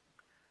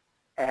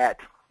at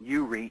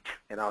UReach,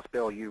 and I'll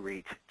spell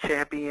UReach,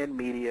 Champion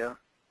Media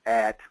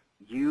at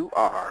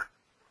UReach,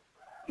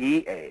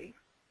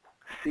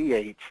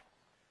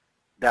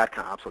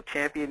 championmedia.com. So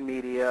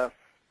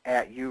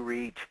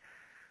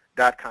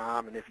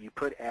championmedia@ureach.com, and if you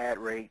put ad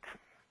rates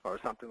or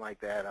something like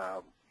that,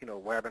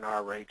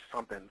 webinar rates,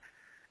 something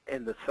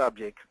in the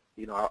subject,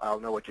 I'll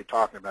know what you're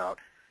talking about.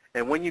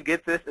 And when you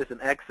get this, it's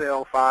an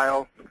Excel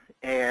file,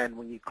 and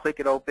when you click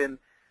it open,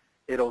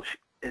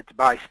 it's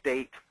by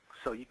state,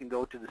 so you can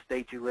go to the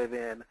state you live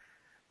in.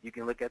 You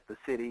can look at the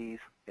cities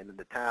and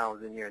the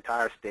towns in your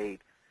entire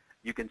state.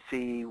 You can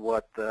see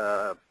what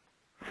the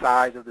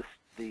size of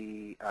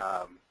the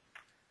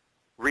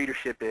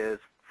readership is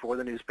for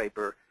the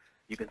newspaper.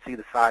 You can see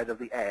the size of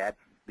the ad,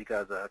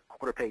 because a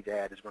quarter-page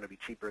ad is going to be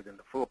cheaper than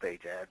the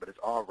full-page ad, but it's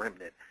all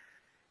remnant.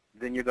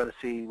 Then you're going to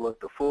see what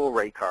the full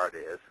rate card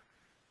is,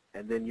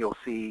 and then you'll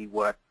see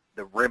what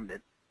the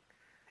remnant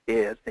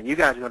is, and you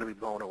guys are going to be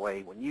blown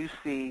away. When you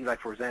see, like,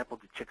 for example,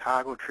 the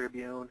Chicago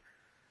Tribune,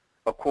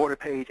 a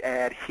quarter-page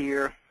ad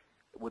here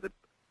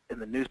in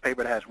the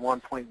newspaper that has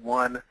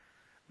 1.1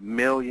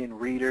 million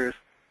readers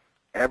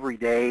every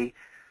day.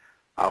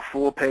 A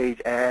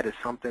full-page ad is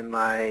something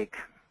like,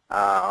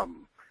 well,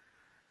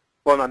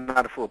 no,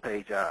 not a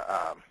full-page,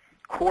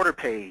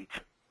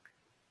 quarter-page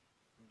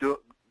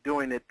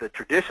doing it the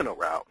traditional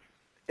route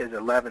is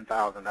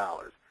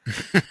 $11,000.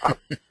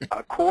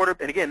 a quarter,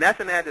 and again, that's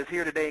an ad that's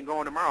here today and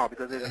going tomorrow,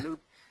 because there's a new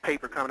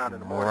paper coming out in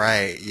the morning.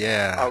 Right,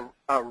 yeah.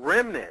 A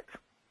remnant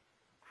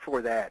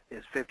for that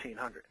is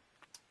 $1,500.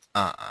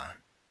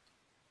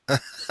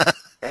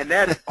 And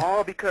that's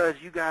all because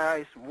you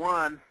guys,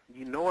 one,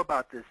 you know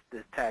about this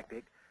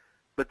tactic,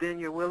 but then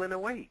you're willing to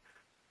wait.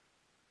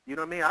 You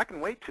know what I mean? I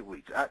can wait 2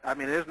 weeks. I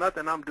mean, there's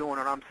nothing I'm doing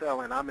or I'm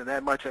selling. I'm in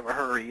that much of a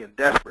hurry and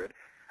desperate.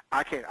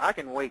 I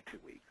can wait 2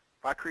 weeks.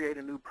 If I create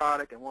a new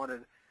product and want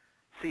to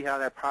see how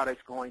that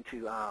product's going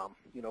to,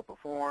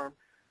 perform,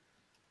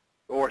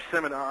 or a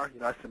seminar,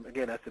 that's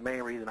the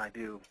main reason I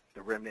do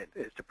the remnant,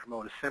 is to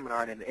promote a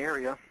seminar in the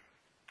area.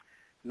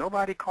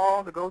 Nobody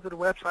calls or goes to the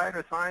website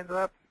or signs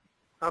up.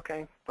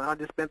 Okay, well, I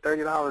just spent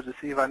 $30 to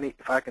see if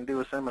I can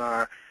do a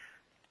seminar.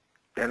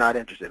 They're not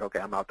interested. Okay,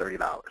 I'm out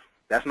 $30.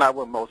 That's not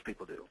what most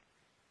people do.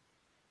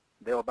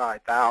 They'll buy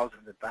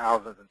thousands and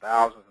thousands and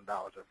thousands of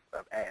dollars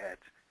of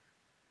ads,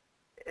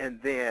 and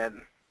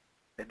then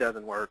it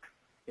doesn't work.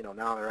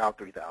 Now they're out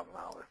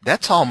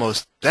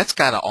 $3,000. That's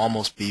got to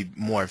almost be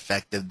more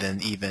effective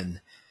than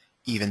even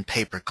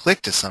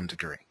pay-per-click to some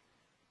degree.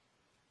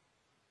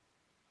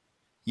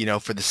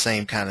 For the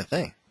same kind of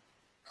thing,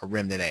 a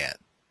remnant ad.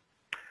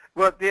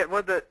 Well,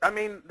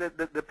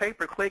 the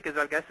pay-per-click is,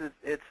 I guess,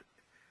 it's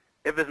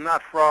if it's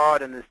not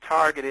fraud and it's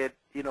targeted,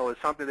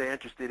 it's something they're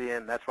interested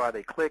in. That's why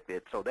they clicked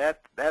it. So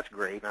that's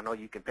great. I know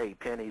you can pay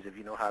pennies if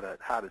you know how to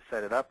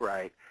set it up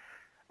right.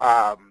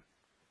 But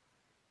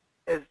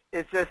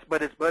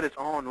it's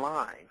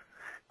online.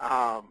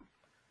 I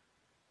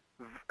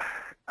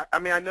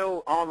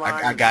know online.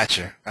 I got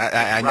you.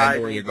 I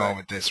know where you're going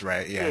with this,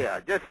 right? Yeah. Yeah,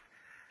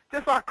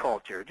 just our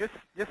culture, just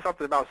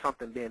something about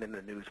something being in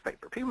the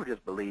newspaper. People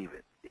just believe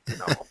it,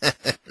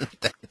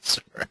 That's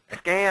right.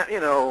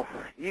 Scam,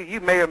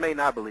 you may or may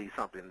not believe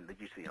something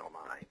that you see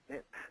online.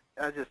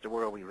 That's just the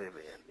world we live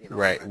in.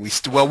 Right. We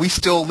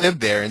still live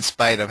there in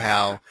spite of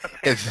how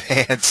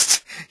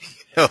advanced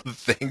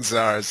things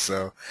are.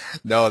 So,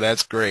 no,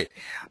 that's great.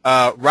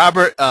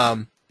 Robert,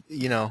 thank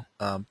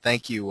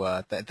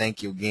you.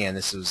 Thank you again.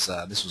 This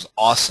was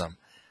awesome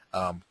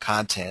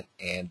content,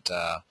 and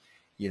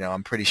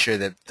I'm pretty sure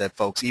that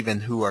folks,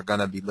 even who are going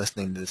to be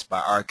listening to this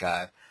by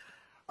archive,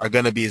 are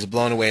going to be as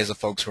blown away as the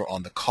folks who are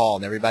on the call.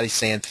 And everybody's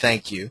saying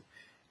thank you,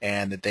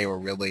 and that they were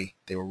really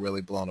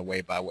blown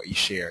away by what you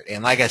shared.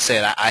 And like I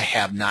said, I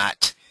have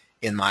not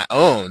in my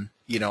own,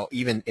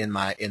 even in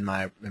my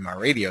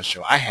radio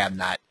show, I have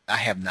not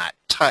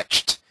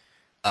touched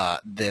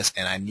this,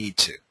 and I need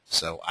to.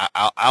 So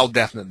I'll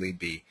definitely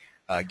be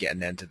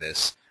getting into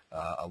this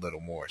a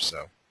little more.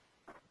 So.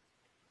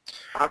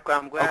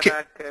 I'm glad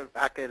okay.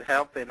 I could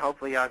help, and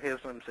hopefully I'll hear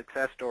some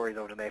success stories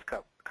over the next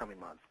coming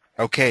months.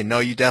 Okay, no,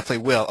 you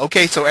definitely will.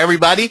 Okay, so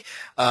everybody,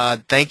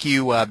 thank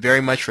you very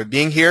much for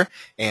being here,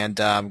 and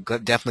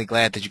definitely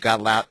glad that you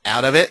got a lot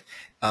out of it.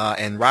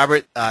 And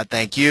Robert,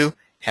 thank you.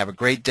 Have a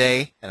great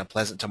day and a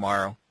pleasant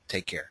tomorrow.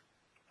 Take care.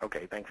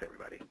 Okay, thanks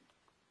everybody.